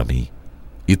casamento para mim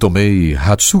e tomei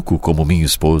Hatsuko como minha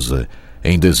esposa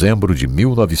em dezembro de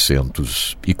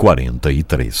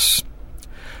 1943.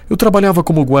 Eu trabalhava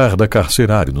como guarda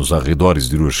carcerário nos arredores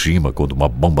de Hiroshima quando uma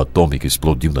bomba atômica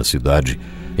explodiu na cidade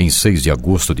em 6 de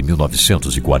agosto de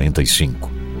 1945.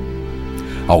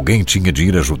 Alguém tinha de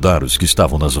ir ajudar os que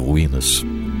estavam nas ruínas.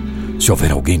 Se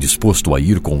houver alguém disposto a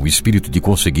ir com o espírito de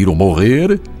conseguir ou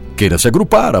morrer, queira se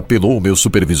agrupar, apelou o meu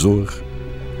supervisor.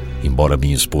 Embora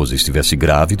minha esposa estivesse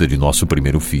grávida de nosso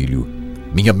primeiro filho,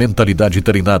 minha mentalidade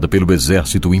treinada pelo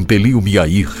exército impeliu-me a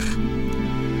ir.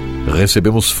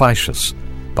 Recebemos faixas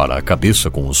para a cabeça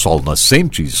com o sol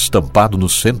nascente estampado no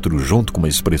centro junto com uma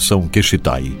expressão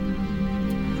Keshitai.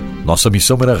 Nossa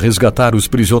missão era resgatar os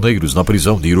prisioneiros na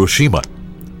prisão de Hiroshima.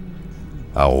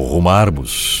 Ao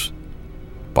rumarmos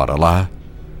para lá,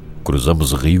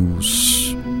 cruzamos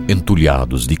rios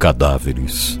entulhados de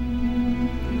cadáveres.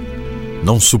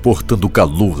 Não suportando o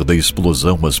calor da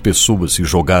explosão, as pessoas se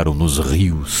jogaram nos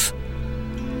rios.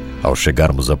 Ao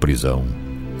chegarmos à prisão,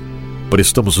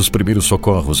 prestamos os primeiros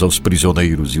socorros aos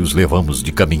prisioneiros e os levamos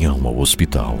de caminhão ao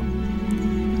hospital.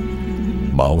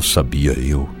 Mal sabia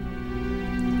eu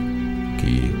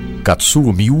que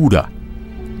Katsuo Miura,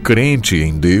 crente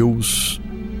em Deus,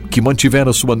 que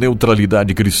mantivera sua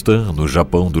neutralidade cristã no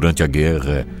Japão durante a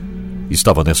guerra,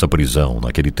 estava nessa prisão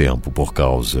naquele tempo por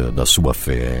causa da sua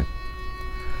fé.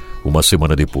 Uma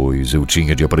semana depois, eu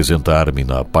tinha de apresentar-me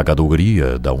na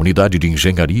pagadoria da unidade de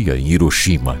engenharia em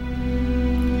Hiroshima.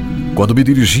 Quando me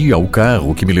dirigia ao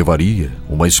carro que me levaria,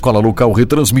 uma escola local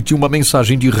retransmitiu uma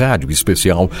mensagem de rádio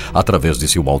especial através de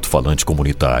seu alto-falante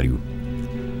comunitário.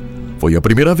 Foi a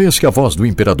primeira vez que a voz do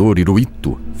imperador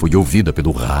Hirohito foi ouvida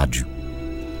pelo rádio.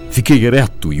 Fiquei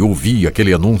ereto e ouvi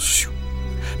aquele anúncio.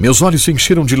 Meus olhos se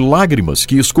encheram de lágrimas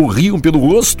que escorriam pelo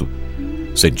rosto.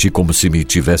 Senti como se me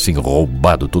tivessem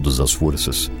roubado todas as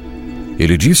forças.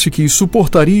 Ele disse que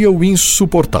suportaria o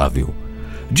insuportável.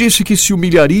 Disse que se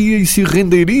humilharia e se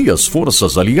renderia às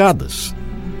forças aliadas.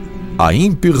 A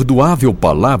imperdoável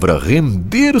palavra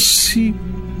render-se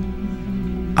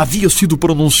havia sido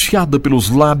pronunciada pelos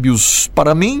lábios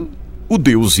para mim, o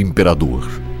Deus imperador.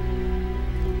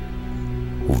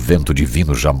 O vento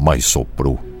divino jamais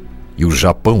soprou, e o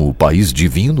Japão, o país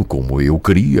divino como eu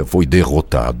cria, foi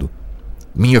derrotado.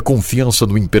 Minha confiança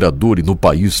no imperador e no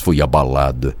país foi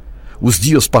abalada. Os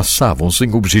dias passavam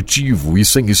sem objetivo e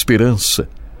sem esperança.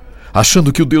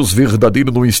 Achando que o Deus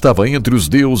verdadeiro não estava entre os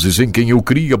deuses em quem eu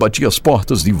cria, bati as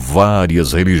portas de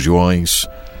várias religiões.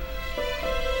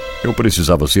 Eu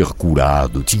precisava ser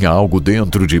curado. Tinha algo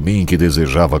dentro de mim que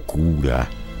desejava cura.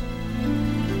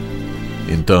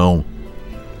 Então,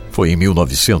 foi em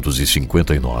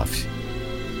 1959.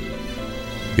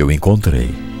 Eu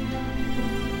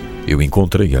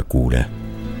encontrei a cura.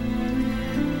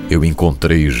 Eu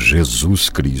encontrei Jesus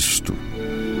Cristo.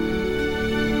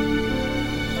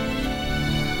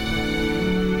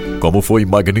 Como foi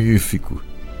magnífico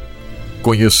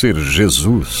conhecer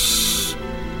Jesus.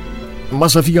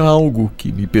 Mas havia algo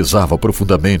que me pesava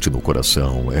profundamente no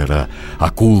coração. Era a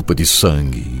culpa de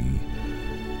sangue.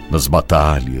 Nas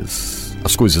batalhas,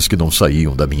 as coisas que não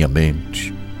saíam da minha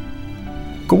mente.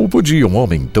 Como podia um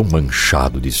homem tão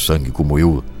manchado de sangue como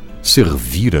eu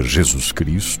servir a Jesus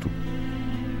Cristo?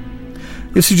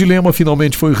 Esse dilema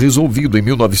finalmente foi resolvido em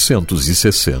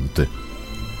 1960,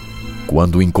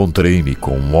 quando encontrei-me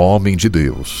com um homem de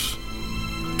Deus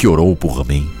que orou por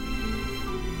mim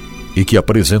e que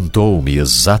apresentou-me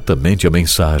exatamente a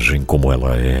mensagem como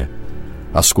ela é.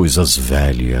 As coisas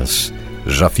velhas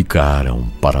já ficaram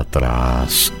para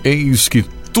trás, eis que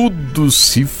tudo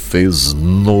se fez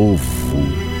novo.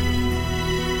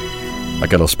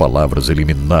 Aquelas palavras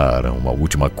eliminaram a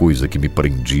última coisa que me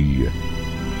prendia.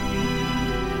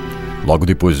 Logo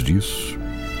depois disso,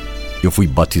 eu fui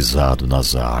batizado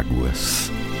nas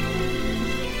águas.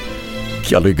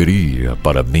 Que alegria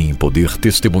para mim poder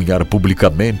testemunhar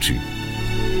publicamente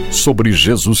sobre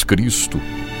Jesus Cristo.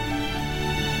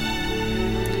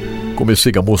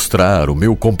 Comecei a mostrar o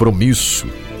meu compromisso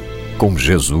com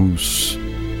Jesus.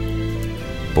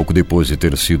 Pouco depois de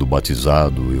ter sido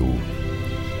batizado, eu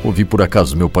ouvi por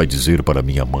acaso meu pai dizer para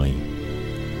minha mãe: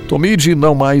 Tomide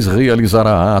não mais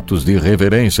realizará atos de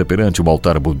reverência perante o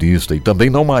altar budista e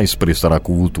também não mais prestará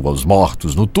culto aos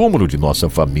mortos no túmulo de nossa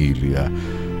família.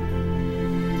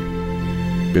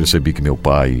 Percebi que meu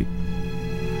pai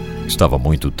estava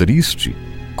muito triste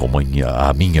com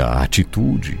a minha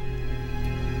atitude.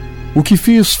 O que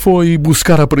fiz foi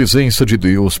buscar a presença de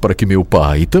Deus para que meu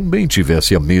pai também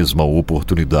tivesse a mesma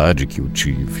oportunidade que eu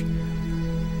tive.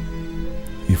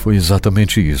 E foi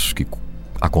exatamente isso que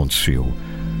aconteceu.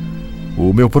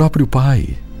 O meu próprio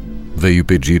pai veio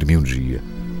pedir-me um dia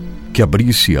que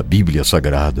abrisse a Bíblia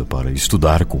Sagrada para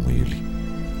estudar com ele.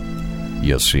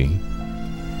 E assim,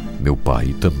 meu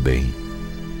pai também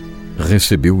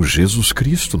recebeu Jesus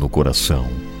Cristo no coração.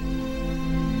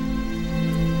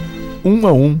 Um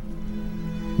a um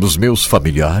dos meus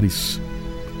familiares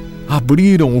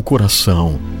abriram o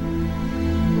coração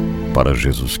para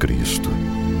Jesus Cristo.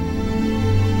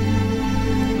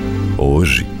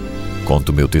 Hoje,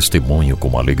 conto meu testemunho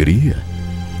com alegria,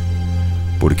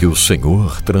 porque o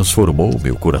Senhor transformou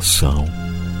meu coração.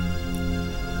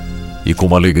 E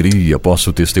com alegria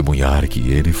posso testemunhar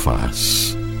que Ele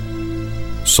faz.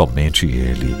 Somente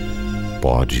Ele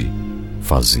pode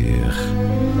fazer.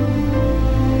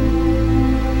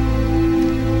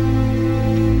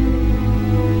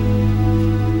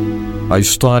 A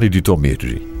história de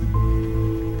Tomiri.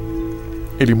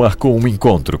 Ele marcou um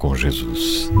encontro com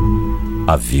Jesus.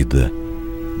 A vida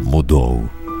mudou.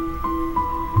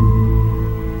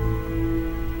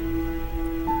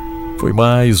 Foi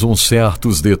mais uns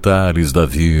certos detalhes da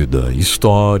vida,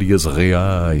 histórias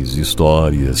reais,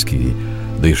 histórias que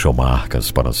deixam marcas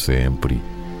para sempre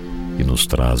e nos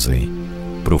trazem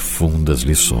profundas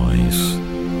lições.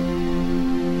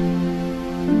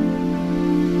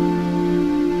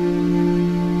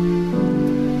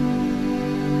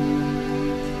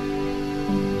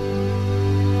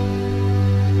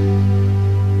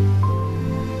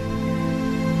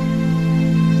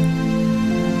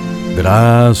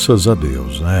 Graças a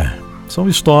Deus, né? São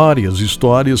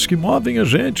histórias que movem a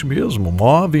gente mesmo,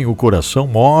 movem o coração,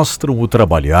 mostram o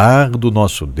trabalhar do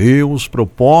nosso Deus,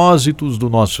 propósitos do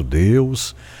nosso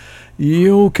Deus. E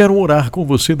eu quero orar com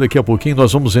você daqui a pouquinho.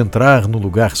 Nós vamos entrar no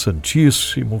lugar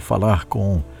santíssimo, falar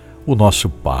com o nosso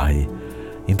Pai.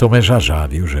 Então é já,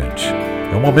 viu, gente?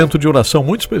 É um momento de oração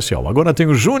muito especial. Agora tem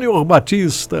o Júnior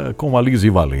Batista com a Liz e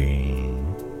Valim.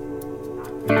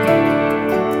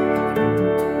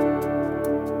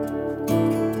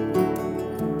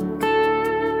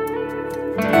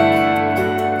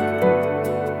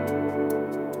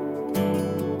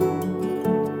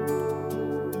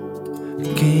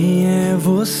 Quem é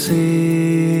você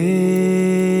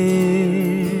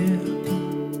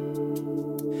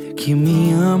que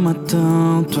me ama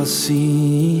tanto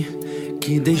assim,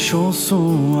 que deixou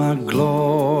sua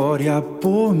glória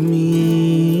por mim,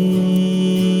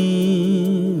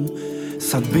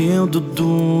 sabendo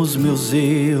dos meus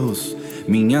erros,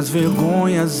 minhas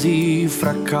vergonhas e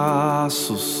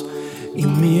fracassos, e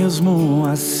mesmo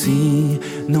assim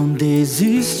não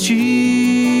desistiu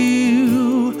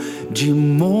de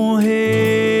morrer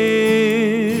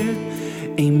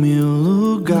em meu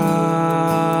lugar.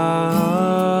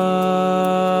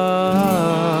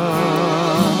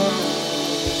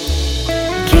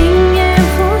 Quem é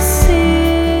você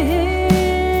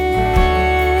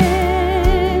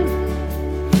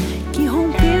que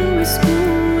rompeu a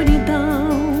escuridão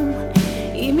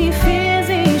e me fez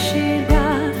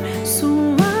enxergar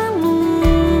sua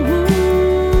luz?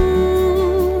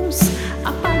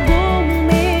 Apagou o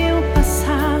meu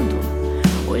passado,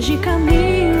 hoje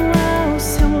caminho ao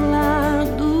seu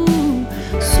lado.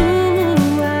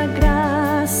 Sua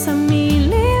graça me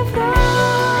livrou,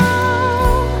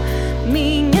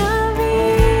 minha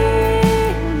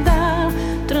vida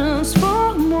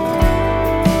transformou.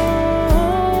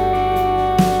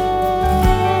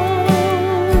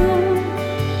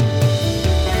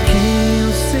 Quem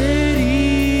eu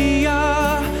seria?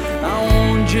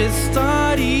 Aonde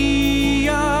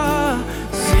estaria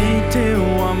sem teu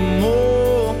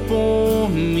amor por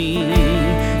mim,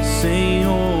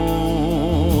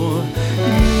 Senhor?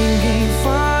 Ninguém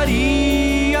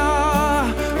faria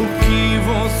o que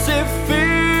você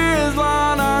fez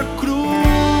lá na cruz,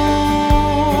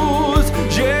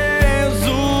 Jesus.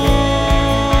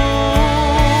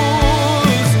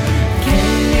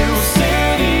 Quem eu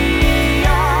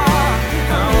seria?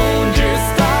 Aonde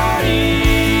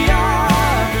estaria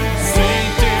sem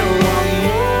teu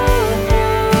amor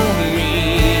por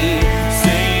mim,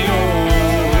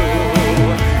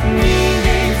 Senhor?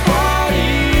 Ninguém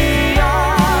faria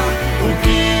o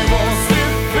que você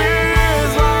fez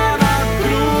lá na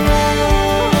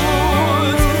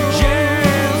cruz,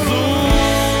 Jesus.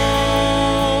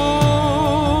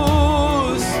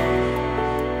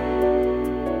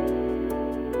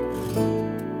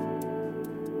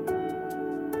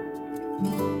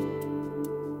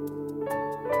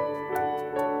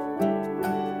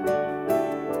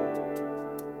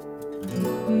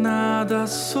 Nada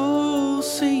sou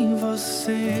sem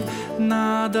você,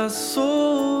 nada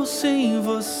sou sem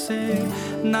você,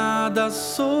 nada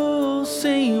sou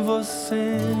sem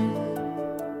você.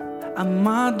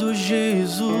 Amado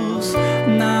Jesus,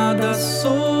 nada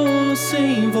sou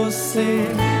sem você,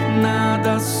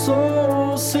 nada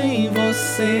sou sem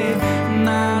você,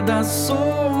 nada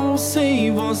sou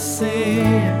sem você.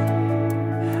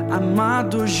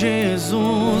 Amado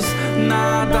Jesus,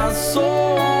 nada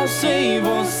sou sem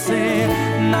você,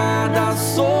 nada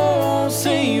sou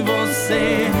sem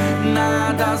você,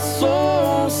 nada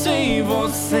sou sem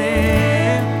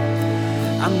você.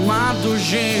 Amado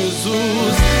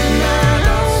Jesus,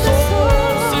 nada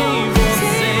sou sem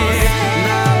você,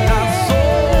 nada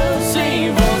sou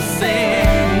sem você,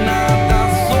 nada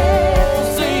sou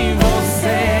sem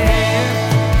você.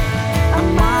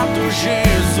 Amado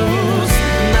Jesus,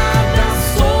 nada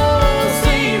sou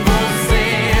sem você,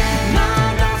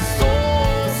 nada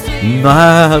sou sem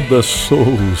Nada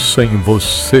sou sem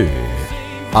você.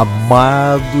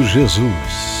 amado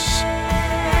Jesus.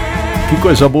 Que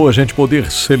coisa boa a gente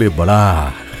poder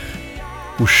celebrar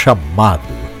o chamado,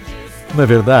 não é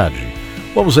verdade?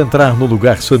 Vamos entrar no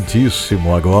lugar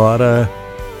santíssimo agora.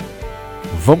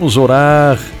 Vamos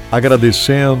orar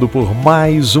agradecendo por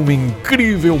mais um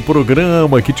incrível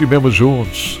programa que tivemos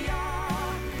juntos,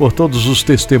 por todos os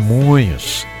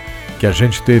testemunhos que a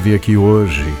gente teve aqui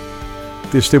hoje,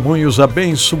 testemunhos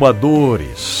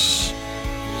abençoadores.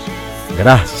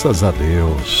 Graças a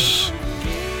Deus.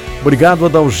 Obrigado a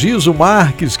Dalgiso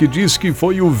Marques, que disse que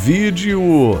foi o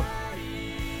vídeo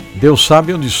Deus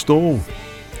Sabe Onde Estou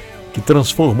que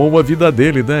transformou a vida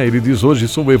dele, né? Ele diz: hoje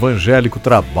sou evangélico,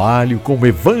 trabalho com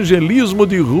evangelismo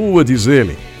de rua, diz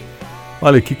ele.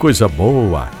 Olha que coisa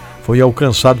boa, foi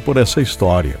alcançado por essa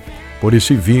história, por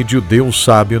esse vídeo Deus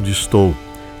Sabe Onde Estou,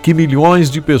 que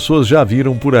milhões de pessoas já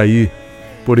viram por aí,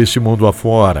 por esse mundo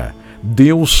afora.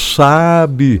 Deus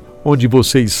sabe onde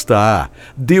você está,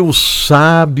 Deus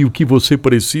sabe o que você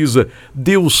precisa,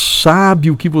 Deus sabe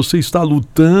o que você está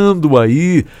lutando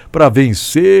aí para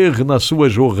vencer na sua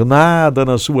jornada,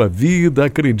 na sua vida.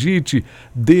 Acredite,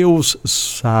 Deus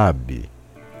sabe.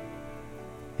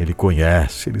 Ele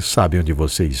conhece, Ele sabe onde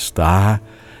você está,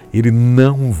 Ele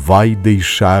não vai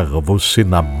deixar você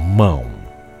na mão.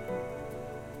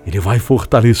 Ele vai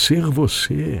fortalecer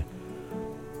você.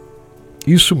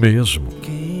 Isso mesmo.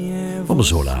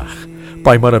 Vamos orar.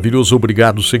 Pai maravilhoso,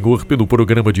 obrigado, Senhor, pelo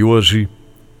programa de hoje.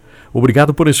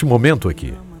 Obrigado por esse momento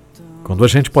aqui, quando a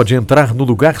gente pode entrar no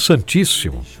lugar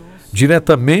santíssimo,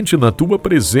 diretamente na Tua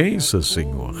presença,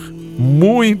 Senhor.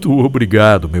 Muito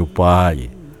obrigado, meu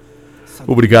Pai.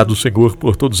 Obrigado, Senhor,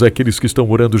 por todos aqueles que estão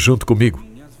orando junto comigo,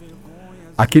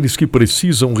 aqueles que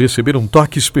precisam receber um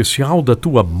toque especial da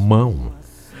Tua mão.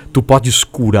 Tu podes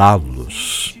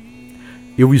curá-los.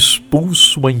 Eu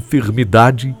expulso a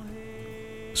enfermidade,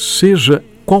 seja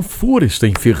qual for esta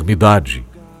enfermidade.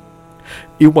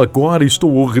 Eu agora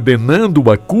estou ordenando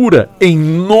a cura em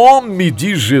nome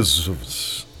de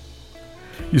Jesus.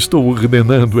 Estou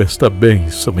ordenando esta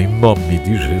bênção em nome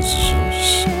de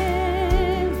Jesus.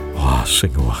 Ó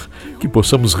Senhor, que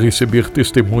possamos receber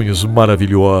testemunhos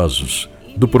maravilhosos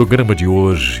do programa de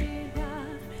hoje.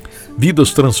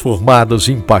 Vidas transformadas,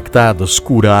 impactadas,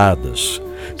 curadas.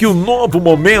 Que o novo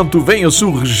momento venha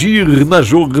surgir na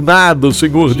jornada,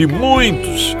 Senhor, de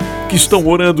muitos que estão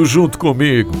orando junto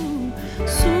comigo.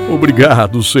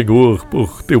 Obrigado, Senhor,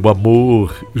 por Teu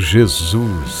amor,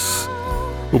 Jesus.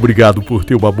 Obrigado por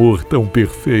Teu amor tão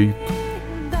perfeito,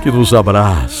 que nos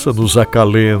abraça, nos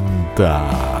acalenta.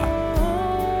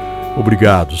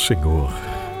 Obrigado, Senhor,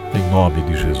 em nome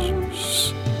de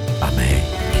Jesus. Amém.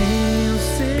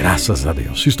 Graças a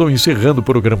Deus. Estou encerrando o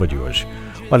programa de hoje.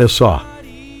 Olha só.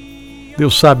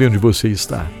 Deus sabe onde você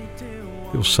está.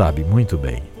 Deus sabe muito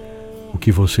bem o que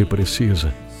você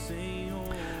precisa.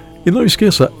 E não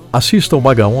esqueça, assista ao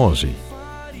Maga 11.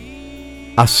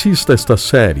 Assista esta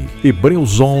série,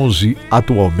 Hebreus 11,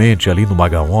 atualmente ali no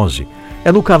Maga 11.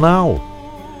 É no canal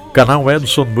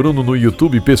Edson Bruno no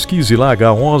YouTube. Pesquise lá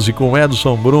H11 com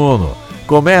Edson Bruno.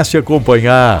 Comece a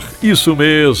acompanhar. Isso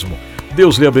mesmo.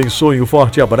 Deus lhe abençoe. Um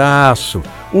forte abraço.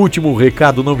 Último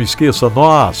recado, não me esqueça,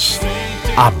 nós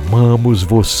amamos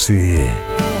você.